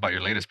you tell us about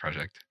your latest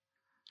project?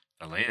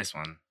 The latest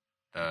one.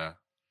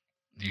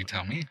 You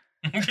tell me.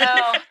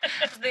 Oh,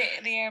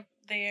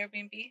 the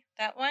Airbnb,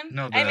 that one?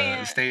 No,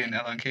 stay in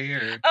LNK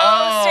or...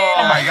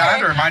 Oh my God, I have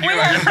to remind you of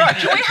your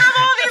project. We have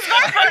all these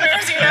back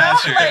burners, you know?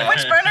 Like,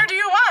 which burner do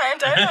you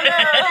want? I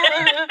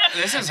don't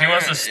know. This is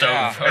wants a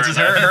stove. This is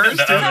hers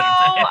too? So,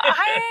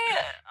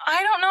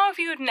 I don't know if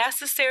you would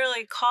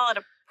necessarily call it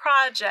a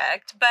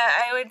project, but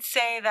I would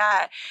say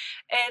that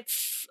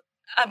it's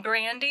a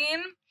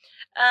branding.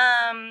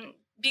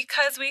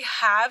 Because we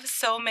have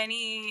so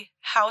many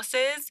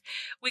houses,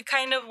 we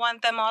kind of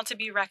want them all to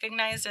be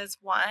recognized as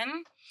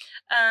one.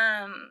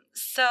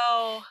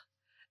 So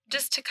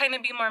just to kind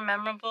of be more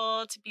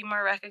memorable, to be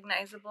more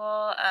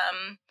recognizable,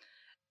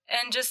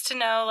 and just to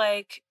know,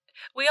 like,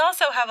 we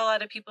also have a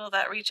lot of people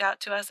that reach out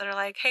to us that are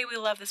like, hey, we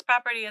love this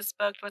property, it's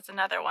booked, what's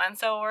another one?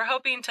 So we're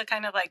hoping to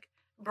kind of like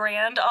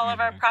brand all of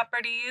our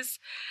properties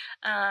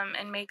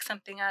and make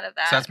something out of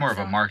that. So that's more of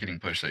a marketing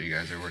push that you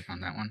guys are working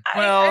on that one.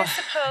 I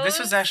suppose. This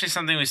was actually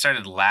something we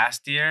started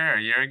last year or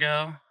a year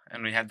ago,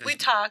 and we had this. We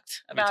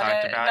talked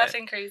about it.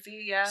 Nothing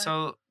crazy, yeah.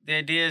 So the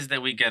idea is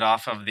that we get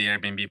off of the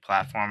Airbnb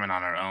platform and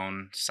on our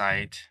own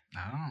site.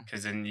 Oh.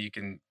 Because then you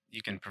can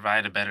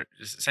provide a better,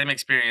 same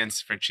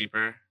experience for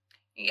cheaper.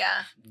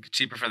 Yeah.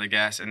 Cheaper for the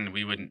guests, and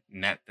we would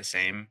net the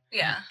same.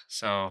 Yeah.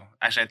 So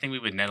actually, I think we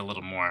would net a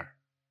little more,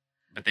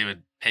 but they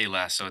would pay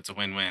less, so it's a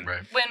win-win.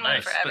 Right.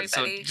 Win-win for everybody.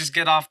 So just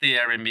get off the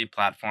Airbnb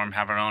platform,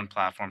 have our own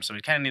platform. So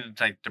we kind of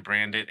needed to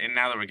brand it. And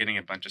now that we're getting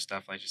a bunch of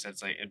stuff, like you said,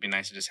 it's like it'd be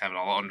nice to just have it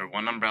all under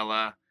one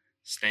umbrella,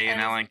 stay in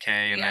LNK,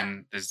 and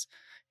then there's,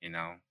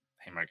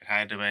 Haymarket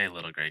Hideaway,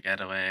 Little Great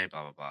Getaway,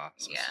 blah blah blah.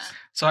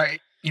 So I,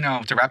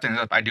 to wrap things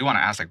up, I do want to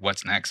ask like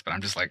what's next, but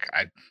I'm just like,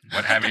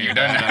 what haven't you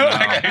done?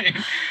 I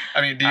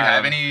mean, do you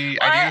have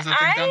any ideas of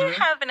things down the road?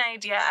 I have an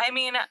idea. I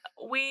mean,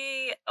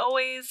 we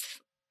always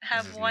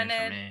have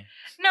wanted.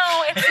 No,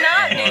 it's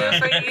not new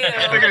for you.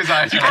 Look at his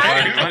eyes. What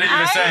are you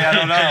gonna say? I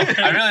don't know.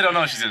 I really don't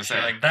know what she's gonna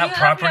say. Like that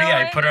property,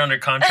 I put her under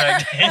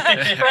contract.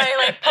 Right,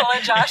 like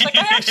pulling Josh. Like,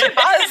 I actually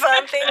bought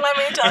something. Let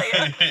me tell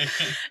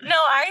you. No,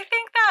 I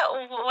think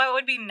that what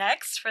would be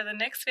next for the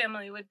Nix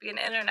family would be an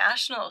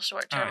international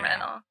short-term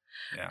rental.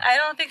 Yeah. I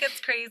don't think it's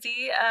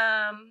crazy.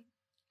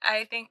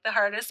 I think the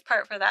hardest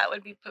part for that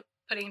would be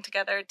putting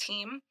together a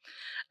team.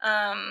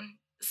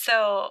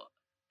 So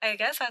I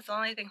guess that's the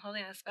only thing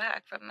holding us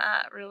back from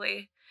that,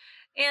 really.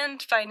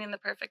 And finding the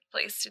perfect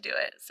place to do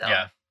it. So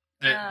yeah.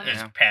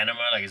 Is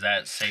Panama, like, is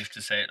that safe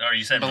to say? Or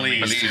you said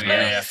Belize. Belize.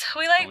 Yeah.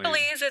 We like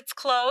Belize. It's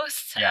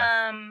close.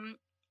 Yeah.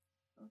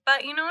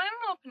 But, I'm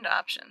open to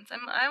options.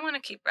 I want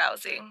to keep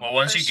browsing. Well,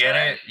 once you get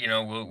it,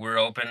 we're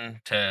open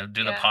to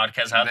do the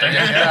podcast out there.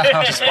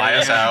 Yeah. Just fly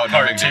us out.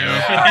 Part 2.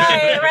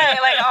 Right.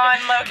 Like on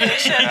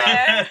location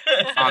there.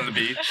 On the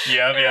beach.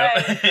 Yep.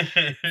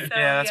 Right. So,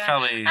 that's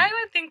probably... I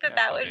would think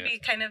that would be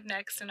kind of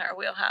next in our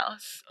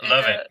wheelhouse.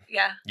 Love it.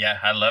 Yeah. Yeah,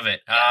 I love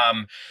it.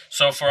 Yeah.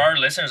 So for our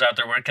listeners out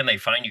there, where can they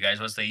find you guys?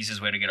 What's the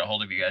easiest way to get a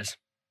hold of you guys?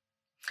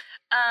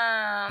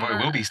 Well,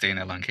 it will be staying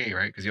at LNK,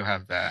 right? Because you'll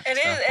have that. It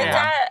is. It's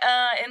at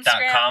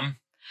Instagram. .com.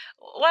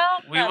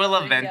 Well, we will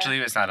eventually.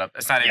 Yeah. It's not up.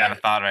 It's not even a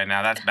thought right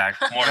now. That's back.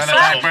 More social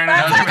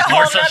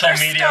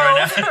media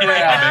right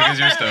now. How big is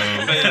your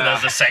stove?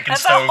 That's the second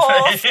That's stove. A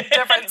whole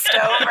different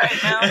stove right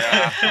now.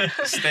 Yeah.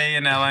 Stay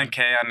in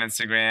LNK on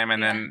Instagram,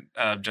 and then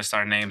just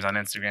our names on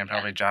Instagram.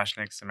 Probably Josh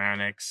Nix, Amera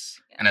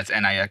Nix, and that's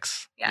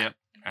Nix. Yeah.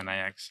 Yep.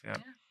 Nix. Yep.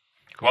 Yeah.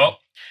 Well,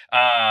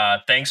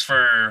 thanks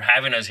for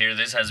having us here.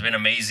 This has been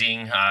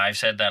amazing. I've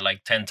said that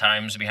like 10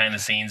 times behind the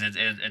scenes.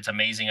 It's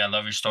amazing. I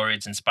love your story.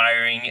 It's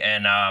inspiring.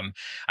 And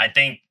I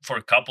think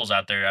for couples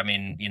out there, I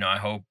mean, I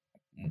hope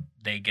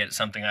they get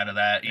something out of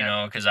that,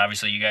 because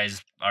obviously you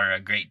guys are a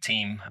great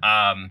team.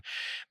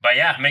 But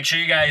yeah, make sure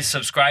you guys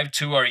subscribe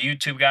to our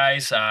YouTube,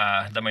 guys,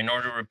 The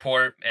Minority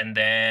Report, and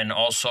then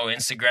also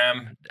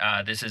Instagram.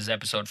 This is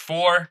episode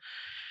 4.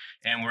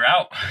 And we're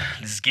out.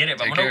 Let's get it.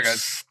 Take care,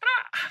 guys.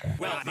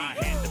 Well, my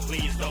hand,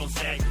 please don't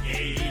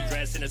segregate.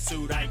 Dress in a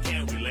suit, I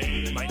can't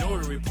relate.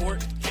 Minority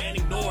Report, can't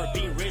ignore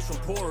being raised from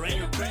poor and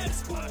your credit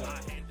score.